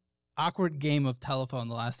was an awkward game of telephone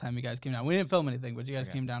the last time you guys came down. We didn't film anything, but you guys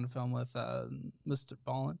Okay. came down to film with Mr.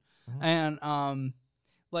 Ballin. Mhm. And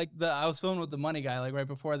I was filming with the money guy like right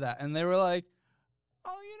before that, and they were like,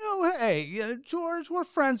 "Oh, oh, hey, George, we're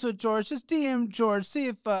friends with George. Just DM George. See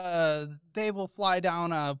if Dave will fly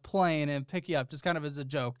down a plane and pick you up, just kind of as a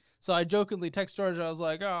joke. So I jokingly text George. I was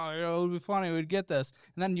like, oh, it would be funny. We'd get this.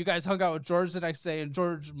 And then you guys hung out with George the next day, and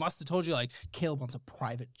George must have told you, like, Caleb wants a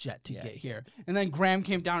private jet to get here. And then Graham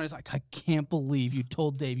came down and he's like, I can't believe you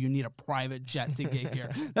told Dave you need a private jet to get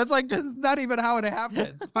here. That's like just not even how it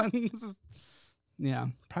happened. Yeah,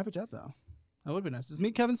 private jet, though. That would be nice. Does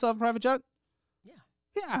Meet Kevin still have a private jet? Yeah.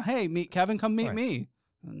 Yeah, hey, Meet Kevin, come meet me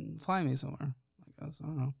and fly me somewhere. I guess, I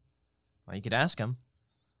don't know. Well, you could ask him.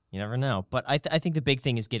 You never know. But I think the big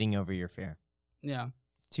thing is getting over your fear. Yeah.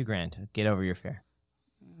 $2,000. Get over your fear.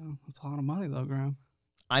 Yeah, that's a lot of money, though, Graham.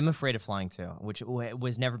 I'm afraid of flying too, which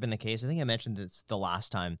was never been the case. I think I mentioned this the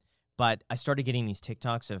last time, but I started getting these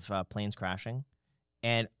TikToks of planes crashing,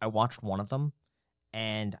 and I watched one of them,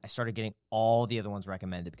 and I started getting all the other ones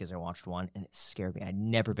recommended because I watched one, and it scared me. I'd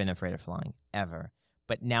never been afraid of flying, ever.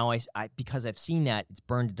 But now I because I've seen that, it's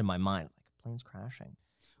burned into my mind, like, planes crashing.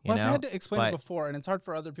 Well, I've had to explain it before, and it's hard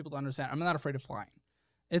for other people to understand. I'm not afraid of flying.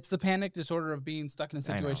 It's the panic disorder of being stuck in a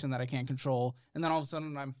situation that I can't control, and then all of a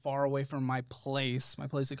sudden I'm far away from my place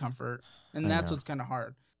of comfort, and that's what's kind of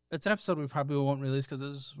hard. It's an episode we probably won't release because it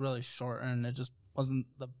was really short, and it just wasn't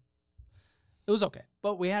the... It was okay.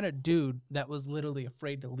 But we had a dude that was literally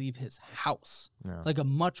afraid to leave his house, like a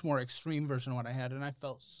much more extreme version of what I had, and I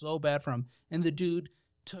felt so bad for him. And the dude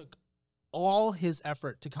took all his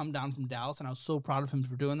effort to come down from Dallas, and I was so proud of him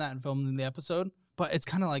for doing that and filming the episode. But it's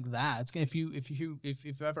kind of like that. It's if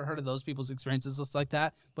you've ever heard of those people's experiences, it's like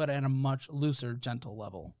that, but at a much looser, gentle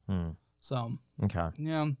level. So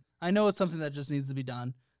yeah, I know it's something that just needs to be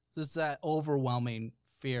done. It's just that overwhelming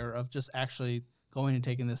fear of just actually going and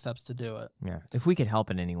taking the steps to do it. Yeah, if we could help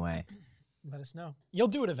in any way, let us know. You'll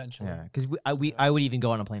do it eventually. Yeah, because I would even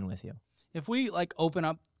go on a plane with you. If we like open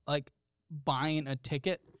up like buying a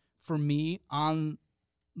ticket for me on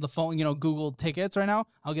the phone, Google tickets right now,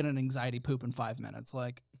 I'll get an anxiety poop in 5 minutes.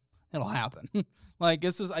 Like, it'll happen. Like,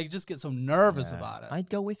 I just get so nervous about it. I'd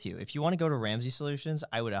go with you. If you want to go to Ramsey Solutions,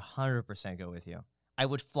 I would 100% go with you. I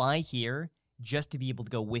would fly here just to be able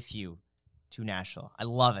to go with you to Nashville. I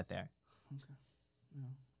love it there. Okay. Yeah,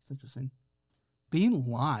 it's interesting. Being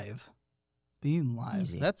live.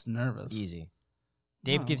 Easy. That's nervous. Easy.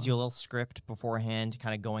 Dave gives you a little script beforehand,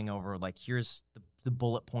 kind of going over, like, here's the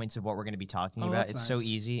bullet points of what we're going to be talking about. It's so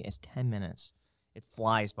easy. It's 10 minutes. It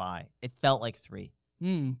flies by. It felt like 3.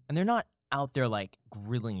 And they're not out there, like,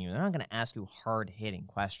 grilling you. They're not going to ask you hard-hitting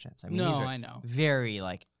questions. I mean, these are I know. very,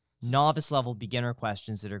 like, novice-level beginner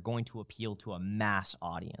questions that are going to appeal to a mass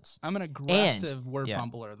audience. I'm an aggressive word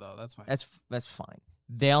fumbler, though. That's fine. That's fine.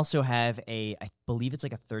 They also have I believe it's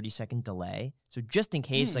like a 30-second delay. So just in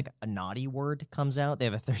case like a naughty word comes out, they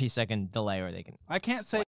have a 30-second delay where they can... I can't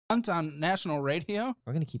say on national radio.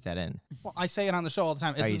 We're going to keep that in. Well, I say it on the show all the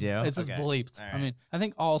time. You do? It's just bleeped. Right. I mean, I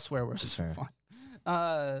think all swear words are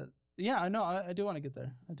fine. Yeah, I know. I do want to get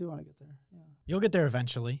there. Yeah. You'll get there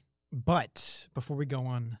eventually. But before we go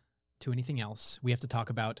on to anything else, we have to talk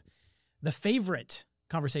about the favorite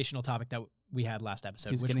conversational topic that we had last episode.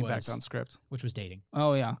 He's getting back on script. Which was dating.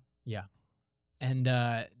 Oh, yeah. Yeah. And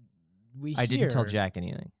I didn't tell Jack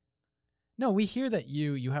anything. No, we hear that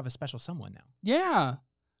you have a special someone now. Yeah.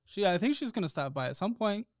 I think she's going to stop by at some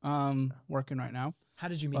point. Working right now. How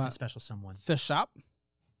did you meet the special someone? Fish shop.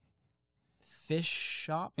 Fish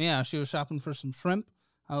shop? Yeah, she was shopping for some shrimp.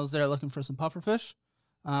 I was there looking for some puffer fish.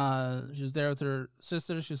 She was there with her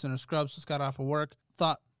sister. She was in her scrubs. Just got off of work.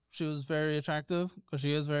 Thought she was very attractive because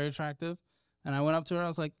she is very attractive. And I went up to her. I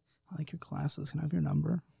was like, I like your glasses. Can I have your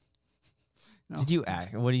number? Did you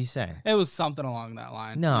act? What did you say? It was something along that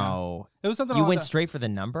line. No. Yeah. It was something You along went that. straight for the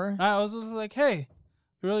number? I was just like, hey,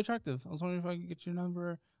 you're really attractive. I was wondering if I could get your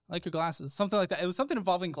number. I like your glasses. Something like that. It was something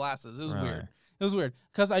involving glasses. It was weird. It was weird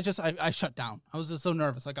because I shut down. I was just so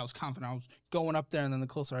nervous. Like I was confident. I was going up there, and then the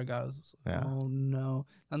closer I got, I was just like, oh no.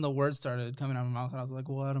 Then the words started coming out of my mouth, and I was like,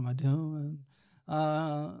 what am I doing?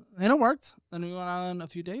 And it worked. Then we went on a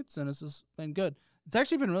few dates, and it's just been good. It's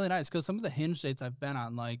actually been really nice because some of the Hinge dates I've been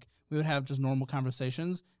on, like we would have just normal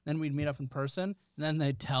conversations. Then we'd meet up in person, and then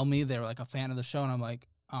they'd tell me they were like a fan of the show, and I'm like,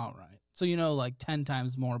 all right. So you know like 10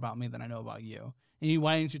 times more about me than I know about you. And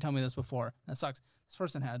why didn't you tell me this before? That sucks. This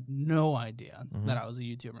person had no idea that I was a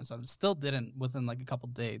YouTuber and stuff. Still didn't within like a couple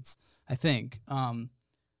dates, I think.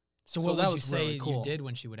 So what would you say really cool. You did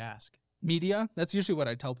when she would ask? Media. That's usually what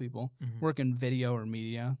I tell people. Work in video or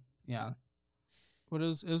media. Yeah. But it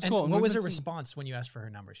was cool. What was her response when you asked for her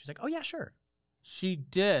number? She was like, oh, yeah, sure. She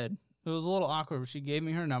did. It was a little awkward, but she gave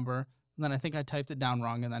me her number. And then I think I typed it down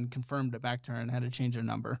wrong and then confirmed it back to her and had to change her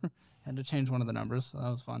number. Had to change one of the numbers. So that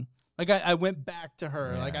was fun. Like I went back to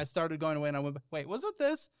her. Yeah. Like I started going away and I went, wait, was it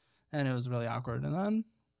this? And it was really awkward. And then,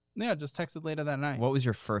 yeah, just texted later that night. What was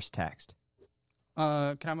your first text? Can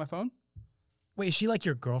I have my phone? Wait, is she like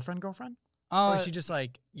your girlfriend? Or is she just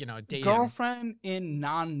like, dating? Girlfriend in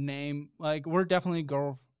non-name. Like we're definitely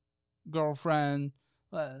girlfriend,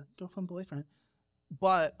 boyfriend.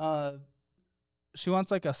 But she wants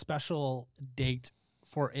like a special date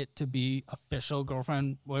for it to be official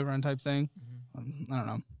girlfriend boyfriend type thing. I don't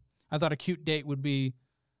know. I thought a cute date would be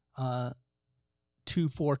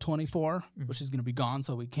 2/4/24, which is going to be gone,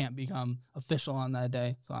 so we can't become official on that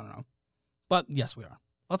day. So I don't know. But yes, we are.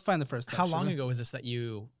 Let's find the first text. How long ago was this that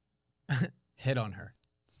you hit on her?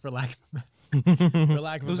 For lack of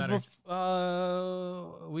It was better.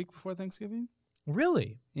 a week before Thanksgiving.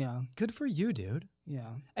 Really? Yeah, Good for you, dude. yeah.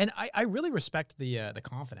 And I really respect the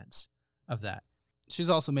confidence of that. She's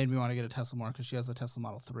also made me want to get a Tesla more because she has a Tesla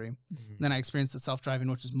Model 3. Then I experienced the self-driving,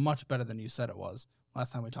 which is much better than you said it was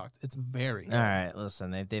last time we talked. It's very All right,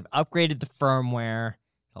 listen, they've upgraded the firmware,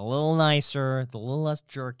 a little nicer, a little less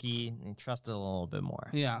jerky, and trust it a little bit more.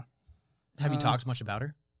 Yeah. Have you talked much about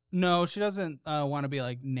her? No, she doesn't want to be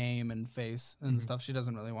like name and face and stuff. She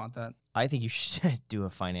doesn't really want that. I think you should do a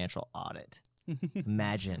financial audit.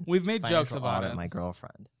 Imagine. We've made jokes financial about audit it. my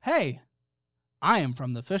girlfriend. Hey, I am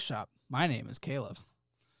from the fish shop. My name is Caleb.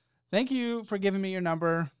 Thank you for giving me your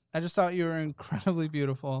number. I just thought you were incredibly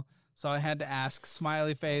beautiful, so I had to ask,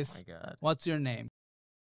 smiley Oh face, my god. what's your name?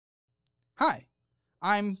 Hi,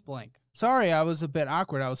 I'm blank. Sorry, I was a bit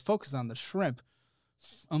awkward. I was focused on the shrimp.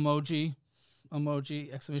 Emoji,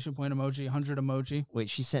 exclamation point emoji, 100 emoji. Wait,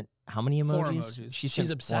 she sent how many emojis? 4 emojis. She She's sent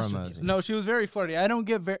 4 obsessed with you. emojis. No, she was very flirty. I don't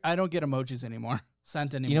get emojis anymore.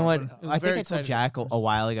 Sent anymore. You know what? but it was I very think I told exciting Jack at a first.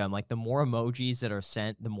 while ago. I'm like, the more emojis that are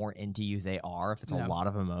sent, the more into you they are. If it's Yeah. a lot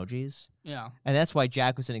of emojis, Yeah. and that's why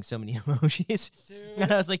Jack was sending so many emojis.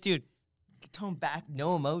 And I was like, dude, tone back,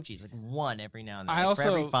 no emojis, like one every now and then. I Like, for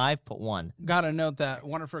every also- 5, put 1. Got to note that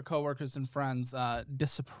one of her coworkers and friends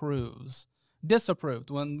disapproved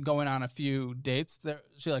when going on a few dates.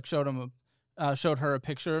 She like showed her a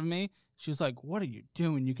picture of me. She was like, "What are you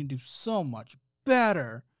doing? You can do so much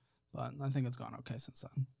better." But I think it's gone okay since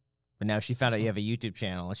then. But now she found out you have a YouTube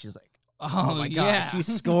channel, and she's like, Oh, my god, yeah. she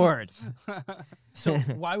scored. So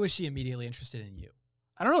why was she immediately interested in you?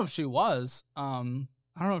 I don't know if she was. I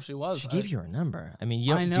don't know if she was. She gave you her number. I mean,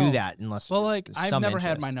 you I don't do know. that unless. Well, like there's I've some never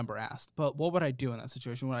had interest. my number asked. But what would I do in that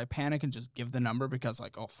situation? Would I panic and just give the number because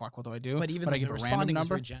like, oh fuck, what do I do? But even I the give a random responding was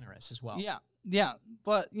number. very generous as well. Yeah, yeah,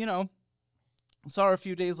 but saw her a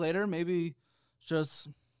few days later. Maybe just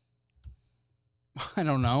I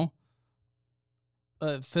don't know,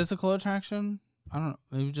 physical attraction. I don't know.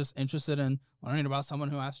 Maybe just interested in learning about someone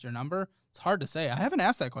who asked your number. It's hard to say. I haven't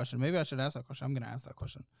asked that question. Maybe I should ask that question. I'm gonna ask that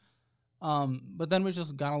question. But then we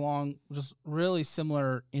just got along, just really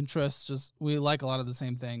similar interests. Just we like a lot of the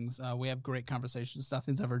same things. We have great conversations.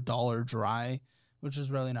 Nothing's ever dull or dry, which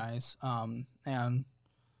is really nice. And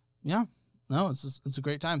yeah, no, it's a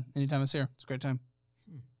great time. Anytime it's here, it's a great time.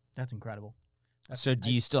 That's incredible. So,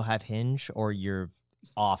 do you still have Hinge, or you're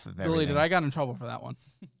off of everything? Deleted. I got in trouble for that one.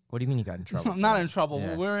 What do you mean you got in trouble? I'm for not that? in trouble.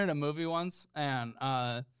 Yeah. We were in a movie once, and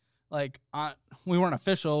we weren't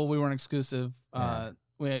official. We weren't exclusive. Yeah.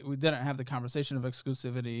 We didn't have the conversation of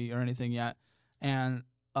exclusivity or anything yet. And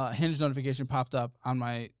Hinge notification popped up on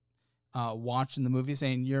my watch in the movie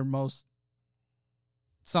saying your most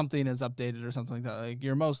something is updated or something like that. Like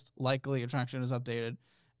your most likely attraction is updated,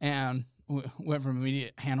 and went from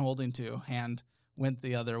immediate hand holding to hand went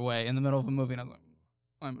the other way in the middle of a movie. And I was like,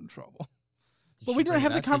 I'm in trouble. Did But she we didn't bring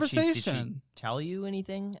have it the up? Did she conversation. tell you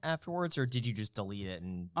anything afterwards, or did you just delete it?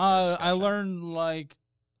 And I learned like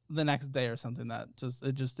the next day or something that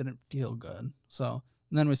it just didn't feel good. So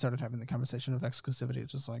then we started having the conversation of exclusivity.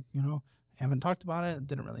 It's just like, haven't talked about it.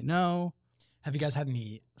 Didn't really know. Have you guys had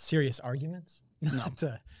any serious arguments? No. Not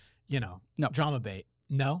to, No. drama bait.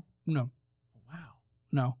 No? No, Wow.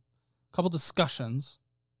 no. Couple discussions,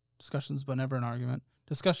 but never an argument.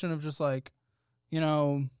 Discussion of just like,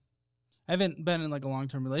 I haven't been in like a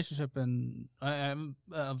long-term relationship in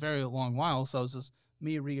a very long while. So it's just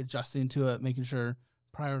me readjusting to it, making sure,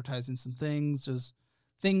 prioritizing some things, just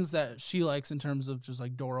things that she likes in terms of just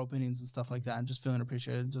like door openings and stuff like that, and just feeling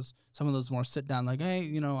appreciated. Just some of those more sit down, like,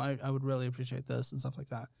 hey, I would really appreciate this and stuff like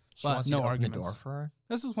that. She but wants you no to open the arguments. door for her.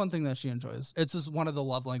 This is one thing that she enjoys. It's just one of the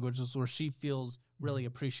love languages where she feels really Like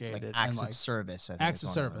appreciated. acts and of service. I think acts is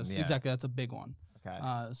of one them, service. yeah. Exactly. That's a big one. Okay.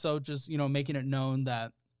 So just, making it known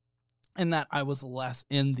that I was less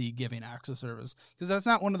in the giving acts of service, because that's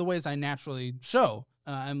not one of the ways I naturally show.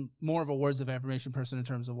 I'm more of a words of affirmation person in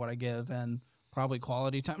terms of what I give and Probably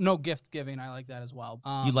quality time. No, gift giving. I like that as well.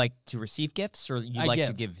 You like to receive gifts, or you I like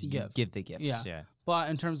to give. give the gifts? Yeah. But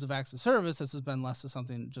in terms of acts of service, this has been less of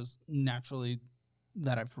something just naturally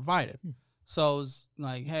that I've provided. So it's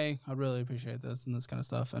like, hey, I really appreciate this and this kind of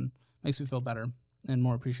stuff, and makes me feel better and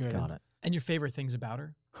more appreciated. Got it. And your favorite things about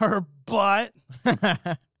her? Her butt.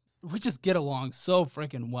 We just get along so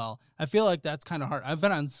freaking well. I feel like that's kind of hard. I've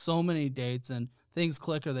been on so many dates and things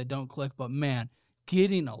click or they don't click, but man,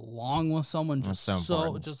 getting along with someone just That's so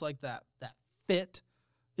important. just like that fit,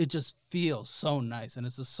 it just feels so nice and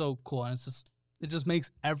it's just so cool, and it just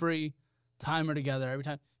makes every time we're together, every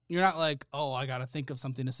time you're not like, oh, I gotta think of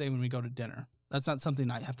something to say when we go to dinner. That's not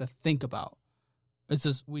something I have to think about. It's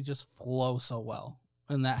just we just flow so well,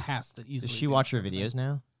 and that has to easily. Does she be watch your everything. videos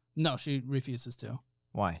now? No, she refuses to.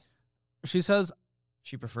 Why? She says,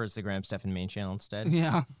 She prefers the Graham Stephan main channel instead.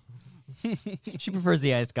 yeah. She prefers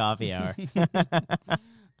the iced coffee hour.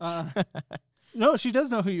 No, she does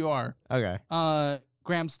know who you are. Okay.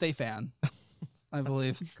 Graham Stefan, I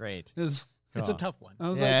believe. Great. Is It's a tough one. I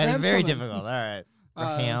was Yeah, like, Graham's very coming. difficult. All right.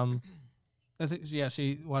 Uh, Graham. I think, yeah,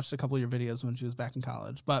 she watched a couple of your videos when she was back in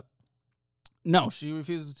college, but no, she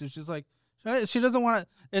refuses to. She's like, she doesn't want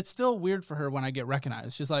to. It's still weird for her when I get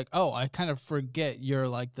recognized. She's like, oh, I kind of forget you're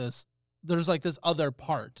like this. There's like this other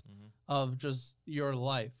part of just your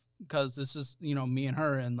life, because it's just, me and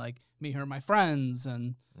her, and like me, her, my friends,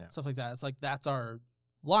 and stuff like that. It's like that's our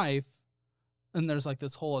life, and there's like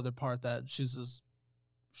this whole other part that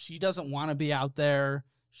she doesn't want to be out there.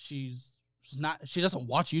 She's not. She doesn't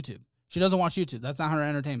watch YouTube. She doesn't watch YouTube. That's not her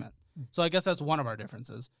entertainment. So I guess that's one of our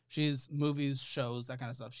differences. She's movies, shows, that kind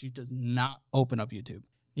of stuff. She does not open up YouTube.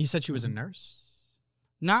 You said she was a nurse?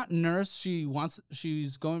 Not nurse.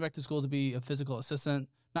 She's going back to school to be a physical assistant.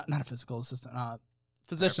 Not a physical assistant.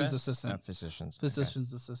 Physician's Therapist? assistant. Physician's.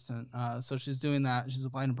 Physician's assistant. So she's doing that. She's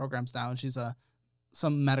applying to programs now, and she's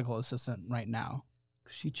some medical assistant right now.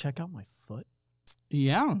 Could she check out my foot?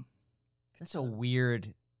 Yeah. That's a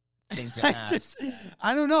weird thing to ask.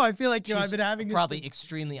 I don't know. I feel like She's I've been having this probably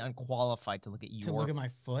extremely unqualified to look at your to look at my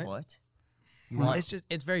foot. foot. Well,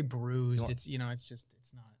 It's very bruised. It's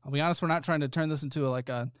it's not. I'll be honest, we're not trying to turn this into a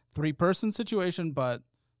 3-person situation, but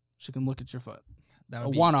she can look at your foot. That A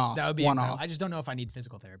would be one-off, That would be one-off. incredible. I just don't know if I need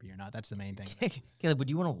physical therapy or not. That's the main thing. Caleb, would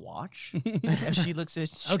you want to watch? And she looks at.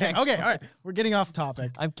 Okay, all right. We're getting off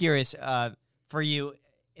topic. I'm curious. For you,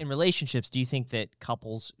 in relationships, do you think that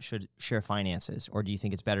couples should share finances, or do you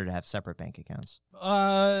think it's better to have separate bank accounts?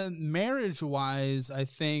 Marriage-wise, I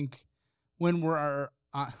think when we're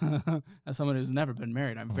as someone who's never been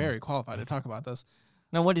married, I'm very qualified to talk about this.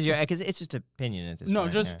 Now, what is your? Because it's just opinion at this No,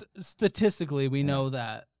 point. just statistically, we know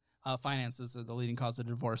that finances are the leading cause of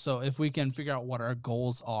divorce. So if we can figure out what our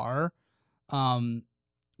goals are,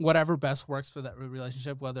 whatever best works for that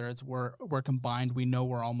relationship, whether it's we're combined, we know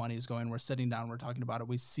where all money is going, we're sitting down, we're talking about it,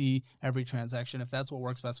 we see every transaction. If that's what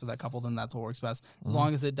works best for that couple, then that's what works best. As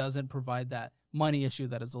long as it doesn't provide that money issue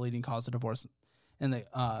that is the leading cause of divorce in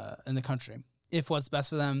the country. If what's best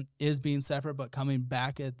for them is being separate, but coming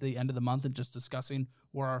back at the end of the month and just discussing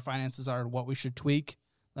where our finances are and what we should tweak,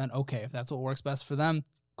 then okay, if that's what works best for them,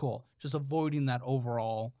 cool. Just avoiding that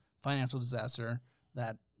overall financial disaster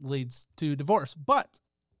that leads to divorce. But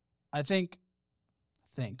I think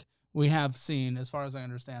we have seen, as far as I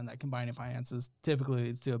understand, that combining finances typically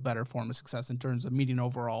leads to a better form of success in terms of meeting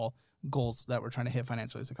overall goals that we're trying to hit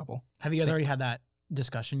financially as a couple. Have you guys already had that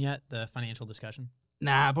discussion yet? The financial discussion?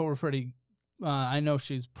 Nah, but we're pretty. I know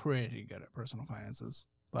she's pretty good at personal finances,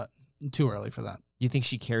 but too early for that. Do you think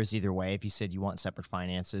she cares either way? If you said you want separate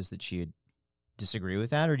finances, that she'd disagree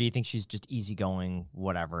with that, or do you think she's just easygoing,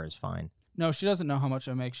 whatever is fine? No, she doesn't know how much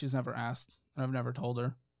I make. She's never asked, and I've never told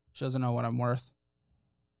her. She doesn't know what I'm worth.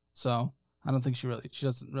 So I don't think she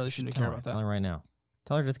doesn't really seem to care about Tell that. her right now.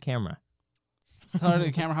 Tell her to the camera. Tell her to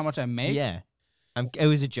the camera how much I make. Yeah. It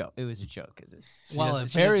was a joke. It was a joke. Well, it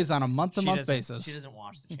varies on a month-to-month basis. She doesn't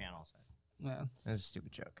watch the channel, so Yeah. that's a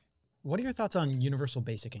stupid joke. What are your thoughts on universal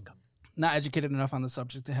basic income? Not educated enough on the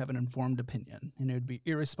subject to have an informed opinion, and it would be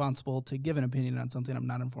irresponsible to give an opinion on something I'm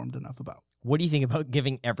not informed enough about. What do you think about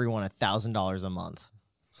giving everyone $1,000 a month?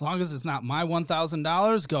 As long as it's not my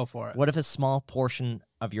 $1,000, go for it. What if a small portion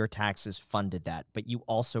of your taxes funded that, but you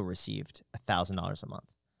also received $1,000 a month?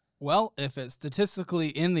 Well, if it statistically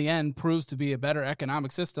in the end proves to be a better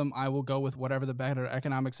economic system, I will go with whatever the better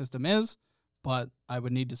economic system is, but I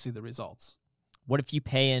would need to see the results. What if you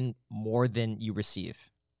pay in more than you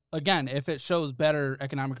receive? Again, if it shows better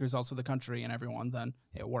economic results for the country and everyone, then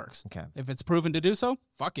it works. Okay. If it's proven to do so,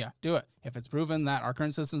 fuck yeah, do it. If it's proven that our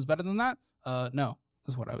current system is better than that, no,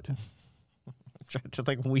 is what I would do. Try to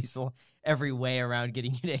like weasel every way around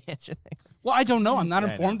getting you to answer things. Well, I don't know. I'm not Yeah,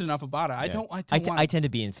 I informed enough about it. I Yeah. don't I tend to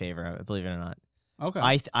be in favor of it, believe it or not.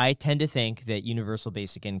 Okay. I tend to think that universal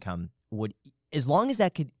basic income would, as long as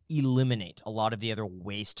that could eliminate a lot of the other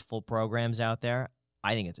wasteful programs out there,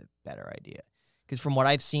 I think it's a better idea. Because from what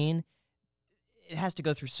I've seen, it has to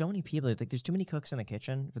go through so many people. Like, there's too many cooks in the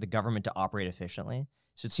kitchen for the government to operate efficiently.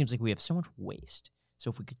 So it seems like we have so much waste. So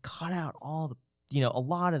if we could cut out all the, a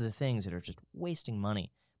lot of the things that are just wasting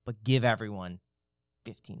money, but give everyone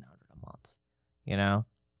 $1,500 a month,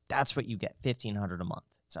 that's what you get, $1,500 a month.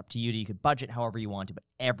 It's up to you. You could budget however you want to, but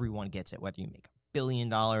everyone gets it, whether you make $1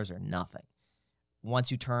 billion or nothing.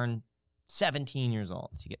 Once you turn 17 years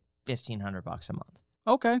old, you get $1,500 a month.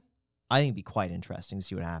 Okay. I think it'd be quite interesting to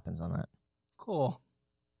see what happens on that. Cool.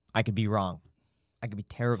 I could be wrong. I could be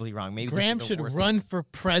terribly wrong. Maybe Graham this is the should worst run thing. for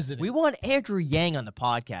president. We want Andrew Yang on the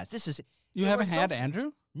podcast. You haven't had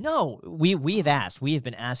Andrew? No, we have asked. We have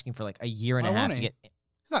been asking for like a year and Why a half won't to he? get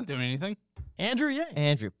He's not doing anything. Andrew Yang.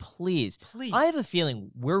 Andrew. Please. I have a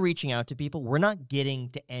feeling we're reaching out to people. We're not getting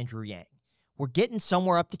to Andrew Yang. We're getting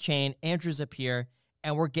somewhere up the chain. Andrew's up here,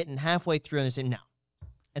 and we're getting halfway through, and they say no.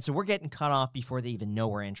 And so we're getting cut off before they even know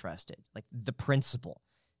we're interested. Like the principal,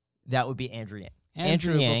 that would be Andrew Yang.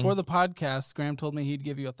 Andrew, Yang, before the podcast, Graham told me he'd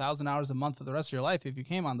give you $1,000 a month for the rest of your life if you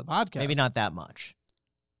came on the podcast. maybe not that much.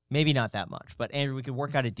 Maybe not that much. But Andrew, we could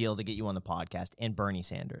work out a deal to get you on the podcast, and Bernie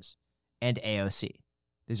Sanders and AOC.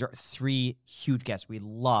 These are 3 huge guests we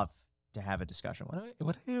love to have a discussion with.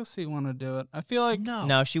 Would AOC want to do it? I feel like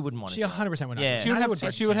No, she wouldn't want to. She 100% would not. Yeah. she would Neither have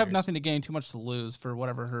Bernie she would have Sanders. nothing to gain, too much to lose for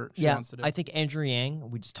whatever she Yeah, wants to do. I think Andrew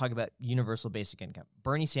Yang, we just talk about universal basic income.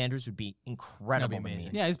 Bernie Sanders would be incredible. That'd be to me.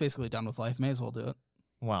 amazing. yeah, he's basically done with life. May as well do it.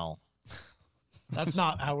 Well, That's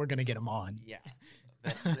not how we're going to get him on. yeah.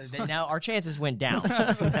 Now our chances went down.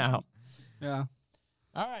 Now. Yeah.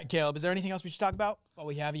 All right, Caleb, is there anything else we should talk about while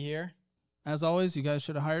we have you here? As always, you guys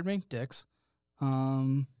should have hired me. Dicks.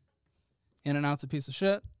 In-N-Out's a piece of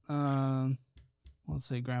shit. Let's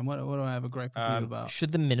see, Graham. What do I have a gripe with you about?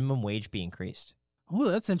 Should the minimum wage be increased? Oh,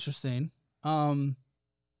 that's interesting.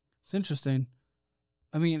 It's interesting.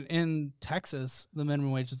 I mean, in Texas, the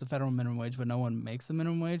minimum wage is the federal minimum wage, but no one makes the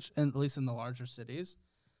minimum wage, at least in the larger cities.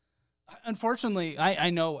 Unfortunately, I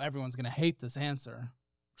know everyone's going to hate this answer.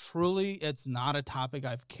 Truly, it's not a topic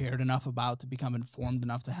I've cared enough about to become informed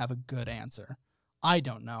enough to have a good answer. I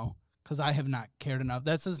don't know, because I have not cared enough.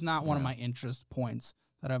 This is not one of my interest points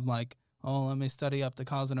that I'm like, oh, let me study up the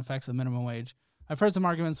cause and effects of minimum wage. I've heard some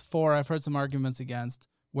arguments for, I've heard some arguments against.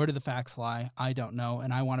 Where do the facts lie? I don't know,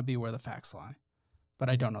 and I want to be where the facts lie. But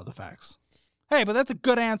I don't know the facts. Hey, but that's a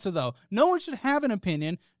good answer, though. No one should have an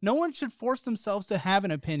opinion. No one should force themselves to have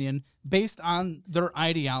an opinion based on their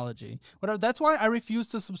ideology. That's why I refuse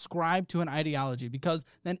to subscribe to an ideology, because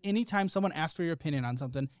then anytime someone asks for your opinion on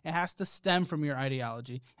something, it has to stem from your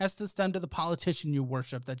ideology. It has to stem to the politician you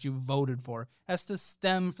worship that you voted for. It has to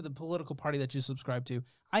stem for the political party that you subscribe to.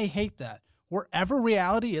 I hate that. Wherever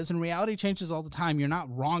reality is, and reality changes all the time, you're not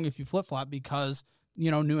wrong if you flip-flop because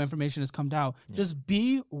new information has come out. Yeah. Just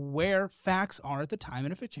be where facts are at the time,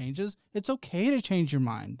 and if it changes, it's okay to change your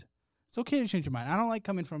mind. It's okay to change your mind. I don't like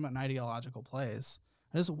coming from an ideological place.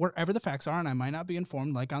 I just, wherever the facts are, and I might not be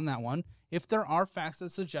informed, like on that one, if there are facts that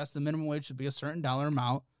suggest the minimum wage should be a certain dollar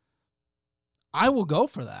amount, I will go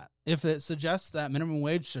for that. If it suggests that minimum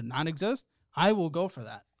wage should not exist, I will go for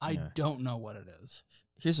that. I don't know what it is.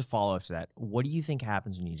 Here's a follow-up to that. What do you think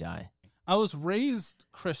happens when you die? I was raised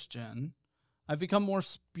Christian. I've become more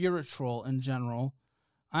spiritual in general.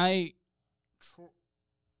 I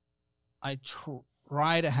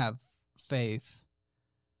try to have faith.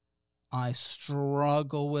 I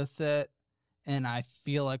struggle with it, and I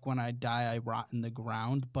feel like when I die, I rot in the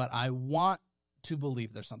ground. But I want to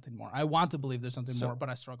believe there's something more. I want to believe there's something more, but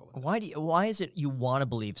I struggle with it. Why is it you want to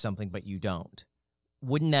believe something but you don't?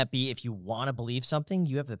 Wouldn't that be, if you want to believe something,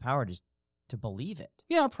 you have the power to believe it?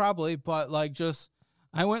 Yeah, probably. But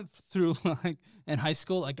I went through in high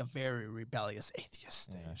school a very rebellious atheist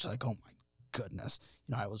stage. Yeah. Oh my goodness,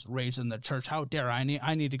 I was raised in the church. How dare I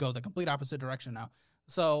need to go the complete opposite direction now.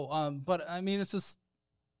 So, but I mean, it's just,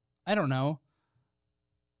 I don't know.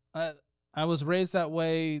 I was raised that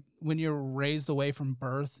way. When you're raised away from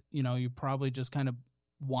birth, you probably just kind of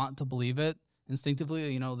want to believe it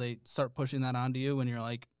instinctively. They start pushing that onto you when you're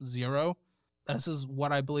like 0. This is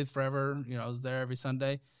what I believed forever. I was there every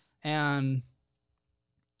Sunday, but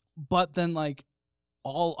then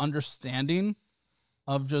all understanding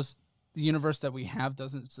of just the universe that we have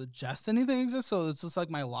doesn't suggest anything exists. So it's just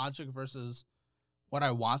my logic versus what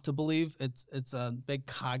I want to believe. It's a big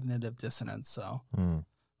cognitive dissonance. So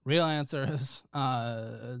real answer is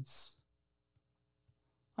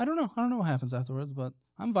I don't know. I don't know what happens afterwards, but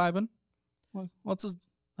I'm vibing. Well, let's just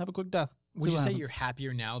have a quick death. Would See you what say happens. you're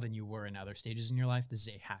happier now than you were in other stages in your life? This is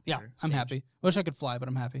a happier Yeah, I'm stage. happy. Wish I could fly, but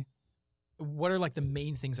I'm happy. What are like the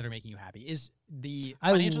main things that are making you happy? Is the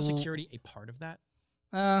I financial l- security a part of that?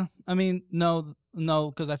 I mean, no,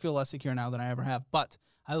 because I feel less secure now than I ever have. But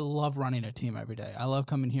I love running a team every day. I love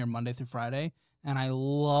coming here Monday through Friday, and I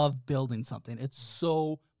love building something. It's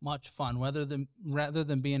so much fun. Rather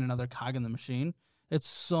than being another cog in the machine, it's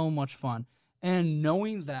so much fun. And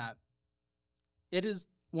knowing that it is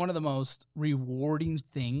one of the most rewarding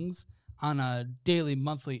things on a daily,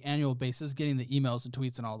 monthly, annual basis, getting the emails and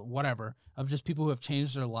tweets and all the whatever of just people who have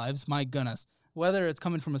changed their lives. My goodness, whether it's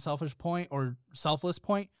coming from a selfish point or selfless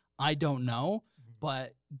point, I don't know.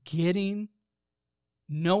 But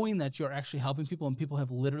knowing that you're actually helping people and people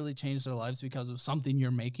have literally changed their lives because of something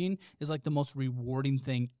you're making is like the most rewarding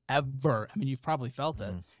thing ever. I mean, you've probably felt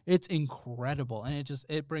it. It's incredible. And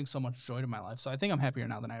it brings so much joy to my life. So I think I'm happier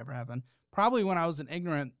now than I ever have been. Probably when I was an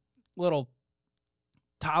ignorant little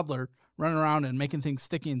toddler running around and making things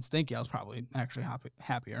sticky and stinky, I was probably actually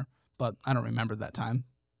happier, but I don't remember that time.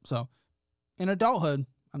 So in adulthood,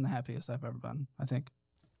 I'm the happiest I've ever been, I think.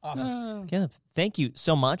 Awesome. Caleb, thank you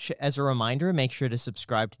so much. As a reminder, make sure to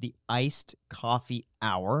subscribe to the Iced Coffee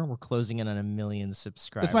Hour. We're closing in on 1 million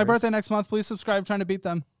subscribers. It's my birthday next month. Please subscribe. Trying to beat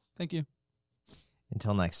them. Thank you.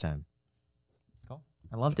 Until next time. Cool.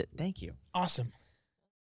 I loved it. Thank you. Awesome.